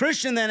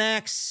 Christian then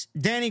asks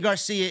Danny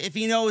Garcia if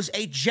he knows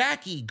a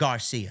Jackie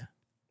Garcia.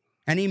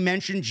 And he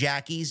mentioned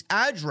Jackie's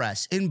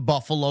address in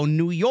Buffalo,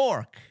 New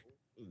York.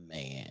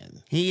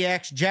 Man. He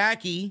asked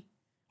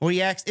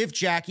if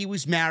Jackie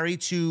was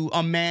married to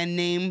a man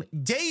named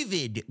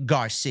David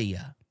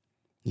Garcia.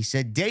 He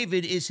said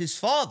David is his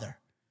father.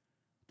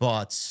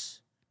 But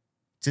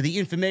to the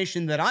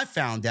information that I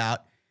found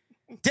out,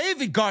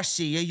 David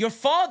Garcia, your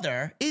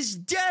father, is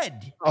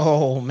dead.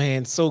 Oh,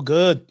 man, so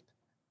good.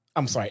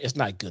 I'm sorry, it's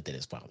not good that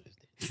his father is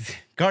dead.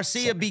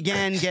 Garcia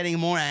began getting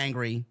more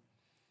angry,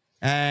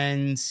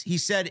 and he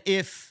said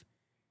it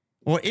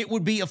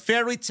would be a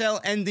fairy tale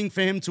ending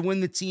for him to win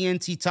the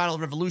TNT title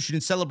of Revolution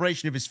in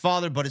celebration of his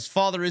father, but his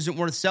father isn't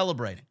worth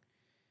celebrating.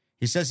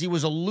 He says he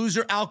was a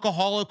loser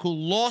alcoholic who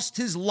lost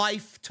his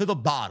life to the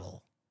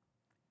bottle.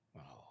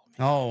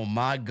 Oh,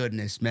 my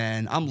goodness,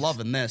 man. I'm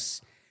loving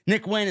this.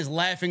 Nick Wayne is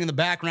laughing in the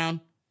background.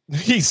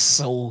 He's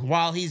so...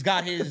 While he's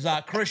got his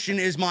Christian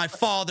is my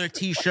father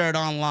t-shirt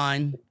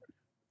online,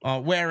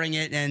 wearing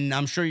it, and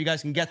I'm sure you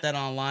guys can get that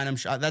online. I'm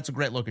sure that's a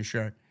great-looking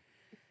shirt.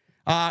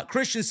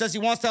 Christian says he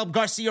wants to help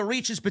Garcia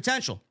reach his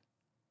potential.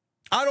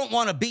 I don't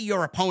want to be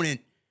your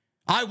opponent.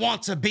 I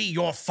want to be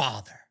your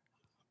father.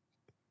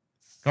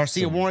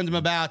 Garcia warned him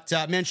about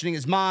mentioning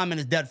his mom and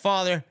his dead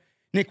father.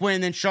 Nick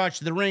Wayne then charged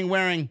to the ring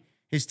wearing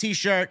his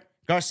t-shirt.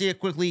 Garcia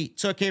quickly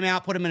took him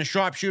out, put him in a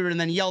sharpshooter, and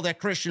then yelled at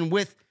Christian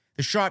with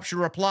the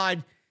sharpshooter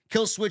applied.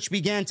 Killswitch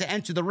began to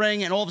enter the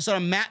ring, and all of a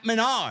sudden, Matt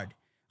Menard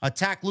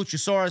attacked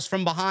Luchasaurus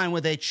from behind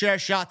with a chair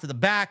shot to the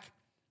back,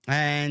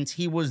 and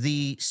he was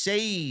the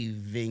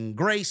saving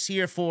grace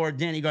here for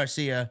Danny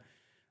Garcia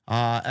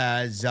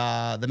as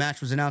the match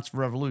was announced for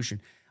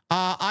Revolution.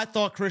 I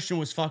thought Christian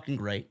was fucking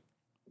great,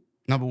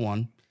 number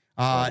one.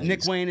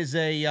 Nick Wayne is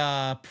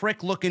a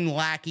prick-looking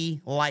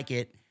lackey, like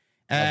it.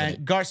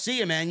 And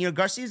Garcia, man,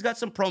 Garcia's got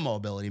some promo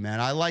ability, man.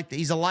 I like that.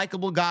 He's a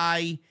likable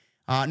guy.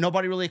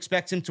 Nobody really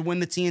expects him to win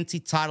the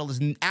TNT title.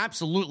 There's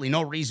absolutely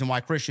no reason why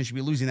Christian should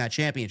be losing that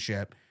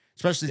championship,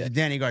 especially to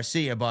Danny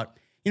Garcia. But,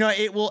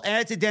 it will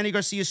add to Danny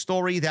Garcia's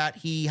story that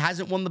he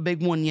hasn't won the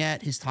big one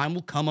yet. His time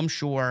will come, I'm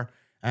sure.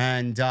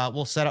 And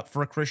we'll set up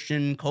for a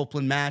Christian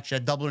Copeland match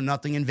at Double or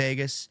Nothing in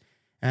Vegas.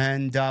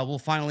 And we'll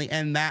finally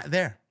end that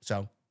there.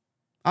 So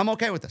I'm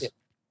okay with this.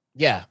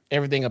 Yeah,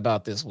 everything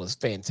about this was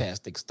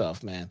fantastic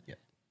stuff, man. Yeah.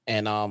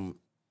 And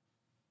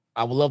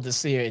I would love to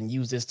see her and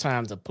use this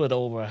time to put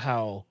over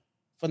how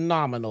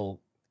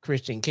phenomenal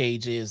Christian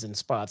Cage is in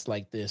spots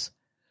like this.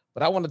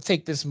 But I want to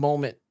take this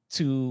moment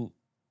to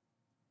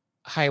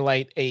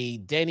highlight a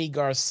Danny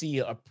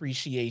Garcia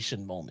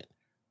appreciation moment.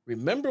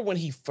 Remember when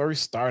he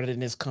first started in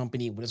this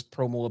company with his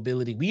promo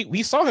ability?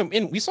 We saw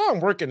him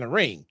work in the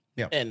ring.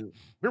 Yeah. And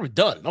we were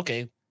done.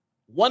 Okay.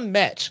 One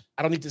match.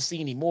 I don't need to see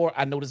any more.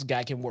 I know this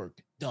guy can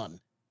work.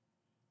 Done.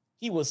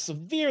 He was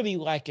severely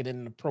lacking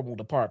in the promo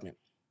department.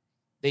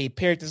 They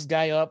paired this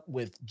guy up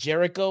with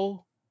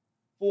Jericho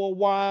for a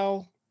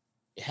while.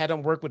 Had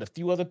him work with a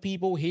few other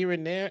people here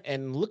and there.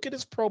 And look at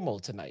his promo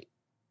tonight.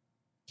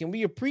 Can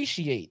we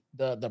appreciate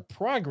the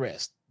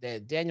progress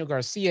that Daniel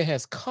Garcia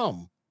has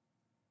come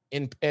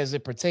in as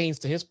it pertains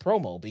to his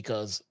promo?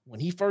 Because when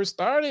he first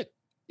started,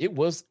 it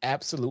was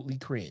absolutely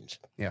cringe.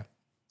 Yeah.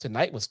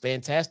 Tonight was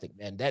fantastic,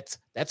 man. That's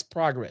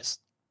progress.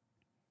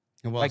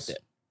 It was. Like that.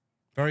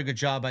 Very good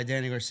job by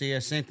Danny Garcia.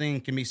 Same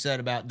thing can be said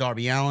about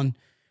Darby Allin.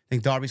 I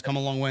think Darby's come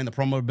a long way in the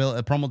promo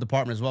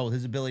department as well with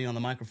his ability on the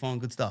microphone.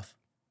 Good stuff.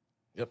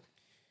 Yep.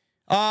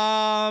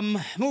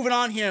 Moving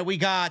on here, we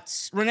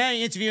got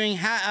Renee interviewing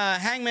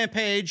Hangman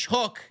Page,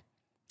 Hook,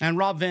 and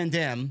Rob Van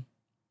Dam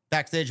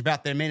backstage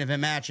about their main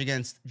event match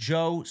against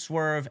Joe,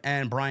 Swerve,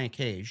 and Brian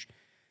Cage.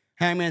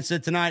 Hangman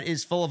said tonight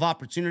is full of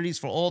opportunities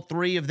for all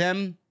three of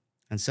them,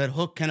 and said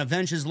Hook can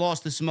avenge his loss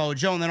to Samoa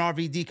Joe, and then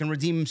RVD can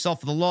redeem himself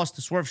for the loss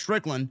to Swerve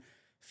Strickland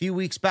a few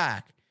weeks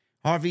back.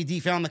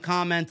 RVD found the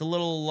comment a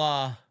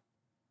little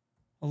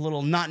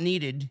not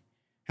needed.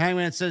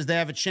 Hangman says they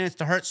have a chance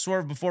to hurt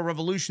Swerve before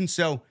Revolution,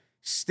 so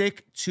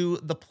stick to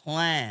the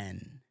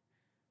plan.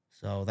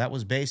 So that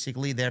was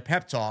basically their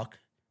pep talk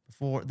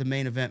before the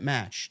main event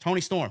match.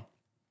 Toni Storm,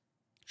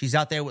 she's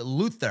out there with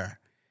Luther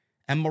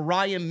and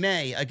Mariah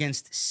May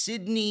against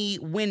Sydney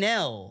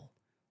Winnell,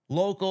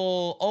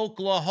 local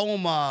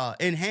Oklahoma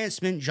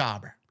enhancement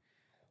jobber.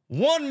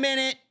 1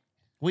 minute,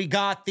 we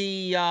got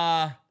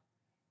the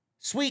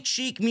sweet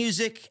chic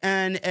music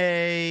and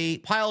a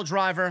pile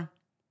driver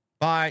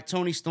by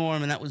Toni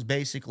Storm, and that was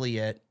basically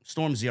it.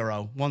 Storm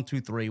 0, 1,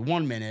 2, 3,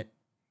 1 minute.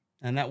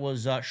 And that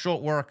was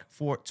short work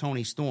for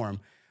Toni Storm.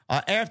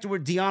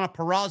 Afterward, Deonna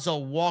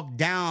Purrazzo walked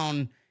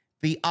down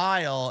the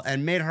aisle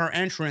and made her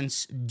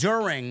entrance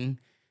during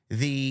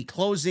the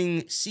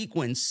closing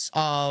sequence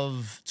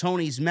of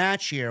Toni's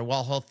match here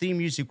while her theme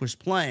music was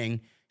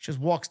playing. She just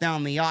walks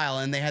down the aisle,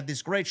 and they had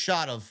this great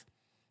shot of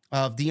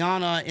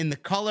Deonna in the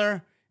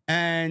color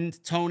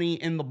and Toni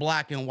in the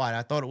black and white.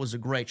 I thought it was a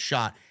great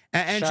shot.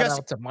 And Shout just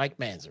out to Mike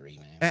Mansory,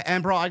 man.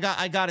 and bro,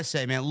 I gotta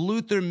say, man,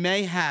 Luther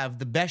may have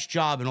the best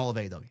job in all of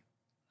AEW.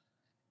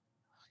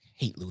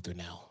 Hate Luther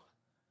now.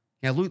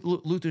 Yeah,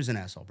 Luther's an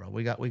asshole, bro.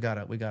 We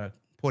gotta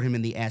put him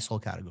in the asshole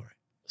category.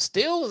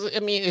 Still, I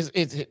mean,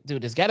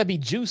 dude, it's got to be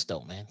juice,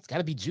 though, man. It's got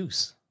to be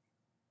juice.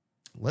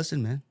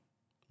 Listen, man,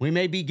 we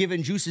may be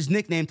giving Juice's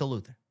nickname to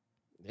Luther.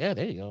 Yeah,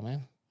 there you go,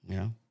 man. You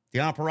know,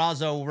 Deonna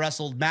Purrazzo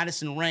wrestled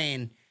Madison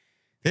Rayne.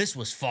 This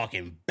was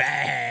fucking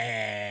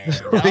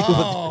bad.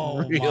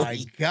 Oh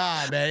my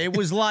God, man. It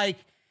was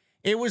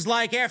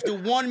like after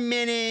 1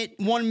 minute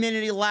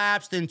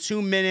elapsed and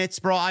 2 minutes,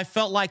 bro, I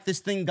felt like this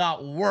thing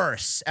got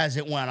worse as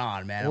it went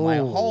on, man. I'm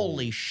like,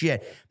 holy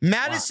shit.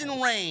 Madison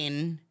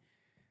Rayne,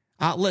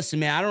 listen,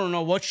 man, I don't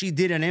know what she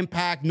did in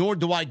Impact, nor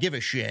do I give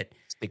a shit.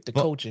 Stick to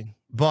coaching.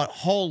 But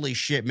holy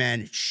shit,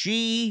 man,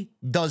 she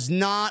does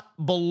not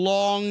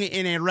belong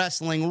in a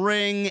wrestling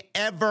ring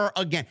ever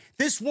again.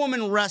 This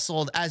woman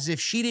wrestled as if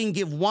she didn't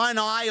give one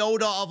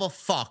iota of a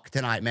fuck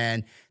tonight,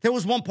 man. There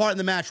was one part in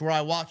the match where I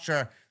watched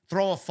her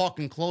throw a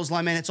fucking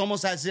clothesline, man. It's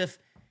almost as if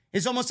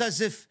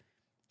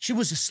she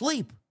was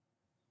asleep.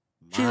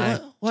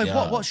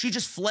 What? She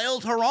just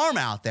flailed her arm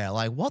out there.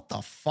 Like, what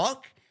the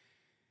fuck?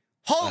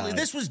 Holy,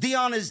 this was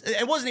Deonna's.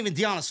 It wasn't even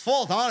Deonna's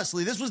fault,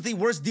 honestly. This was the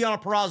worst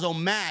Deonna Purrazzo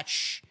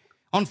match,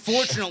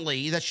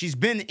 unfortunately, that she's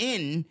been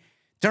in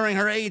during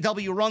her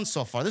AEW run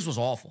so far. This was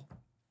awful.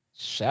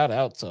 Shout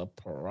out to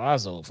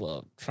Purrazzo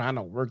for trying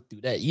to work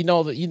through that. You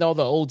know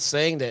the old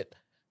saying that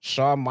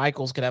Shawn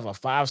Michaels could have a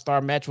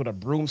 5-star match with a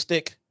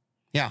broomstick.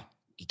 Yeah,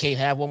 you can't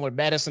have one with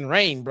Madison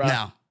Rayne, bro.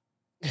 No,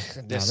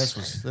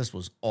 this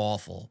was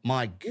awful.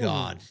 My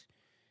God. Ooh.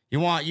 You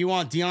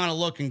want Deonna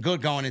looking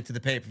good going into the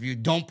pay-per-view.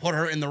 Don't put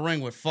her in the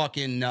ring with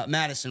fucking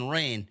Madison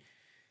Rayne.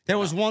 There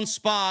was one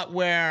spot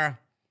where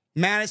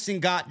Madison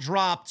got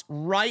dropped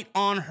right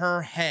on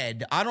her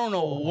head. I don't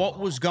know what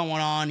was going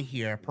on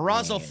here.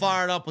 Purrazzo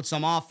fired up with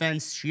some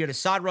offense. She had a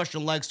side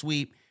Russian leg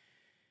sweep,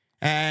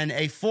 and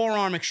a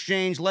forearm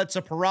exchange led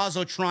to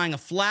Purrazzo trying a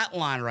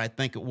flatliner, I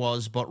think it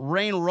was, but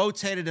Rayne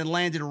rotated and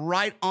landed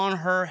right on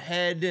her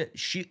head.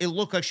 It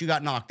looked like she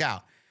got knocked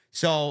out.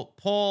 So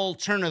Paul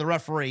Turner, the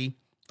referee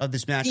of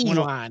this match,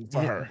 beeline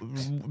for her.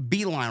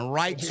 Beeline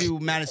right to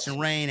Madison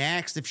Rayne,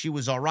 asked if she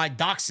was all right.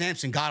 Doc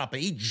Sampson got up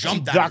and he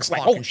jumped out Doc's of his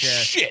like, fucking oh,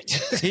 chair.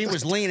 Shit. He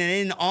was leaning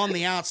in on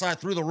the outside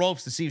through the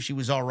ropes to see if she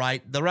was all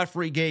right. The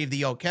referee gave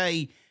the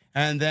okay,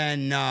 and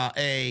then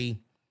a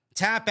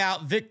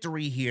tap-out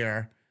victory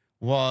here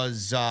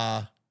was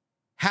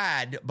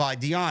had by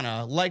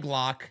Deonna, leg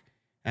lock,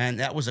 and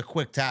that was a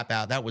quick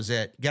tap-out. That was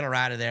it. Get her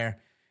out of there.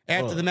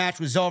 After the match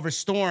was over,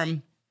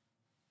 Storm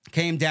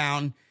came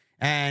down,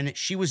 and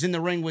she was in the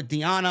ring with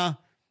Deonna,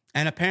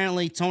 and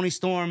apparently Toni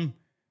Storm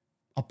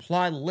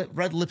applied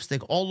red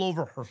lipstick all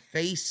over her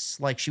face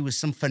like she was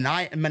some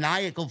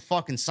maniacal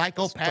fucking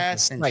psychopath.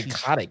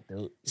 Psychotic,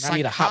 dude.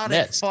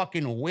 Psychotic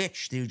fucking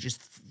witch, dude.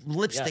 Just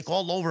lipstick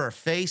all over her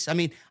face. I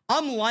mean,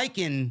 I'm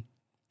liking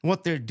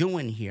what they're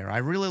doing here. I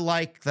really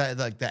like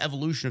the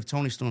evolution of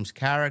Toni Storm's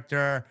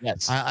character.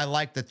 Yes. I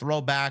like the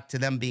throwback to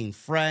them being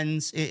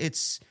friends.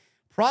 It's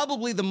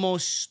probably the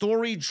most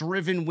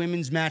story-driven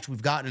women's match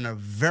we've gotten in a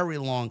very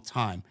long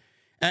time.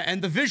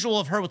 And the visual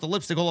of her with the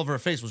lipstick all over her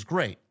face was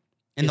great.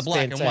 In the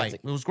black and white.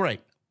 It was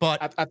great.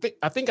 But I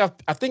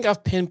think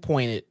I've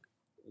pinpointed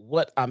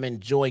what I'm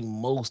enjoying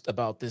most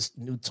about this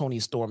new Toni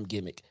Storm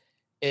gimmick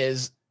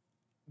is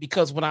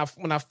because when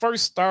I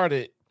first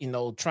started,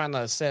 trying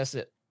to assess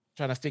it,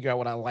 trying to figure out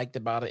what I liked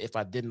about it, if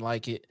I didn't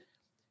like it,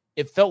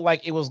 it felt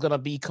like it was going to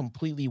be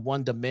completely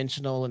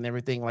one-dimensional and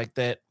everything like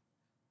that.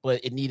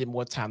 But it needed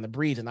more time to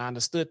breathe, and I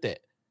understood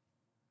that.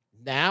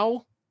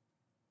 Now,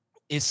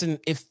 it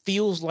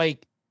feels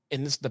like,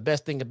 and this is the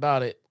best thing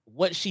about it,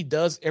 what she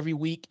does every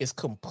week is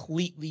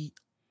completely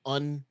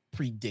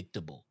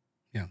unpredictable.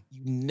 Yeah.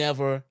 You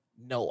never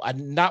know.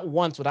 Not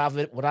once would I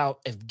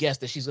have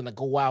guessed that she's going to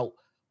go out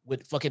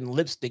with fucking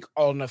lipstick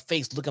all on her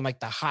face looking like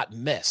the hot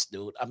mess,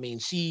 dude. I mean,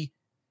 she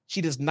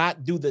does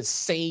not do the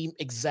same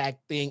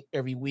exact thing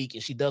every week,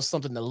 and she does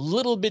something a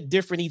little bit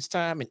different each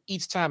time, and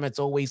each time it's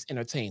always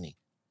entertaining.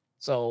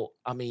 So,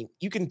 I mean,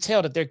 you can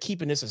tell that they're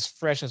keeping this as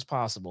fresh as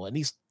possible. At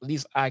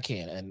least I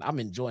can, and I'm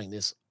enjoying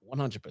this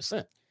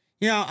 100%.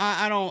 You know,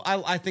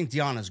 I think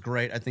Deanna's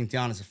great. I think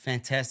Deanna's a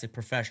fantastic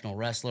professional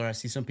wrestler. I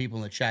see some people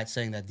in the chat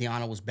saying that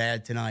Deanna was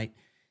bad tonight.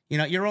 You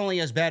know, you're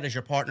only as bad as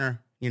your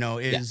partner, is.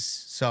 Yeah.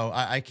 So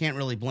I can't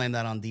really blame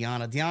that on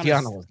Deanna.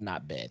 Deanna was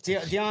not bad.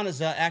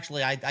 Deanna's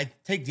actually, I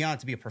take Deanna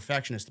to be a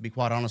perfectionist, to be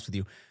quite honest with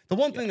you. The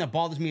one thing that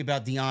bothers me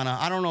about Deanna,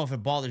 I don't know if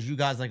it bothers you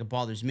guys like it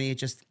bothers me.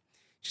 It's just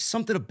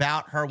something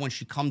about her when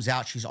she comes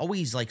out. She's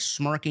always like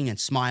smirking and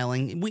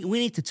smiling. We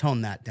need to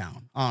tone that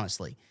down,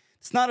 honestly.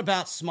 It's not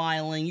about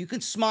smiling. You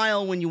can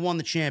smile when you won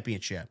the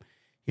championship.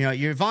 You know,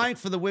 you're vying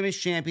for the women's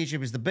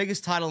championship. It's the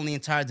biggest title in the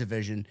entire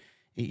division.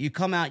 You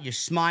come out, you're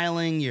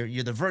smiling.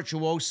 You're the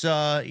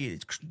virtuosa.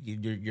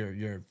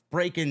 You're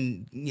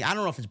breaking. I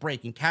don't know if it's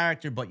breaking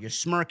character, but you're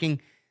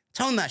smirking.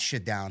 Tone that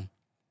shit down.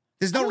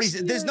 There's no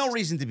reason. There's no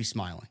reason to be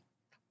smiling.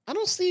 I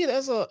don't see it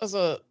as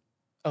a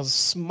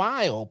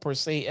smile per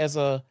se.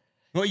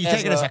 Well, you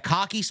take it as a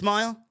cocky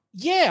smile.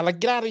 Yeah, like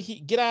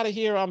get out of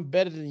here. I'm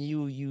better than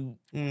you. You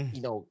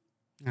know.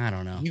 I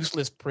don't know.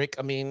 Useless prick.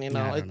 I mean,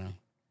 I don't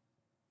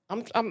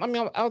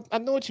know. I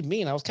know what you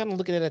mean. I was kind of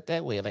looking at it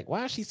that way. Like,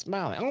 why is she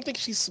smiling? I don't think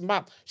she's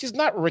smiling. She's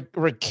not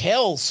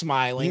Raquel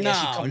smiling.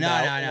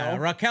 No.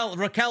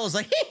 Raquel is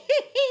like,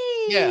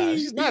 yeah,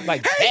 she's not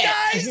like hey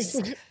that.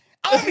 Guys,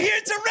 I'm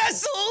here to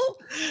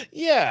wrestle.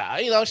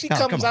 Yeah, she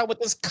comes out with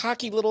this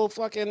cocky little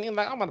fucking,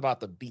 like, I'm about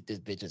to beat this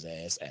bitch's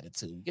ass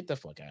attitude. Get the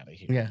fuck out of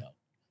here.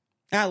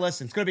 Yeah.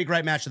 Listen, it's going to be a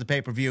great match of the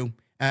pay-per-view.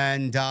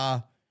 And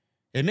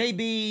it may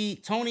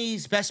be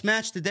Tony's best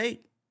match to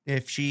date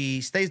if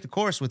she stays the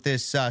course with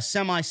this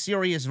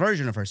semi-serious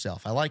version of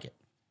herself. I like it.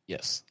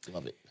 Yes,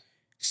 love it.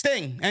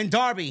 Sting and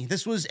Darby.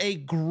 This was a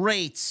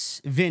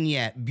great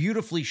vignette.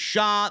 Beautifully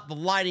shot. The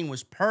lighting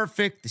was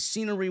perfect. The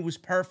scenery was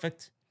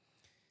perfect.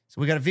 So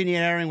we got a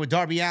vignette airing with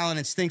Darby Allin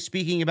and Sting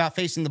speaking about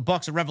facing the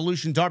Bucks at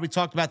Revolution. Darby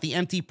talked about the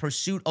empty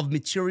pursuit of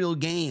material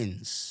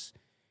gains.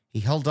 He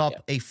held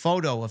up a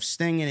photo of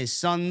Sting and his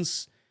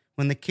sons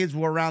when the kids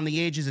were around the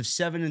ages of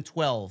 7 and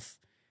 12.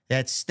 They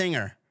had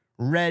Stinger,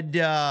 red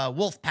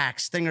Wolfpack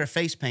Stinger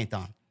face paint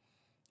on.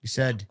 He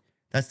said,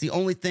 that's the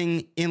only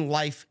thing in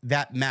life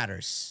that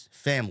matters,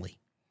 family.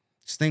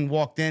 Sting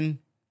walked in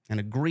and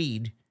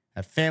agreed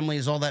that family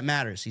is all that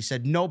matters. He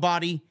said,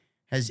 nobody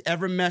has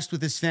ever messed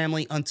with his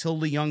family until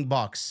the Young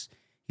Bucks.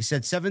 He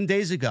said 7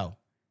 days ago,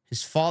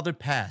 his father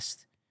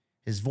passed.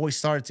 His voice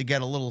started to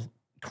get a little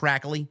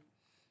crackly.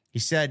 He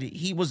said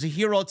he was a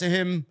hero to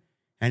him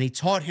and he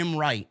taught him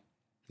right.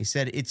 He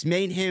said it's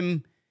made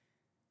him,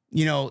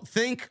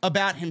 think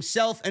about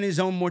himself and his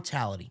own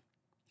mortality.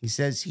 He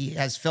says he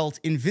has felt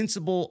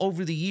invincible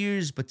over the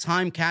years, but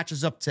time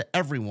catches up to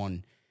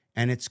everyone,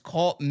 and it's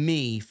caught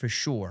me for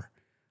sure.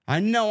 I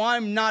know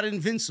I'm not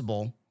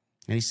invincible.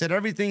 And he said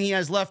everything he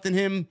has left in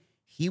him,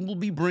 he will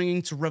be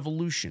bringing to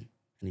Revolution.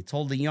 And he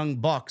told the Young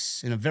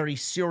Bucks in a very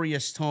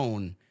serious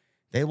tone,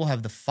 they will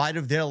have the fight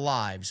of their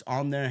lives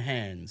on their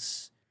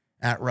hands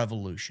at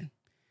Revolution.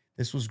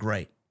 This was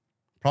great.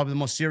 Probably the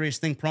most serious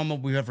Sting promo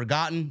we've ever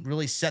gotten.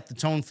 Really set the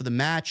tone for the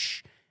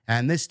match.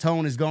 And this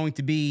tone is going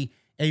to be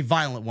a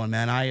violent one,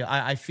 man.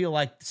 I feel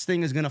like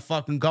Sting is going to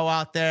fucking go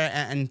out there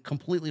and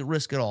completely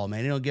risk it all,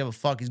 man. He don't give a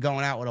fuck. He's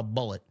going out with a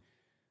bullet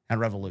at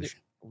Revolution.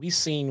 We've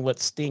seen what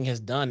Sting has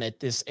done at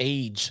this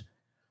age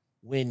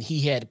when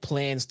he had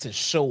plans to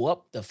show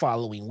up the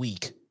following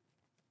week.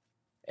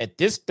 At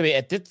this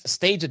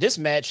stage of this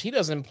match, he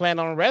doesn't plan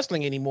on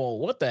wrestling anymore.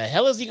 What the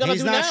hell is he going to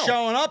do now? He's not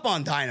showing up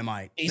on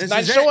Dynamite. He's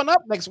not showing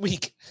up next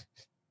week.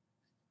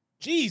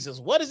 Jesus,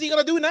 what is he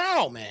going to do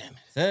now, man?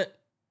 That's it.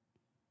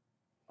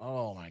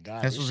 Oh, my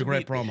God. This was a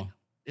great promo.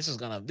 This is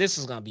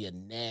gonna be a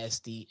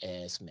nasty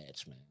ass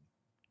match, man.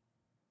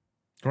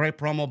 Great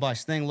promo by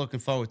Sting. Looking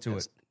forward to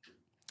it.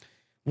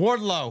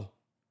 Wardlow.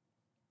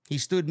 He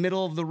stood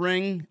middle of the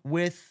ring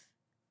with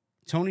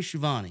Tony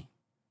Schiavone.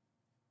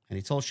 And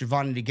he told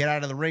Schiavone to get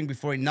out of the ring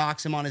before he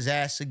knocks him on his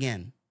ass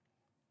again.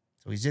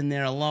 So he's in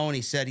there alone.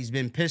 He said he's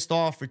been pissed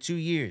off for 2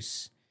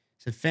 years.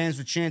 He said fans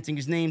were chanting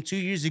his name 2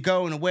 years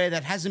ago in a way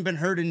that hasn't been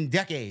heard in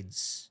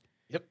decades.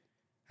 Yep.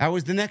 That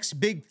was the next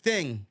big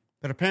thing.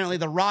 But apparently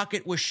the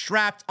rocket was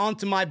strapped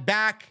onto my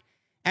back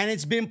and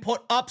it's been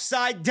put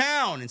upside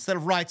down instead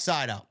of right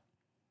side up.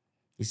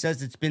 He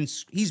says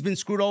he's been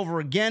screwed over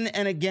again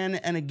and again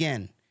and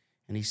again.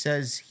 And he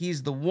says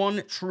he's the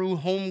one true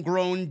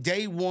homegrown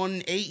day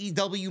one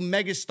AEW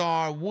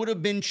megastar, would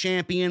have been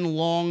champion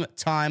long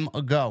time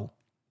ago.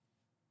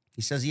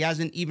 He says he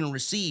hasn't even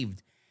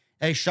received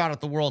a shot at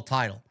the world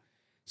title.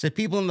 He said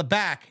people in the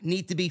back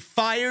need to be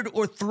fired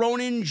or thrown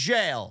in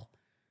jail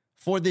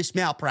for this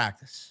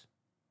malpractice.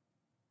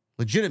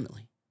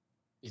 Legitimately.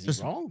 Is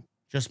he wrong?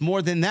 Just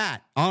more than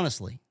that,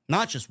 honestly.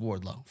 Not just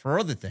Wardlow, for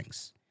other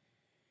things.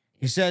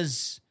 He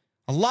says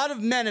a lot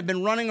of men have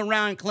been running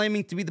around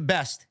claiming to be the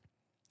best.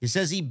 He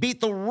says he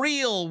beat the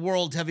real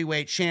world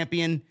heavyweight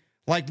champion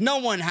like no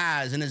one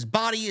has, and his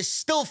body is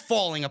still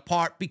falling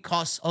apart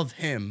because of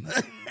him.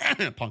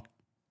 Punk.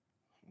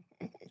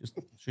 Just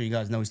so you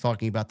guys know he's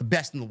talking about the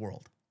best in the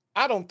world.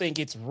 I don't think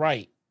it's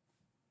right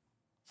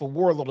for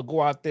Wardlow to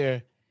go out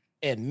there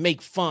and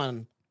make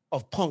fun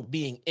of Punk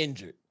being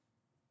injured.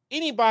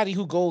 Anybody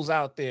who goes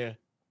out there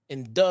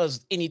and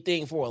does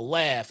anything for a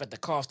laugh at the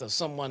cost of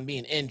someone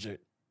being injured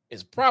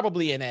is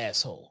probably an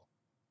asshole.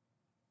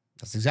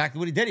 That's exactly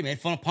what he did. He made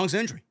fun of Punk's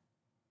injury.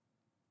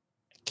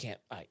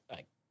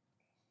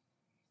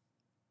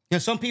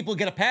 Some people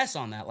get a pass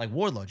on that, like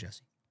Wardlow,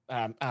 Jesse.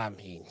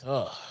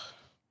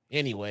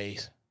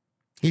 Anyways.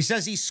 He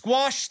says he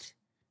squashed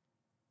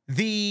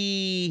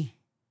he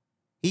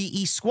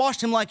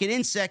squashed him like an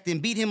insect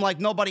and beat him like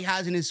nobody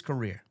has in his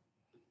career.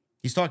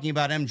 He's talking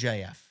about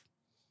MJF.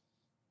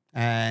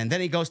 And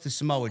then he goes to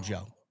Samoa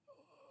Joe.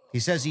 He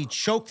says he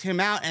choked him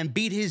out and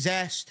beat his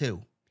ass too.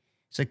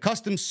 He said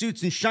custom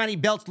suits and shiny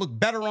belts look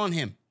better on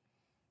him.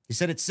 He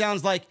said it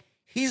sounds like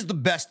he's the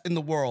best in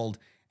the world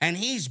and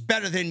he's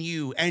better than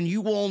you and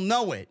you all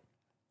know it.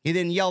 He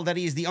then yelled that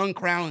he is the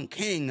uncrowned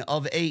king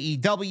of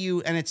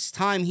AEW and it's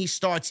time he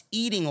starts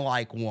eating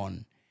like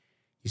one.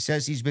 He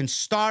says he's been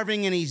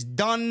starving and he's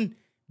done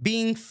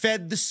being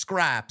fed the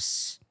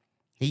scraps.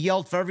 He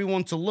yelled for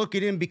everyone to look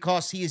at him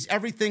because he is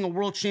everything a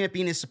world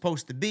champion is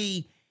supposed to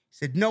be. He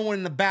said no one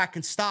in the back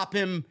can stop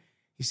him.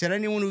 He said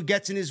anyone who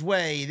gets in his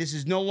way, this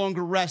is no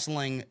longer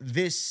wrestling.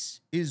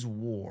 This is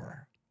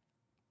war.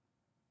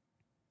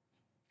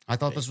 I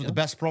thought this was the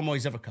best promo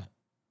he's ever cut.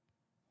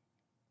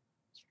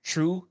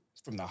 True.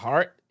 From the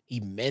heart. He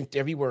meant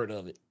every word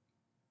of it.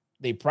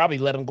 They probably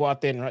let him go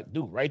out there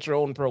and write your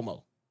own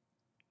promo.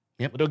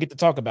 Yep. But they'll get to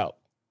talk about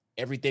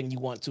everything you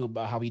want to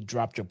about how he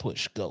dropped your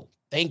push. Go.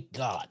 Thank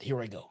God.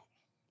 Here I go.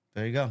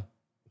 There you go.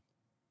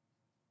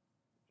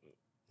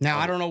 Now,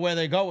 I don't know where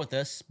they go with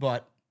this,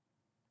 but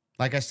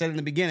like I said in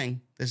the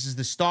beginning, this is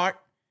the start,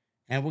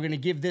 and we're going to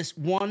give this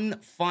one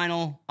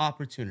final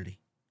opportunity.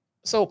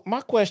 So my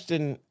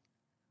question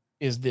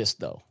is this,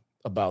 though,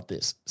 about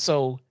this.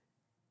 So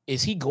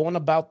is he going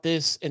about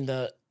this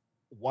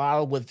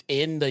while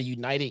within the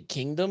United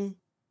Kingdom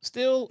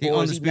still,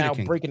 or is he now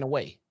breaking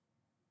away?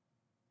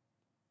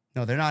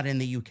 No, they're not in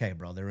the UK,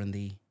 bro. They're in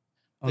the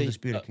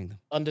Undisputed Kingdom.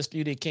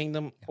 Undisputed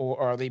Kingdom, or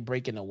are they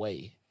breaking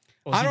away?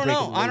 I don't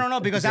know. I don't know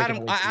because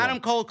Adam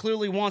Cole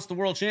clearly wants the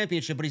world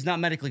championship, but he's not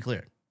medically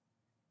cleared.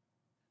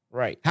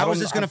 Right. How is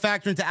this going to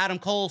factor into Adam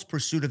Cole's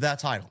pursuit of that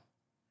title?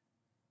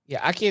 Yeah,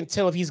 I can't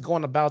tell if he's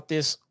going about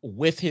this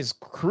with his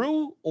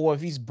crew or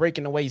if he's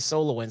breaking away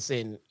solo and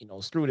saying,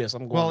 screw this.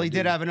 I'm going. Well, he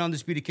did have an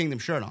Undisputed Kingdom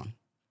shirt on.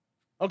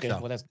 Okay,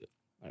 well, that's good.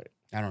 All right.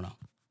 I don't know.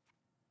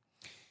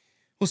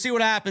 We'll see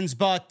what happens,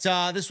 but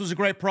this was a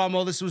great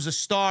promo. This was a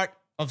start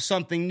of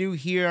something new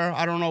here.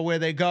 I don't know where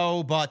they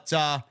go, but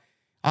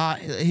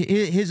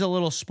here's a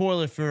little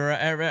spoiler for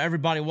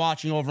everybody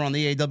watching over on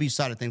the AEW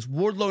side of things.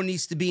 Wardlow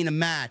needs to be in a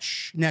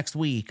match next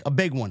week, a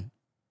big one,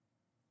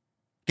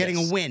 getting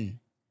a win.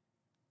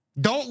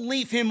 Don't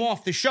leave him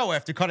off the show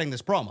after cutting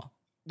this promo.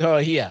 Oh,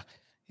 yeah.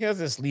 He'll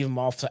just leave him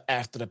off to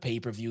after the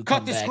pay-per-view.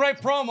 Cut this great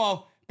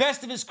promo,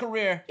 best of his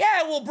career.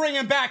 Yeah, we'll bring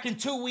him back in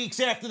 2 weeks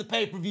after the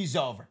pay-per-view's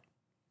over.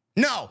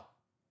 No.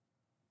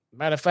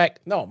 Matter of fact,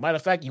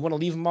 you want to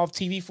leave him off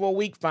TV for a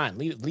week? Fine,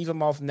 leave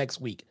him off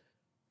next week.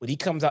 But he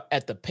comes out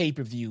at the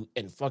pay-per-view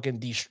and fucking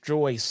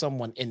destroys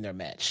someone in their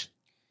match.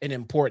 An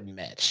important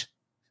match.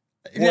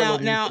 Now,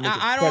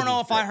 I don't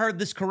know if I heard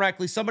this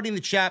correctly. Somebody in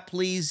the chat,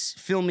 please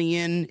fill me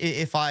in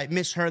if I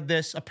misheard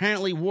this.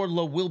 Apparently,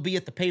 Wardlow will be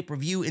at the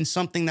pay-per-view in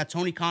something that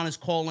Tony Khan is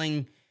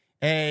calling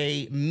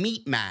a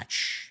meat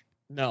match.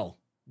 No,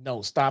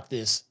 stop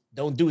this.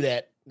 Don't do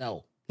that.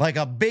 No. Like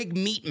a big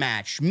meat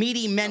match,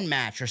 meaty men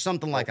match or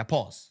something like a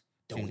pause.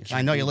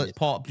 I know you let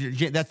pause.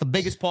 That's the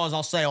biggest pause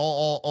I'll say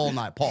all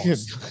night.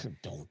 Pause.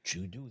 Don't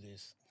you do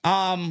this.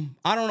 I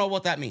don't know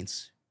what that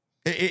means.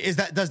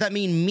 Does that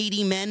mean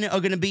meaty men are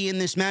going to be in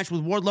this match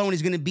with Wardlow and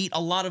he's going to beat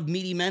a lot of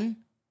meaty men?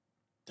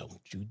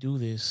 Don't you do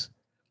this.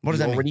 What does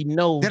that mean? Already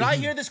know. Did I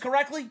hear this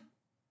correctly?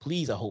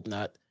 Please, I hope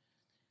not.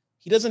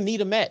 He doesn't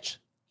need a match.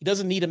 He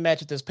doesn't need a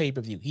match at this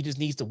pay-per-view. He just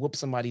needs to whoop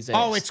somebody's ass.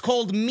 Oh, it's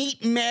called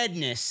Meat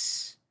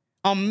Madness.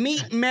 A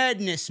Meat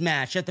Madness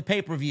match at the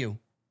pay-per-view.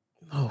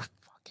 Oh,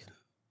 fucking.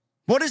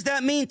 What does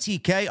that mean,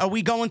 TK? Are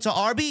we going to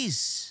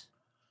Arby's?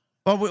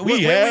 Or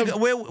we have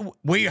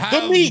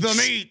the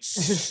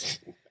meats.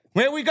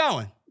 Where are we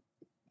going?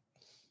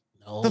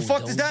 No, the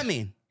fuck does that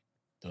mean?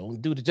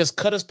 Don't do that. Just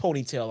cut his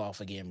ponytail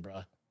off again,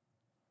 bro.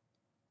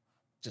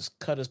 Just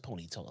cut his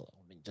ponytail off.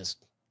 I mean,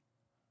 just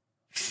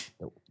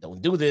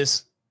don't do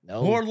this.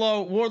 No.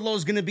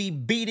 Wardlow's going to be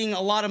beating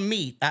a lot of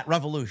meat at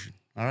Revolution.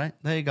 All right?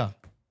 There you go.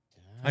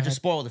 I just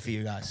spoiled it for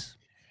you guys.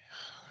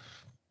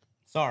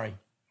 Sorry.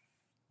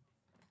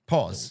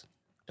 Pause.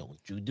 Don't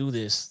you do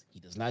this. He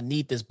does not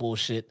need this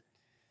bullshit.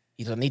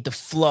 He doesn't need the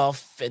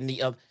fluff and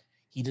the other.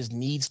 He just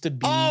needs to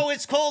be. Oh,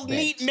 it's called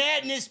Meat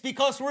Madness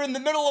because we're in the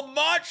middle of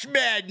March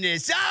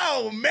Madness.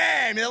 Oh,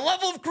 man. The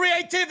level of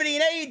creativity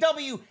in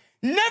AEW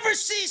never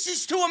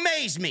ceases to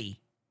amaze me.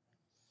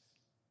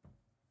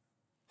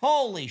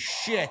 Holy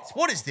shit.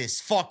 What is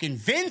this, fucking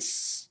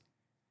Vince?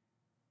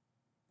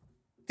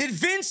 Did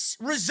Vince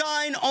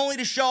resign only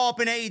to show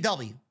up in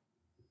AEW?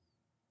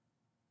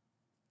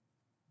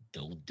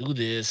 Don't do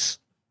this.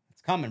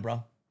 It's coming,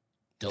 bro.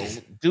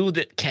 Don't do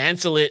that.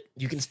 Cancel it.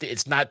 You can.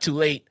 It's not too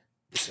late.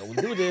 Don't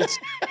do this.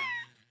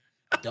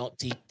 Don't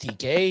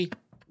TK.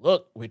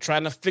 Look, we're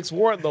trying to fix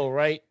Wardlow,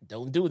 right?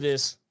 Don't do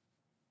this.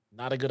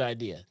 Not a good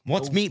idea.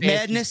 What's Don't meat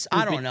madness?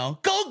 I don't know.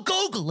 Go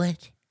Google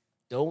it.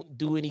 Don't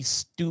do any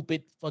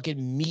stupid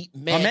fucking meat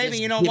madness. Or maybe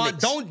you know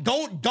gimmicks. what?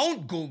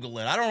 Don't Google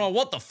it. I don't know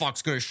what the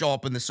fuck's gonna show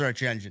up in the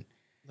search engine.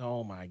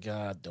 Oh my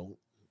God! Don't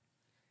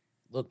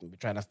look. We're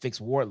trying to fix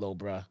Wardlow,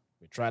 bruh.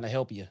 We're trying to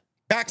help you.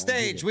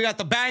 Backstage, we got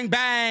the Bang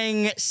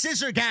Bang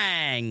Scissor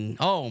Gang.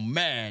 Oh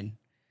man,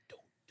 Don't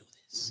do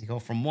this. we go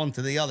from one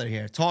to the other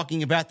here,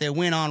 talking about their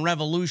win on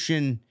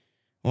Revolution,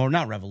 or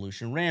not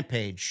Revolution,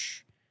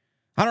 Rampage.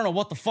 I don't know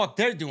what the fuck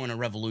they're doing at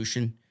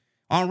Revolution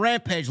on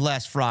Rampage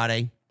last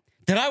Friday.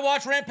 Did I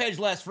watch Rampage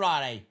last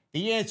Friday?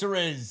 The answer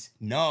is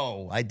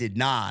no, I did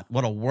not.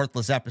 What a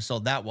worthless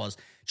episode that was.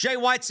 Jay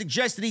White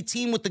suggested he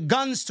team with the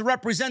Guns to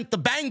represent the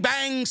Bang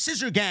Bang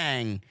Scissor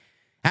Gang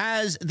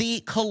as the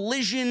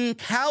Collision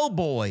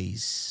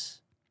Cowboys.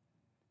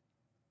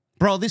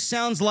 Bro, this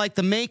sounds like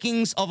the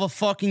makings of a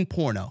fucking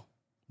porno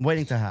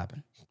waiting to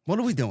happen. What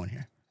are we doing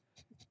here?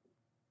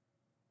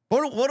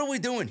 What are we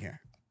doing here?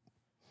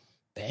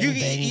 Bang,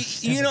 bang,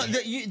 You know,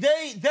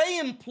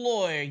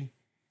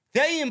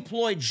 they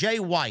employ Jay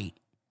White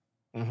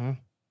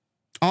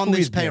on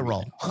this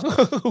payroll.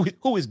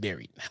 Who is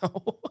buried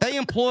now? They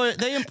employ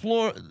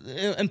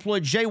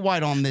Jay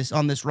White on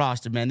this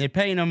roster, man. They're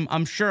paying him,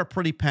 I'm sure, a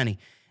pretty penny.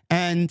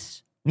 And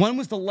when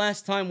was the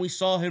last time we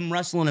saw him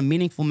wrestle in a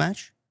meaningful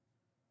match?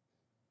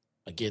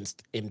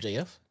 Against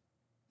MJF?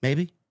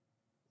 Maybe. I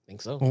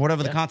think so. Or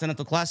whatever the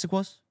Continental Classic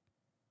was.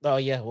 Oh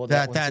yeah, well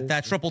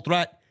That triple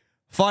threat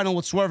final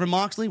with Swerve and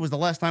Moxley was the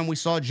last time we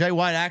saw Jay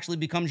White actually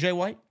become Jay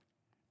White.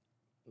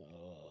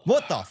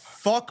 What the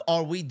fuck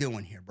are we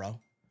doing here, bro?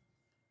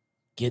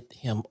 Get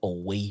him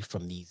away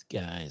from these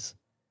guys.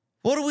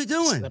 What are we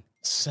doing?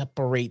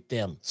 Separate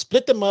them.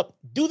 Split them up.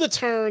 Do the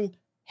turn.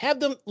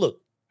 Have them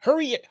look.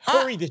 Hurry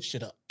this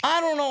shit up.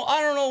 I don't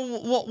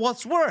know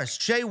what's worse.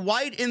 Jay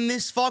White in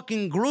this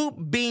fucking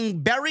group being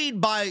buried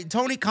by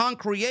Tony Khan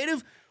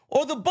Creative,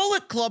 or the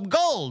Bullet Club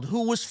Gold,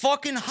 who was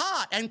fucking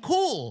hot and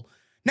cool,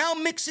 now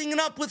mixing it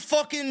up with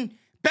fucking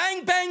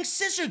Bang Bang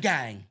Scissor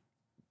Gang.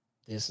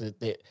 This is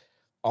it.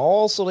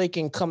 All so they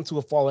can come to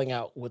a falling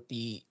out with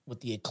the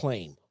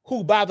Acclaim,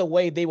 who, by the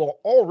way, they were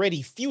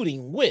already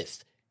feuding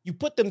with. You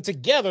put them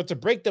together to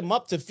break them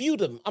up to feud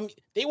them. I mean,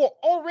 they were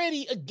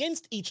already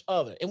against each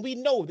other, and we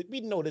know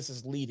this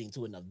is leading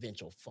to an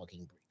eventual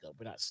fucking breakup.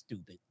 We're not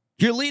stupid.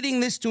 You're leading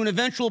this to an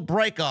eventual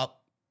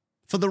breakup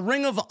for the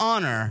Ring of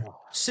Honor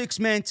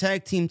 6-man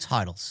tag team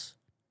titles.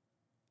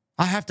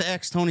 I have to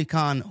ask Tony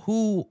Khan,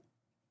 who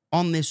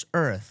on this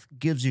earth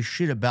gives a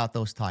shit about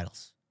those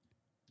titles?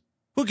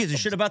 Who gives a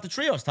shit about the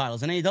trios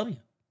titles in AEW?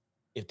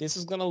 If this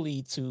is going to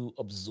lead to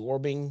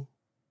absorbing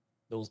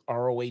those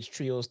ROH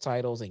trios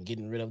titles and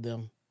getting rid of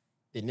them,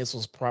 then this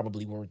was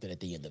probably worth it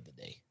at the end of the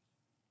day.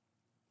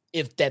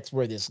 If that's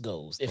where this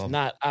goes. If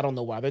not, I don't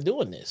know why they're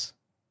doing this.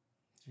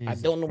 I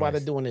don't know why they're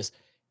doing this.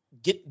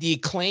 Get the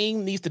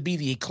Acclaim needs to be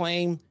the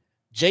Acclaim.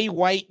 Jay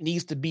White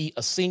needs to be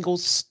a single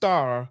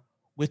star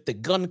with the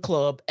Gun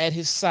Club at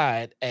his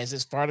side as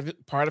his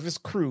part of his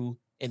crew,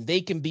 and they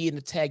can be in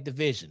the tag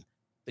division.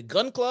 The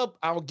Gun Club,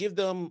 I'll give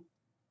them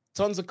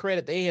tons of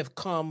credit. They have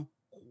come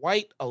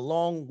quite a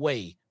long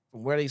way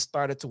from where they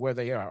started to where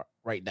they are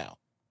right now.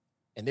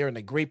 And they're in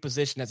a great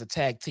position as a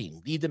tag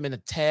team. Lead them in a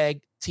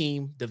tag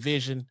team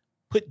division.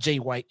 Put Jay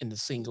White in the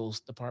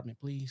singles department,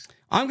 please.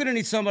 I'm going to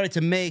need somebody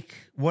to make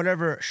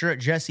whatever shirt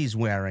Jesse's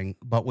wearing,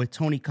 but with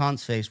Tony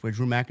Khan's face, where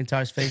Drew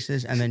McIntyre's face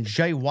is, and then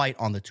Jay White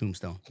on the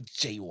tombstone.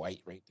 Jay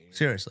White right there.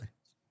 Seriously.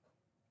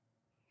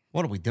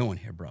 What are we doing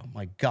here, bro?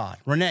 My God.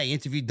 Renee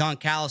interviewed Don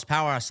Callis,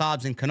 Powerhouse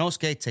Hobbs, and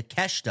Konosuke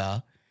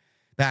Takeshita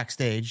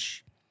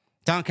backstage.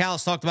 Don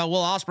Callis talked about Will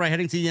Ospreay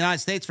heading to the United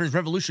States for his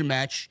Revolution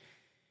match,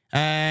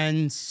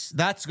 and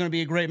that's going to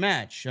be a great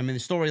match. I mean, the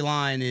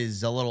storyline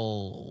is a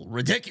little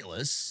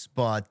ridiculous,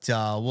 but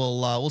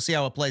we'll see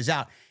how it plays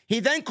out.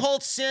 He then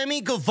called Sammy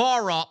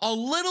Guevara a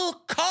little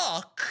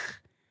cuck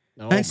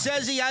and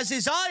says he has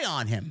his eye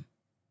on him.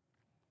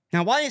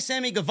 Now, why is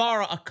Sammy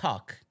Guevara a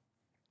cuck?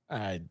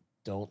 I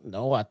don't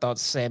know. I thought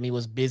Sammy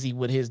was busy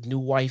with his new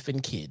wife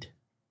and kid.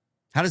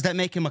 How does that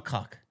make him a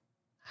cuck?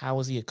 How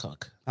is he a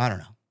cuck? I don't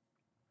know.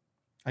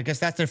 I guess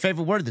that's their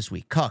favorite word this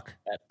week, cuck.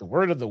 The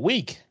word of the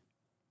week.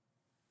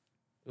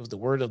 It was the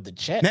word of the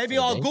chat. Maybe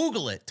I'll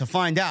Google it to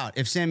find out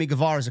if Sammy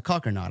Guevara is a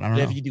cuck or not. I don't know.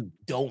 Whatever you do,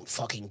 don't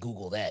fucking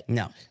Google that.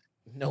 No.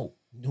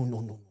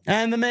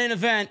 And the main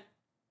event,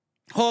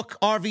 Hook,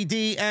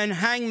 RVD, and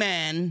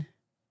Hangman,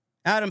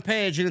 Adam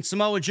Page, and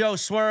Samoa Joe,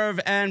 Swerve,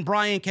 and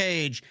Brian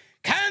Cage.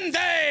 Can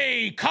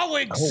they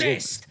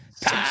coexist,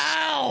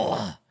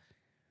 pal?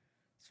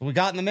 So we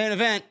got in the main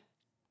event.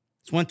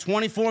 This went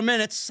 24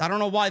 minutes. I don't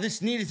know why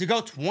this needed to go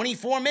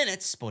 24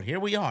 minutes, but here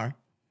we are.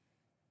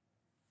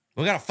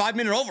 We got a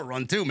 5-minute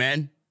overrun too,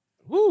 man.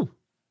 Woo.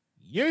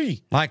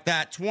 Yay. Like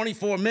that.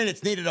 24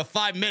 minutes needed a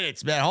 5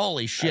 minutes, man.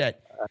 Holy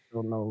shit. I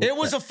don't know. It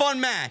was a fun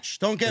match.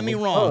 Don't get me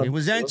wrong. Fun. It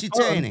was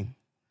entertaining.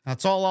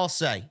 That's all I'll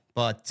say.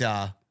 But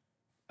I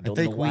don't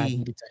think know why it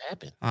needed to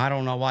happen. I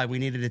don't know why we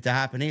needed it to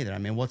happen either. I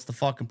mean, what's the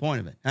fucking point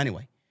of it?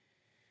 Anyway.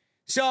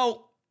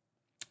 So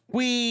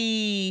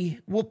we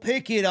will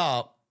pick it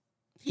up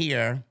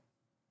here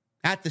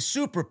at the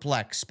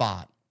Superplex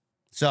spot.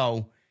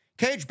 So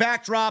Cage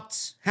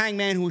backdropped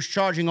Hangman, who was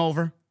charging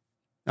over,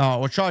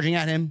 or charging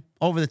at him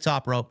over the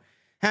top rope.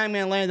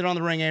 Hangman landed on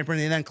the ring apron.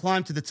 He then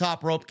climbed to the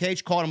top rope.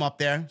 Cage caught him up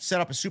there,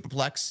 set up a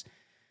superplex.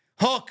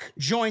 Hook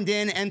joined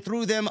in and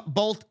threw them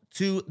both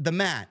to the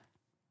mat.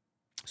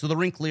 So the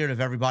ring cleared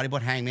of everybody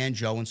but Hangman,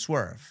 Joe, and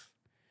Swerve,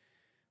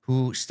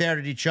 who stared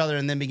at each other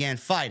and then began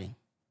fighting.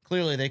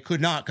 Clearly, they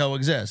could not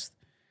coexist.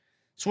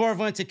 Swerve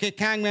went to kick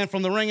Hangman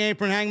from the ring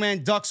apron.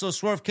 Hangman ducked, so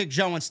Swerve kicked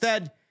Joe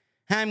instead.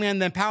 Hangman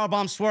then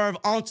powerbombed Swerve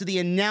onto the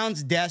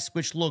announce desk,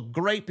 which looked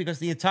great because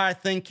the entire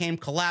thing came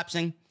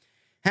collapsing.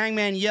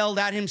 Hangman yelled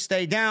at him,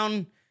 stay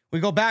down.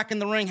 We go back in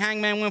the ring.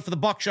 Hangman went for the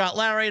buckshot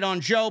lariat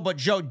on Joe, but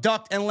Joe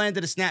ducked and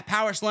landed a snap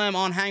power slam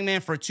on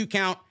Hangman for a 2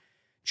 count.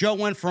 Joe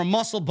went for a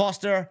muscle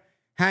buster.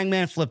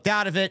 Hangman flipped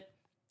out of it.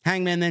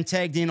 Hangman then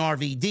tagged in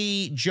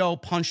RVD. Joe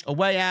punched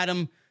away at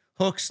him.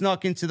 Hook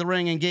snuck into the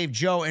ring and gave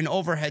Joe an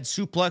overhead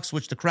suplex,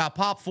 which the crowd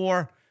popped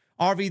for.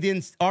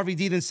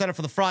 RVD then set up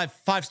for the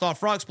five-star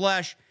frog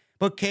splash,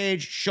 but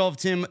Cage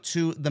shoved him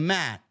to the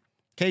mat.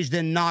 Cage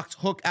then knocked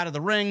Hook out of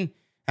the ring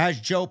as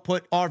Joe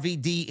put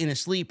RVD in a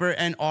sleeper,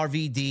 and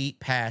RVD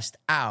passed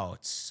out.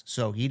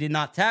 So he did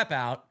not tap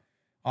out.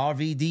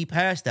 RVD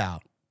passed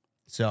out.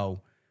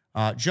 So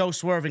Joe,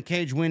 Swerve, and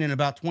Cage win in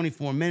about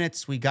 24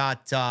 minutes. We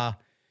got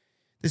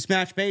this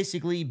match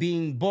basically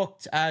being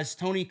booked as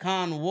Tony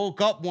Khan woke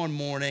up one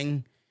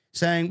morning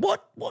saying,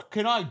 what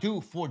can I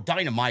do for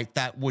Dynamite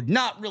that would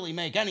not really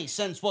make any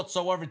sense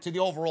whatsoever to the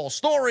overall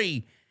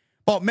story?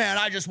 But, man,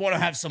 I just want to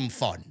have some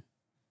fun.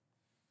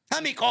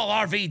 Let me call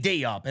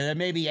RVD up and then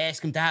maybe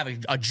ask him to have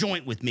a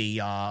joint with me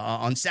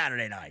on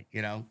Saturday night,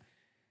 you know?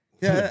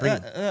 Yeah,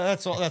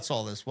 that's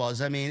all this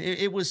was. I mean,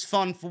 it was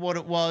fun for what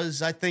it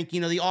was. I think, the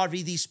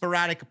RVD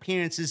sporadic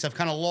appearances have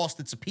kind of lost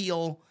its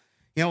appeal.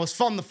 It was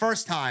fun the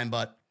first time,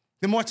 but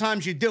the more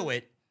times you do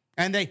it,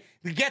 and they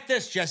get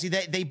this, Jesse,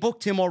 they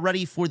booked him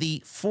already for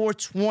the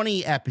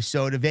 420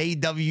 episode of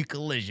AEW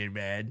Collision,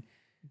 man.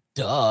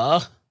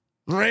 Duh.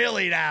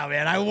 Really now,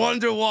 man. I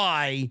wonder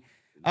why.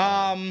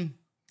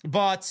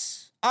 But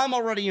I'm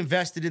already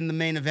invested in the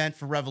main event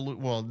for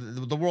Revolution. Well,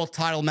 the world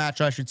title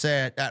match, I should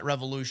say, at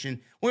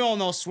Revolution. We all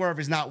know Swerve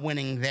is not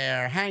winning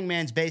there.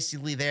 Hangman's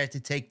basically there to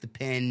take the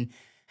pin.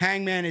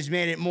 Hangman has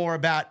made it more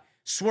about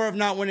Swerve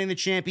not winning the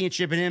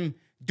championship and him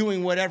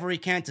doing whatever he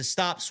can to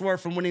stop Swerve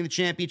from winning the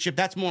championship.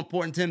 That's more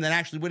important to him than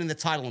actually winning the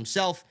title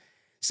himself.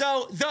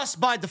 So, thus,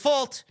 by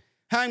default,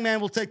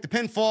 Hangman will take the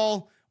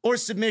pinfall or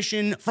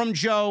submission from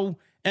Joe,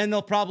 and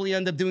they'll probably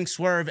end up doing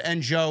Swerve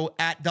and Joe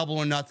at Double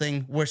or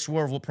Nothing, where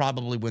Swerve will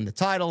probably win the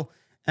title,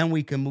 and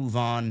we can move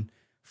on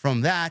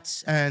from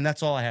that. And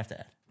that's all I have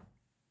to add.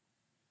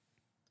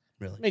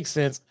 Really makes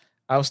sense.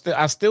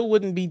 I still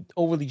wouldn't be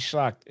overly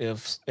shocked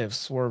if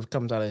Swerve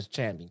comes out as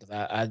champion,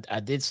 because I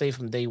did say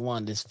from day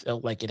one this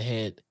felt like it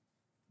had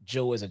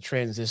Joe as a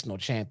transitional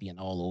champion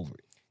all over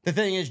it. The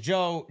thing is,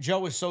 Joe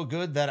is so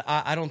good that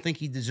I don't think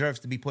he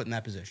deserves to be put in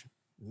that position.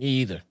 Me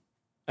either.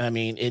 I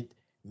mean,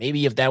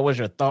 maybe if that was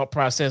your thought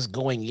process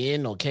going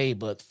in, okay,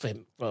 but for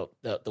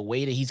the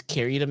way that he's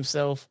carried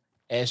himself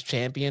as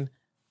champion,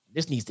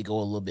 this needs to go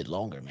a little bit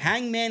longer, man.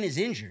 Hangman is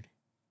injured.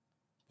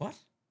 What?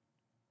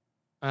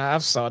 I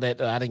saw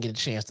that. I didn't get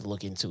a chance to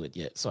look into it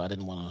yet, so I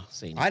didn't want to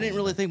say anything. I didn't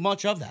really think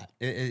much of that,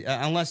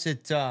 unless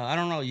I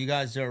don't know, you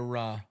guys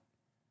are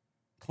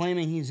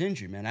claiming he's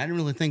injured, man. I didn't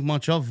really think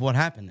much of what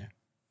happened there.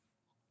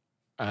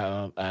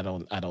 I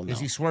don't know. Is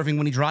he swerving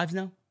when he drives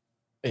now?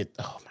 Oh my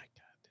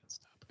God,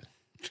 stop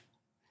it.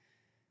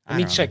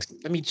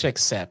 Let me check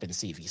SAP and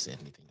see if he said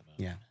anything about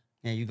it.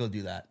 Yeah, you go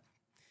do that.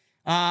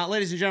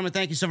 Ladies and gentlemen,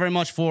 thank you so very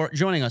much for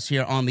joining us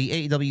here on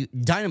the AEW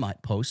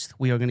Dynamite post.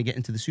 We are going to get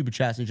into the super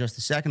chats in just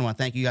a second. I want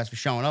to thank you guys for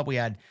showing up. We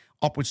had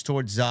upwards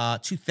towards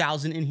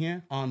 2,000 in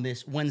here on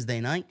this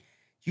Wednesday night.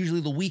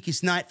 Usually the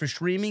weakest night for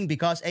streaming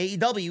because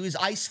AEW is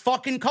ice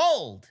fucking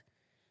cold.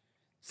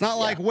 It's not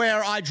like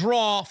where I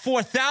draw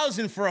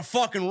 4,000 for a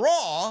fucking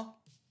Raw.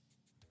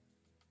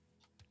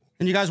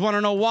 And you guys want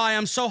to know why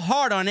I'm so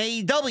hard on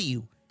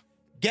AEW?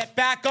 Get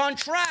back on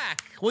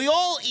track. We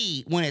all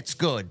eat when it's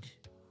good.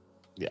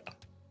 Yeah.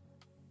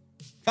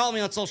 Follow me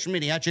on social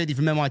media at JD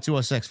from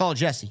NY206. Follow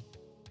Jesse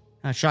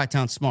at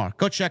Chi-Town Smart.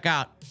 Go check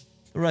out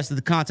the rest of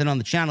the content on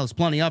the channel. There's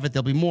plenty of it.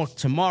 There'll be more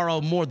tomorrow,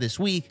 more this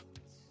week.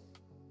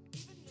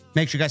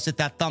 Make sure you guys hit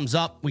that thumbs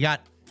up. We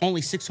got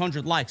only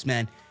 600 likes,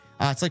 man.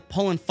 It's like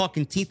pulling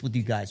fucking teeth with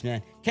you guys,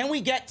 man. Can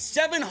we get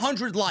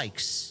 700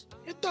 likes?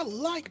 Hit the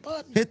like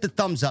button. Hit the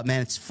thumbs up,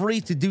 man. It's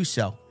free to do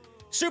so.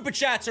 Super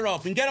chats are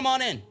open. Get them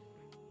on in.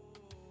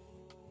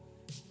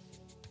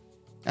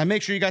 And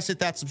make sure you guys hit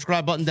that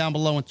subscribe button down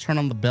below and turn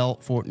on the bell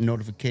for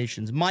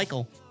notifications.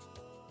 Michael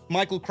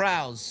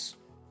Krause,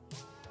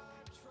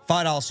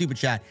 $5 super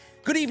chat.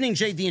 Good evening,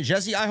 JD and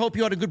Jesse. I hope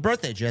you had a good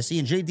birthday, Jesse.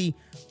 And JD,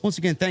 once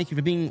again, thank you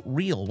for being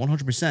real,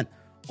 100%.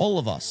 All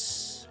of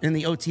us in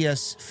the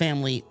OTS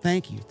family,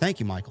 thank you. Thank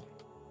you, Michael.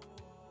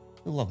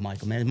 I love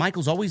Michael, man.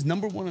 Michael's always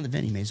number one in the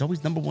venue, man. He's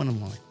always number one in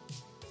line.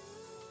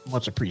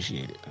 Much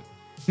appreciated.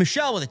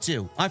 Michelle with a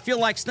 2. I feel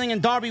like Sting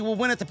and Darby will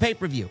win at the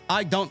pay-per-view.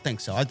 I don't think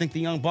so. I think the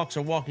Young Bucks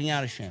are walking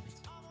out as champions.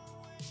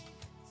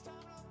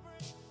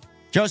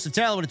 Joseph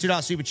Taylor with a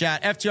 $2 super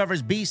chat. FTR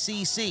vs.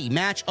 BCC,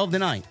 match of the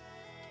night.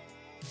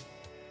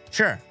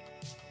 Sure.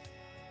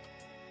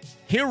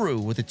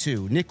 Hiru with a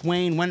 2. Nick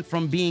Wayne went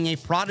from being a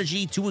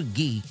prodigy to a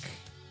geek.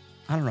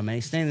 I don't know, man.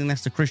 He's standing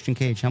next to Christian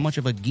Cage. How much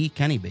of a geek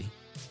can he be?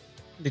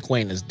 Nick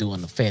Wayne is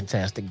doing a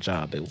fantastic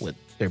job at what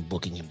they're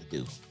booking him to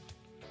do.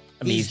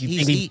 I mean,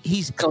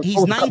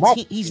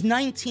 he's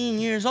 19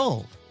 years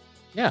old.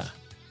 Yeah.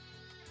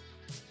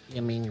 I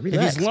mean, if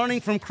relax. he's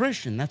learning from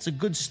Christian, that's a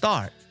good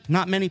start.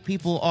 Not many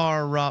people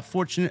are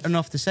fortunate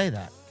enough to say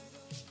that.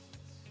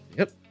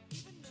 Yep.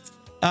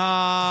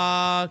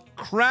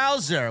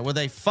 Krauser with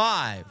a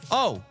 5.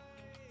 Oh,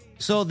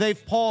 so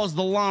they've paused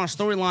the Lana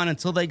storyline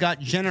until they got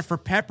Jennifer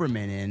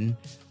Peppermint in.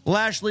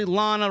 Lashley,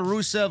 Lana,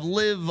 Rusev,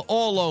 Liv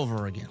all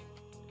over again.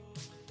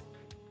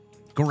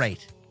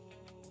 Great.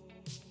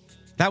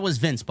 That was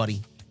Vince,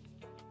 buddy.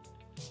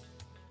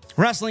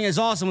 Wrestling is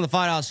awesome with a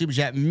 $5 super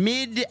chat.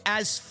 Mid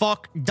as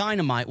fuck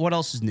Dynamite. What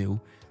else is new?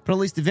 But at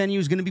least the venue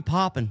is going to be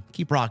popping.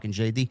 Keep rocking,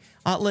 JD.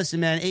 Listen,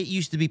 man, it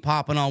used to be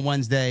popping on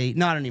Wednesday.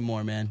 Not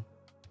anymore, man.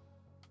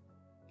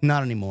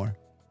 Not anymore.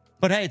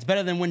 But hey, it's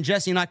better than when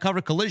Jesse and I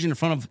covered Collision in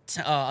front of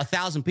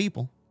 1,000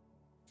 people.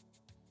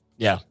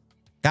 Yeah.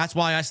 That's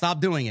why I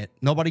stopped doing it.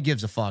 Nobody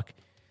gives a fuck.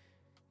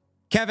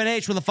 Kevin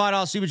H. with a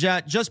 $5 super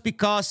chat. Just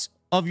because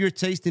of your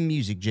taste in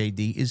music,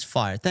 JD, is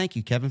fire. Thank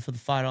you, Kevin, for the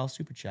 $5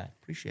 super chat.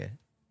 Appreciate it.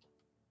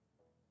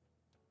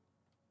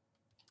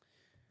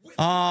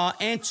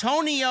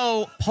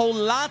 Antonio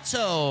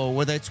Polato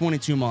with a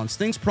 22 months.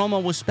 Sting's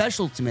promo was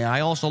special to me.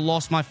 I also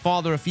lost my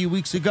father a few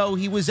weeks ago.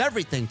 He was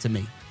everything to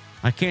me.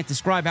 I can't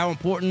describe how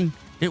important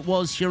it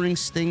was hearing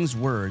Sting's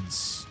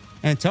words.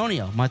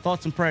 Antonio, my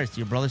thoughts and prayers to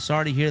you, brother.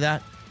 Sorry to hear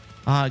that.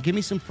 Give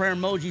me some prayer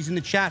emojis in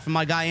the chat for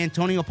my guy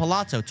Antonio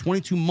Polato,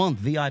 22-month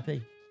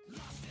VIP.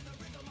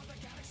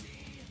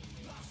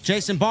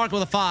 Jason Barker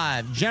with a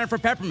 5. Jennifer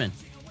Peppermint.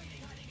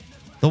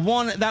 The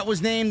one that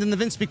was named in the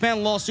Vince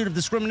McMahon lawsuit of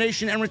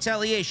discrimination and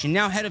retaliation.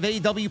 Now head of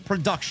AEW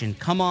production.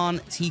 Come on,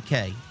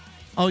 TK.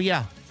 Oh,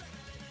 yeah.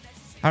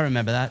 I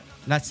remember that.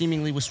 That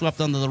seemingly was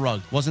swept under the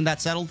rug. Wasn't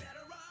that settled?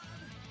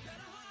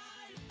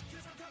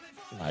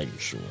 Are you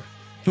sure?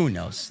 Who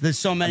knows? There's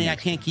so many I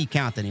can't keep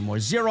count anymore.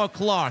 Zero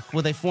Clark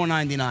with a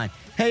 $4.99.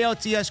 Hey,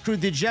 OTS crew,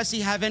 did Jesse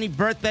have any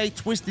birthday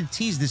twisted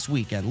teas this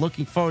weekend?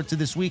 Looking forward to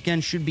this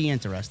weekend. Should be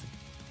interesting.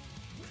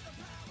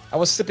 I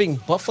was sipping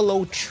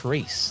Buffalo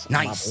Trace on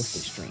my Nice. birthday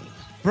stream.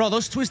 Bro,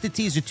 those twisted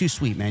teas are too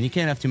sweet, man. You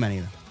can't have too many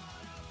of them.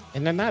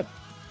 And they're not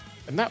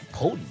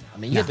potent. I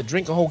mean, you have to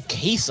drink a whole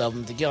case of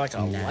them to get like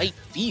a light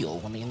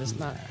feel. I mean, it's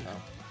not, you know.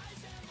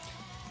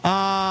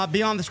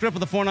 Beyond the script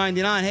with the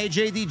 $4.99. Hey,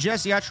 JD,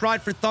 Jesse, I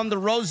tried for Thunder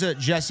Rosa,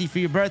 Jesse, for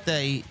your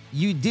birthday.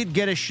 You did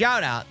get a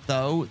shout out,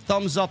 though.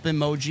 Thumbs up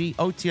emoji.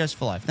 OTS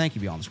for life. Thank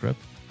you, Beyond the script.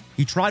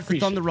 You tried for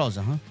Thunder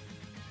Rosa, huh?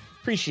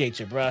 Appreciate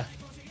you, bruh.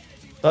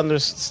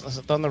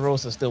 Thunder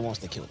Rosa still wants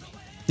to kill me.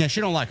 Yeah,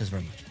 she don't like us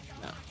very much.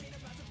 No.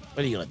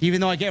 What are you gonna do? Even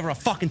though I gave her a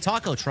fucking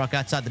taco truck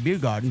outside the beer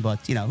garden,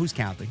 but, you know, who's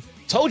counting?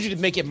 Told you to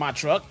make it my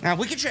truck. Now,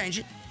 we can change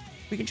it.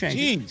 We can change it.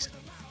 Jeez.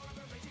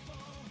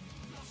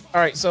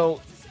 All right,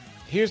 so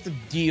here's the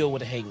deal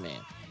with the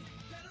Hangman.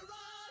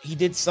 He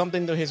did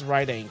something to his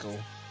right ankle.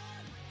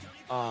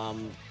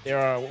 There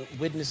are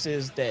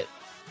witnesses that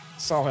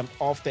saw him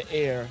off the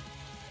air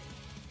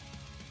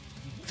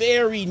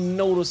very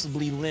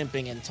noticeably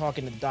limping and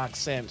talking to Doc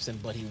Samson,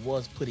 but he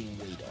was putting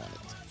weight on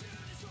it.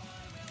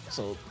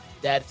 So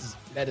that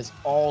is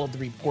all of the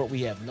report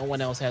we have. No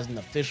one else has an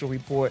official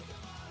report.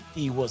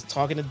 He was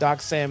talking to Doc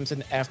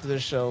Samson after the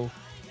show.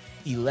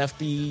 He left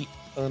the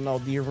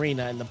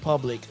arena in the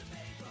public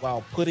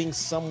while putting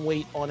some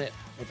weight on it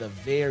with a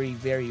very,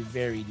 very,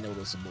 very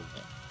noticeable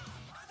limp.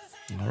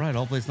 All right,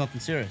 hopefully it's nothing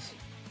serious.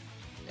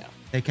 Yeah.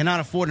 They cannot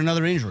afford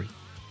another injury.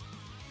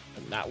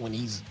 Not when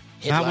he's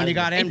Not when you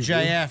got headlining the interview.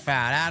 MJF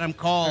out, Adam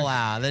Cole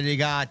out, then you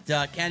got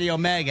Kenny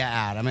Omega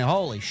out. I mean,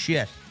 holy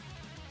shit.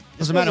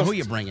 Doesn't matter who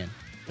you bring in.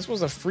 This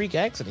was a freak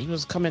accident. He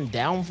was coming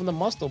down from the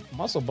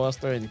muscle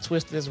buster and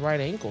twisted his right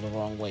ankle the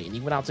wrong way. And he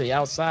went out to the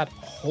outside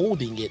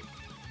holding it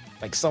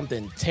like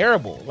something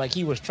terrible. Like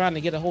he was trying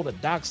to get a hold of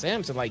Doc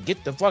Samson. Like,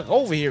 get the fuck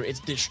over here. It's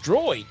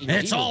destroyed. You know,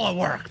 It's all a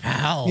work,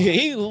 pal.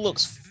 He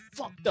looks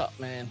fucked up,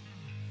 man.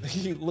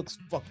 He looks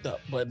fucked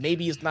up. But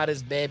maybe it's not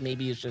as bad.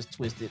 Maybe it's just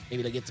twisted.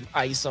 Maybe they'll get some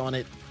ice on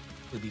it.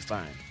 He'll be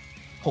fine.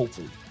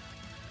 Hopefully.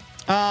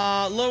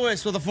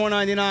 Lewis with a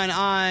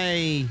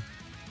 $4.99.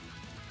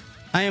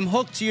 I am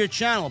hooked to your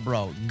channel,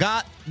 bro.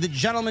 Got the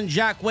gentleman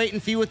Jack waiting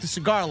for you at the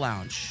cigar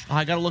lounge.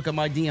 I got to look at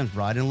my DMs,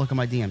 bro. I didn't look at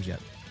my DMs yet.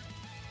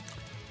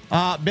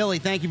 Billy,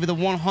 thank you for the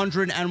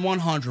 100 and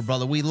 100,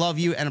 brother. We love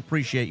you and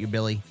appreciate you,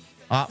 Billy.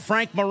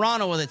 Frank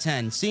Morano with a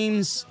 10.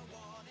 Seems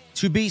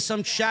to be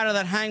some chatter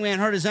that Hangman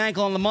hurt his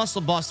ankle on the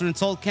Muscle Buster and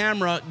told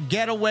camera,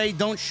 get away,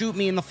 don't shoot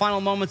me in the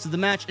final moments of the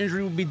match.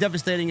 Injury would be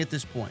devastating at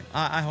this point.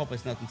 I hope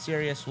it's nothing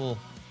serious. We'll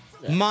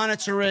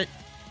monitor it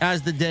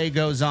as the day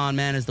goes on,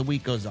 man, as the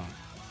week goes on.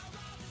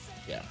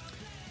 Yeah.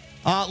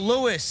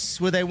 Lewis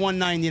with a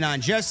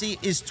 199. Jesse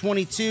is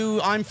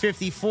 22. I'm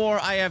 54.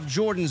 I have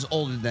Jordans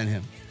older than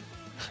him.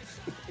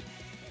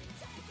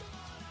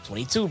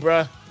 22,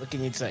 bruh. What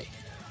can you say?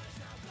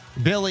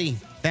 Billy,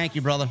 thank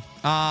you, brother.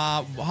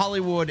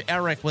 Hollywood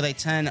Eric with a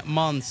 10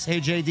 months.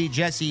 Hey, JD,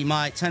 Jesse,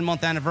 my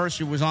 10-month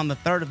anniversary was on the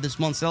 3rd of this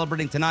month.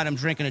 Celebrating tonight, I'm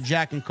drinking a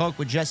Jack and Coke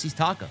with Jesse's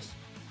Tacos.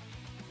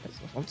 That's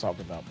what I'm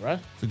talking about, bruh.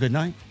 It's a good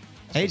night.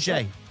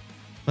 AJ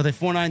with a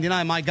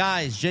 499. My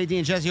guys, JD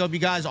and Jesse, hope you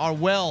guys are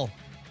well.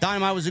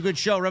 Dynamite was a good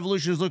show.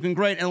 Revolution is looking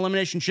great. And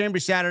Elimination Chamber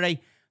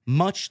Saturday.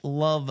 Much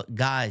love,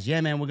 guys.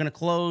 Yeah, man, we're going to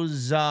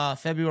close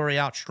February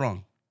out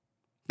strong.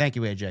 Thank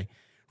you, AJ.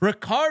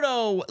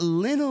 Ricardo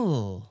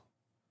Linnell.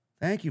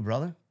 Thank you,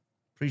 brother.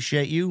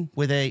 Appreciate you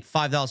with a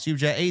 $5 super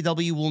chat.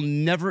 AEW will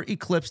never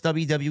eclipse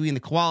WWE in the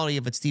quality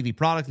of its TV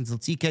product until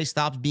TK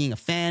stops being a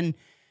fan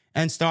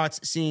and starts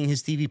seeing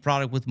his TV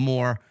product with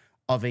more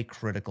of a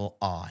critical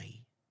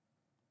eye.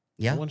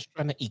 Yeah? No one's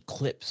trying to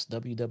eclipse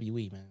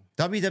WWE, man.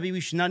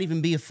 WWE should not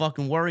even be a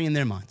fucking worry in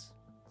their minds.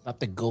 Not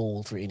the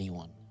goal for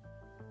anyone.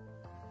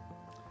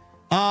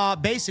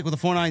 Basic with a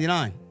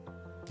 499.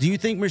 Do you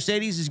think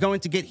Mercedes is going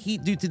to get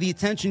heat due to the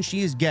attention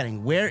she is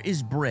getting? Where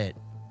is Britt?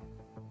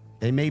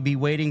 They may be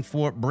waiting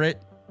for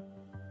Britt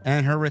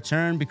and her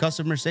return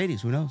because of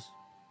Mercedes. Who knows?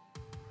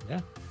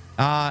 Yeah.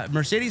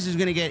 Mercedes is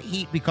going to get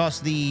heat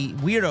because the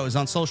weirdos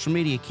on social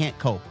media can't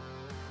cope.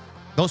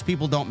 Those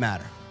people don't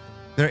matter.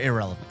 They're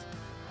irrelevant.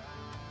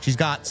 She's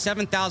got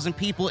 7,000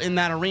 people in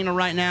that arena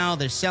right now.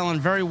 They're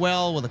selling very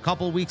well with a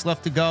couple of weeks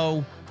left to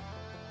go.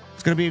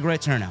 It's going to be a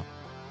great turnout.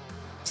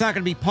 It's not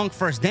going to be Punk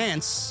First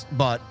Dance,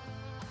 but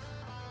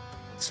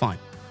it's fine.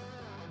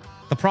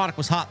 The product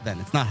was hot then.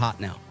 It's not hot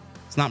now.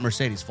 It's not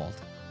Mercedes' fault.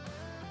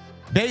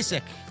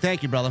 Basic.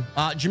 Thank you, brother.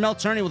 Jamel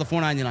Turney with a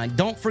 499.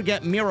 Don't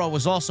forget Miro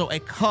was also a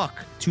cuck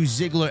to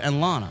Ziggler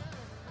and Lana.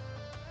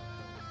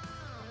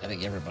 I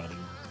think everybody.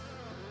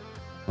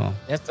 Well,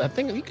 I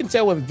think you can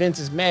tell when Vince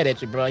is mad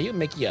at you, bro. He'll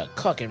make you a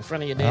cuck in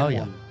front of your damn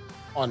woman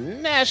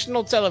on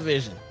national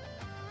television.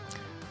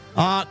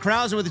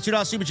 Krauser with the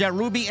 $2 super chat.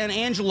 Ruby and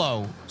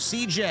Angelo,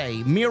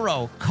 CJ,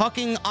 Miro,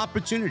 cucking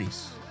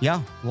opportunities.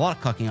 Yeah, a lot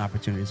of cucking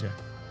opportunities here.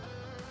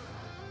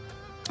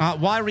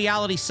 Why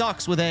Reality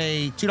Sucks with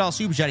a $2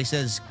 super chat. He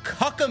says,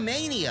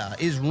 Cuckamania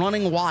is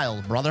running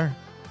wild, brother.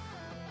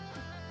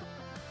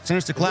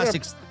 Sinister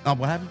Classics. What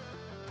happened?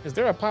 Is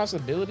there a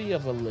possibility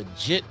of a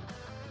legit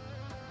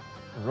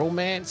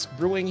romance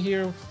brewing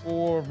here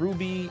for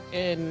Ruby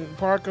and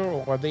Parker,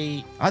 or are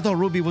they? I thought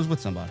Ruby was with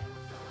somebody.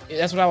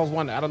 That's what I was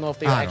wondering. I don't know if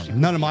they actually.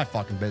 None of my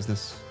fucking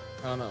business.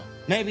 I don't know.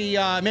 Maybe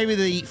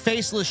the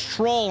faceless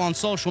troll on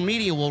social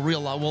media will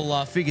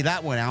figure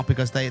that one out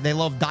because they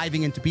love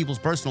diving into people's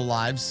personal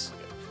lives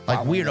like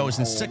weirdos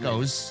and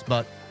sickos.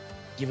 But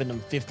giving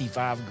them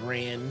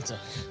 $55,000.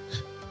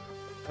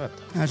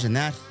 Imagine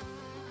that.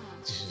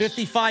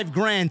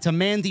 $55,000 to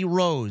Mandy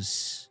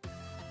Rose.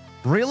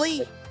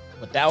 Really?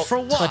 Without For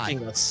what?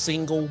 touching a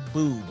single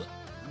boob.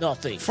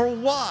 Nothing. For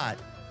what?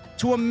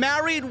 To a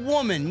married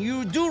woman.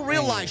 You do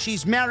realize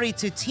she's married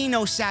to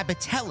Tino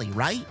Sabatelli,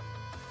 right?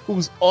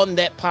 Who's on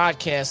that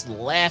podcast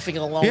laughing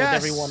along with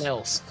everyone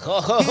else.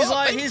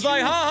 He's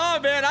like, ha,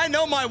 man, I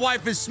know my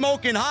wife is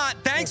smoking hot.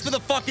 Thanks for the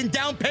fucking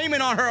down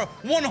payment on her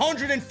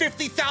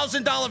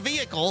 $150,000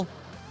 vehicle.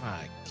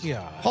 My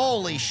God.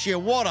 Holy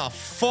shit, what a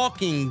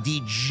fucking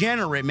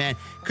degenerate, man.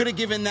 Could have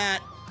given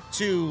that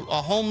to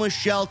a homeless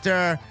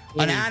shelter,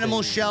 an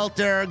animal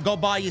shelter, go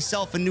buy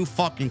yourself a new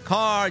fucking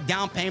car,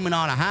 down payment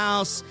on a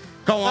house,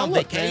 go on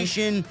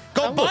vacation,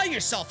 go buy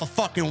yourself a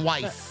fucking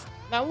wife.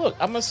 Now, look,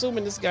 I'm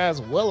assuming this guy's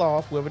well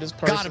off, whoever this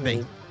person Gotta be.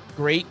 is.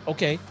 Great.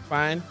 Okay,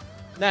 fine.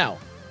 Now,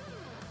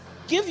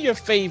 give your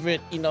favorite,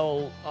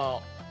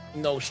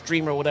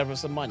 streamer or whatever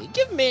some money.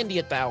 Give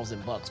Mandy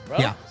 $1,000, bro.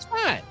 Yeah. It's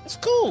fine. It's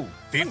cool.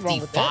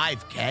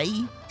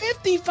 $55K?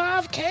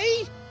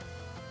 $55K?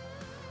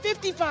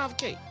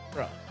 $55K,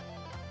 bro.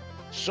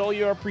 Show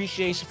your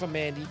appreciation for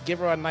Mandy. Give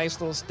her a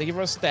nice little, give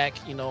her a stack,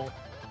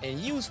 and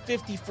use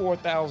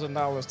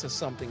 $54,000 to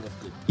something of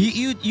good.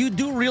 You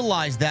do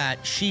realize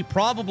that she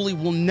probably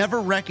will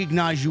never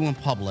recognize you in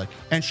public,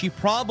 and she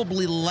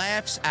probably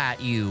laughs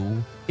at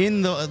you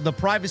in the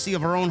privacy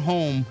of her own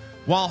home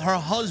while her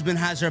husband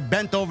has her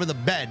bent over the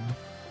bed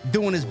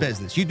doing his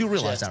business. You do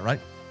realize that, right?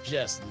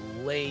 Just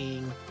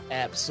laying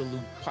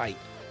absolute pipe.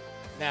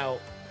 Now,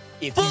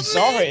 if you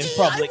saw her in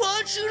public, I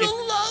want you to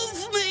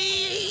love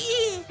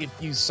me. If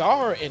you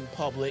saw her in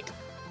public,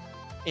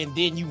 and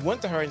then you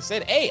went to her and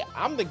said, hey,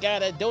 I'm the guy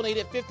that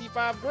donated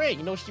 $55,000.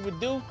 You know what she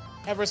would do?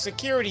 Have her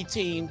security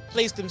team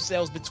place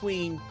themselves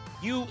between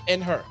you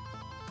and her.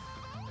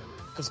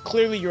 Because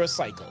clearly you're a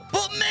psycho.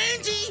 But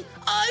Mandy,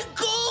 I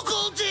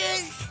Googled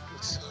it.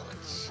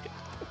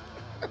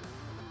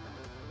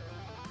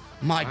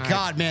 My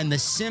God, man, the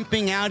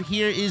simping out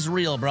here is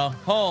real, bro.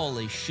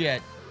 Holy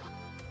shit.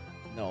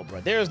 No,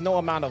 bro. There is no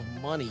amount of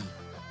money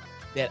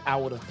that I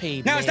would have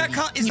paid. Now,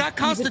 Mandy, is that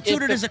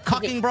constituted as a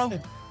cucking, bro?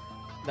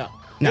 No.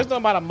 There's no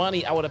amount of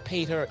money I would have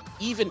paid her,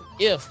 even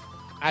if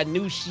I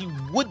knew she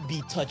would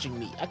be touching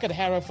me. I could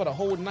have had her for the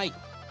whole night.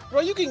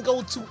 Bro, you can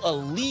go to a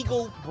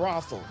legal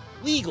brothel,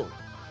 legal,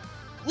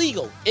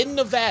 in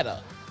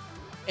Nevada,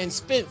 and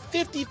spend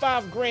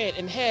 55 grand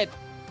and had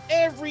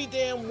every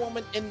damn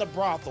woman in the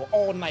brothel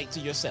all night to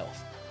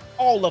yourself.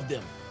 All of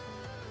them.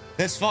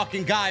 This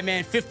fucking guy,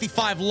 man,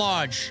 55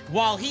 large.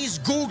 While he's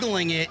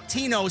Googling it,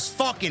 Tino's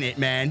fucking it,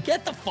 man.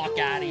 Get the fuck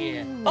out of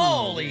here.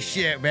 Holy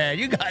shit, man.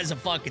 You guys are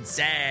fucking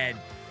sad.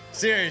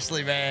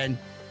 Seriously, man.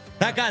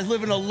 That guy's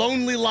living a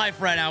lonely life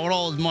right now with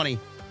all his money.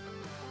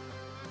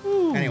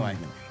 Anyway.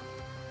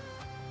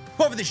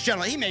 Whoever this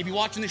gentleman, he may be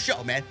watching the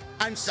show, man.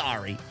 I'm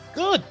sorry.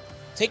 Good.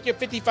 Take your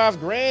 55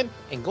 grand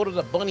and go to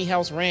the Bunny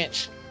House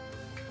Ranch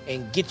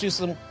and get you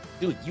some.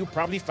 Dude, you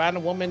probably find a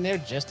woman there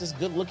just as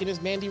good looking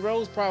as Mandy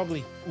Rose,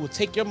 probably, who will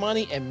take your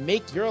money and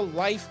make your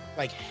life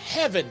like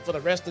heaven for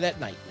the rest of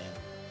that night,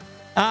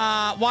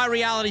 man. Why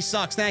reality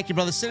sucks. Thank you,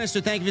 brother.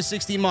 Sinister, thank you for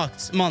 16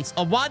 months.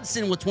 A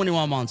Watson with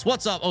 21 months.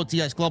 What's up,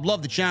 OTS Club?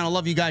 Love the channel.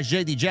 Love you guys.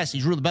 JD Jesse,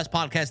 you're the best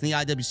podcast in the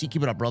IWC.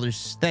 Keep it up,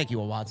 brothers. Thank you,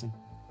 Watson.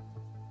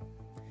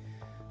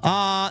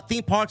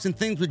 Theme parks and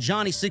things with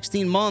Johnny,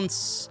 16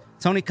 months.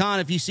 Tony Khan,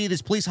 if you see this,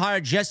 please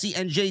hire Jesse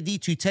and JD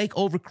to take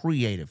over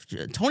creative.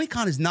 Tony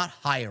Khan is not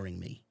hiring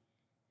me.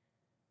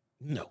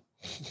 No.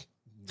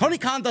 Tony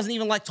Khan doesn't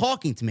even like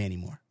talking to me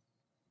anymore.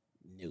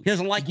 No.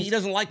 He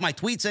doesn't like my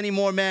tweets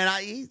anymore, man.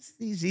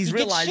 He's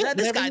realized that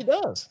this guy he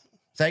does.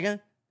 Say again?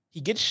 He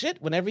gets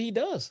shit whenever he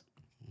does.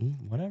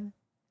 Whatever.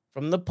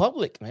 From the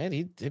public,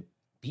 man.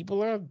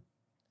 People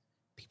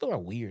are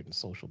weird in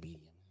social media.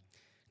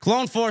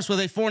 Clone Force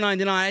with a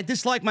 $4.99. I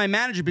dislike my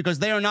manager because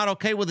they are not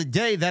okay with the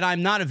day that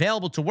I'm not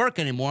available to work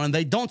anymore, and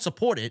they don't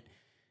support it.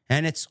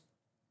 And it's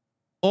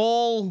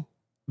all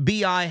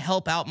BI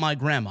help out my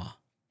grandma.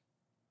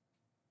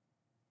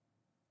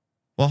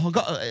 Well,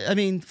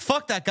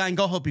 fuck that guy and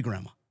go help your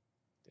grandma.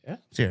 Yeah.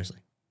 Seriously.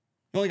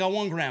 You only got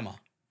one grandma.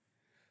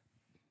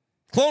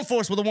 Clone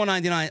Force with a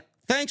 $1.99.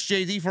 Thanks,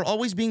 JD, for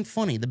always being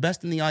funny. The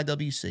best in the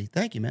IWC.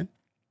 Thank you, man.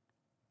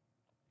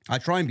 I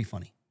try and be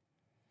funny.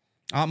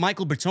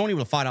 Michael Bertoni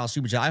with a $5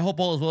 super chat. I hope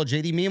all is well,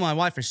 JD. Me and my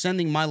wife are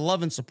sending my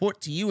love and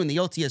support to you and the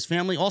OTS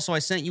family. Also, I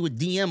sent you a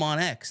DM on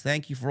X.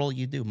 Thank you for all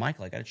you do.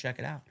 Michael, I got to check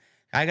it out.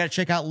 I got to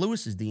check out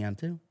Lewis's DM,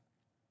 too.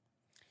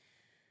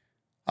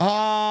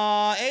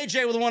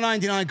 AJ with a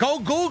 $1.99. Go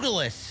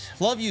Google it.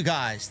 Love you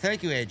guys.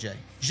 Thank you, AJ.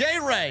 J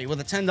Ray with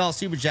a $10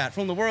 super chat.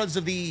 From the words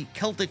of the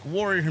Celtic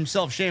warrior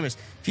himself, Sheamus.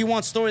 If you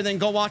want story, then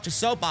go watch a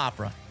soap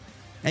opera.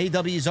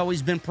 AEW has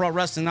always been pro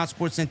wrestling, not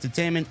sports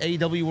entertainment.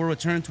 AEW will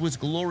return to its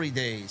glory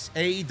days.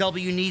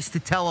 AEW needs to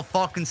tell a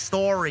fucking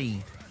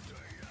story.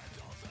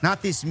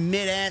 Not this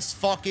mid-ass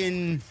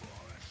fucking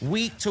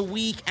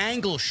week-to-week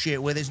angle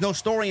shit where there's no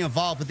story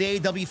involved, but the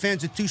AEW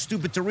fans are too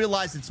stupid to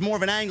realize it's more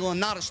of an angle and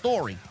not a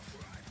story.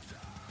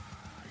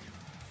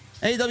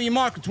 AEW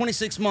Mark with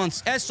 26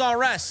 months.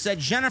 SRS said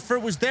Jennifer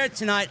was there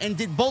tonight and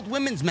did both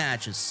women's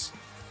matches.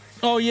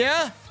 Oh,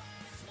 yeah?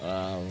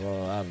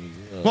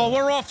 Well,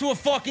 we're off to a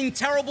fucking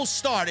terrible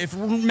start. If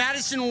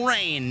Madison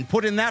Rayne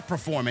put in that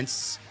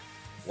performance.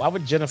 Why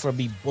would Jennifer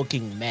be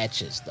booking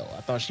matches, though?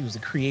 I thought she was a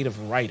creative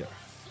writer.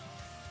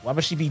 Why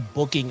would she be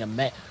booking a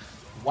match?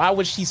 Why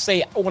would she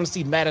say, I want to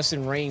see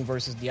Madison Rayne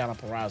versus Deonna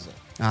Purrazzo?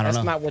 I don't know.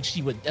 That's not what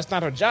she would. That's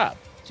not her job.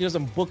 She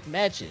doesn't book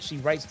matches. She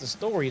writes the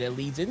story that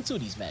leads into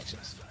these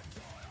matches.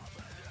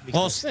 Makes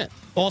no sense.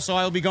 Also,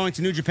 I will be going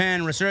to New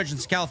Japan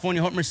Resurgence,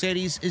 California. Hope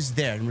Mercedes is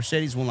there.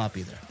 Mercedes will not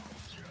be there.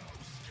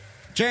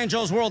 Jay and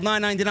Joe's World,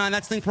 $9.99.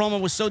 That Sting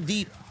promo was so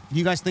deep.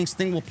 You guys think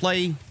Sting will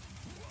play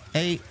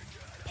a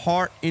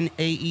part in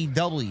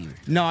AEW?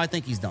 No, I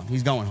think he's done.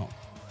 He's going home.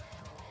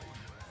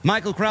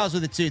 Michael Krause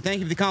with it, too.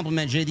 Thank you for the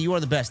compliment, JD. You are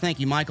the best. Thank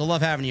you, Michael.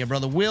 Love having you,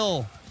 brother.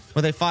 Will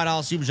with a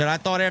 $5 super chat. I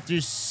thought after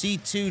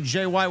C2,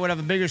 Jay White would have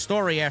a bigger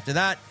story after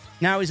that.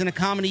 Now he's in a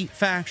comedy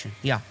faction.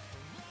 Yeah.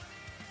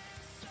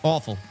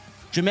 Awful.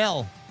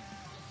 Jamel.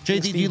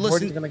 JD, do you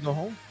listen? He's going to go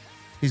home?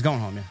 He's going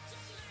home, yeah.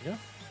 Yeah.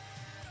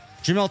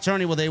 Jamel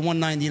Turney with a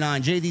 $1.99.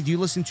 JD, do you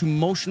listen to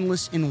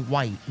Motionless in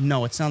White?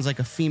 No, it sounds like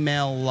a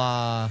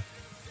female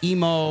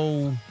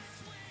emo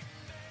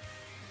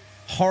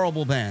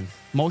horrible band.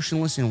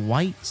 Motionless in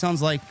White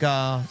sounds like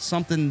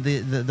something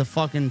the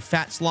fucking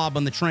fat slob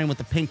on the train with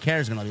the pink hair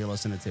is going to be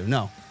listening to.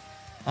 No.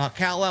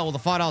 Kal-El with a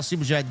 $5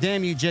 super chat.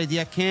 Damn you, JD.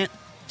 I can't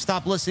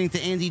stop listening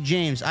to Andy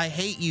James. I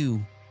hate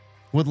you.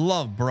 With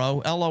love,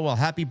 bro. LOL.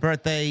 Happy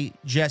birthday,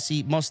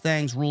 Jesse.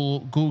 Mustangs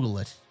rule. Google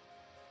it.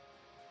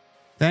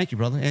 Thank you,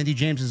 brother. Andy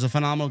James is a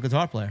phenomenal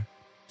guitar player.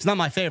 He's not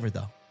my favorite,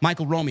 though.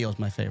 Michael Romeo's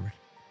my favorite.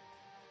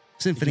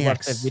 Symphony Did you watch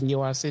X. that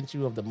video I sent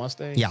you of the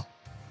Mustangs? Yeah.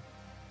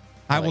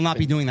 I will not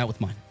be doing that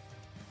with mine.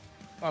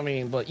 I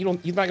mean, but you're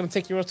not going to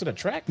take yours to the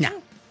track?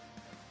 No.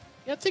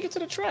 Yeah, take it to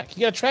the track.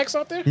 You got tracks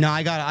out there? No,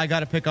 I got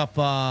to pick up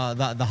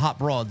the hot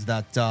broads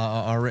that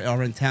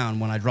are in town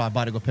when I drive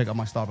by to go pick up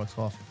my Starbucks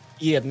coffee.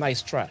 Yeah,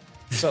 nice track.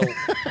 So,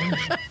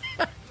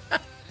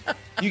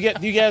 do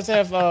you guys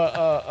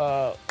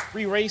have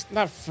free race?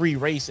 Not free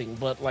racing,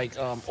 but like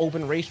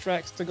open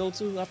racetracks to go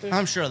to out there?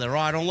 I'm sure there are.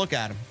 I don't look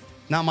at them.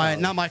 Not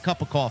my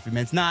cup of coffee,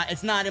 man.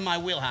 It's not in my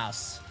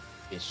wheelhouse.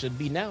 It should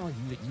be now.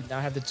 You now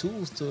have the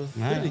tools to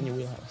put it in your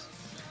wheelhouse.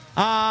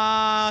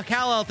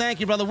 Kal-El, thank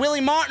you, brother.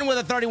 Willie Martin with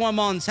a 31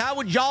 months. How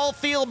would y'all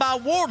feel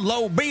about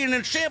Wardlow being in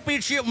a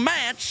championship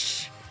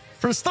match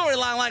for a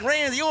storyline like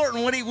Randy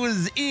Orton when he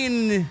was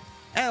in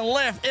and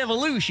left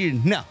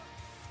Evolution?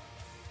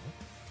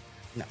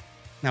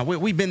 No,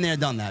 we've been there,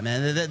 done that,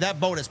 man. That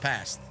boat has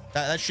passed.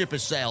 That ship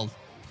has sailed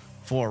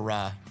for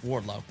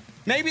Wardlow.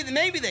 Maybe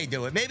they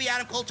do it. Maybe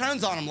Adam Cole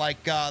turns on him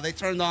like they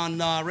turned on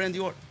Randy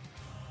Orton.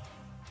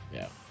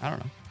 Yeah, I don't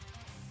know.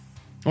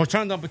 Or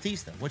turned on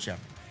Batista,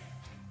 whichever.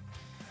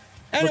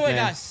 Anyway, look,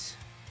 man, guys,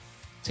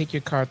 take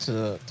your car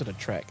to the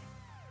track.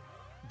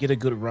 Get a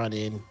good run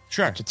in.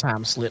 Sure. Put your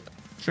time slip.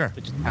 Sure.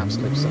 Put your time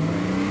slip somewhere.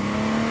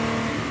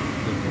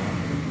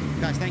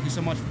 Guys, thank you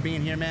so much for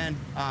being here, man.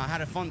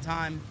 Had a fun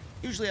time.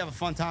 Usually have a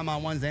fun time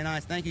on Wednesday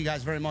nights. Thank you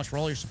guys very much for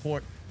all your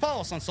support.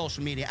 Follow us on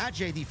social media at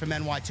JD from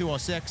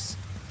NY206.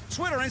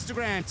 Twitter,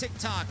 Instagram,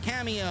 TikTok,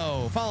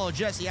 Cameo. Follow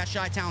Jesse at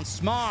Chi-Town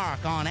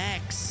Smark on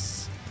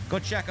X. Go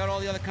check out all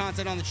the other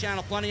content on the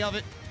channel. Plenty of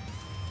it.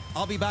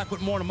 I'll be back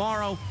with more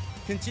tomorrow.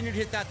 Continue to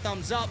hit that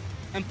thumbs up.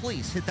 And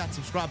please hit that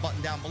subscribe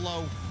button down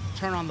below.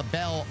 Turn on the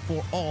bell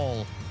for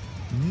all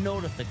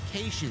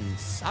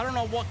notifications. I don't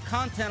know what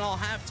content I'll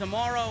have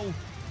tomorrow,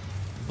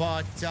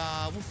 but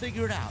we'll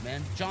figure it out,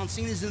 man. John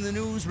Cena's in the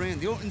news.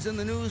 Randy Orton's in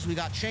the news. We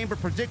got chamber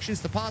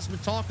predictions to possibly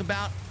talk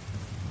about.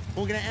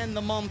 We're going to end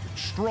the month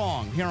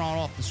strong here on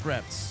Off the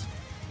Scripts.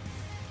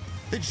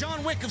 The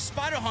John Wick of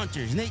Spider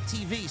Hunters, Nate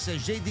TV,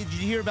 says, Jay, did you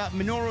hear about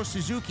Minoru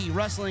Suzuki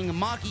wrestling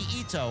Maki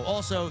Ito?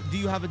 Also, do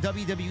you have a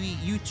WWE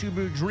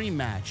YouTuber dream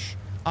match?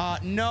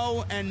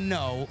 No and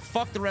no.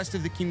 Fuck the rest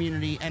of the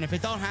community. And if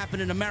it don't happen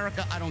in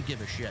America, I don't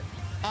give a shit.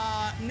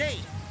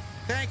 Nate,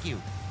 thank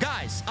you.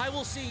 Guys, I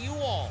will see you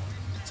all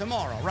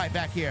tomorrow, right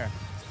back here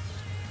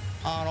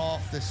on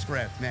Off the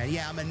Script, man.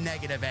 Yeah, I'm a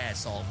negative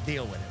asshole.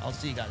 Deal with it. I'll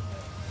see you guys later.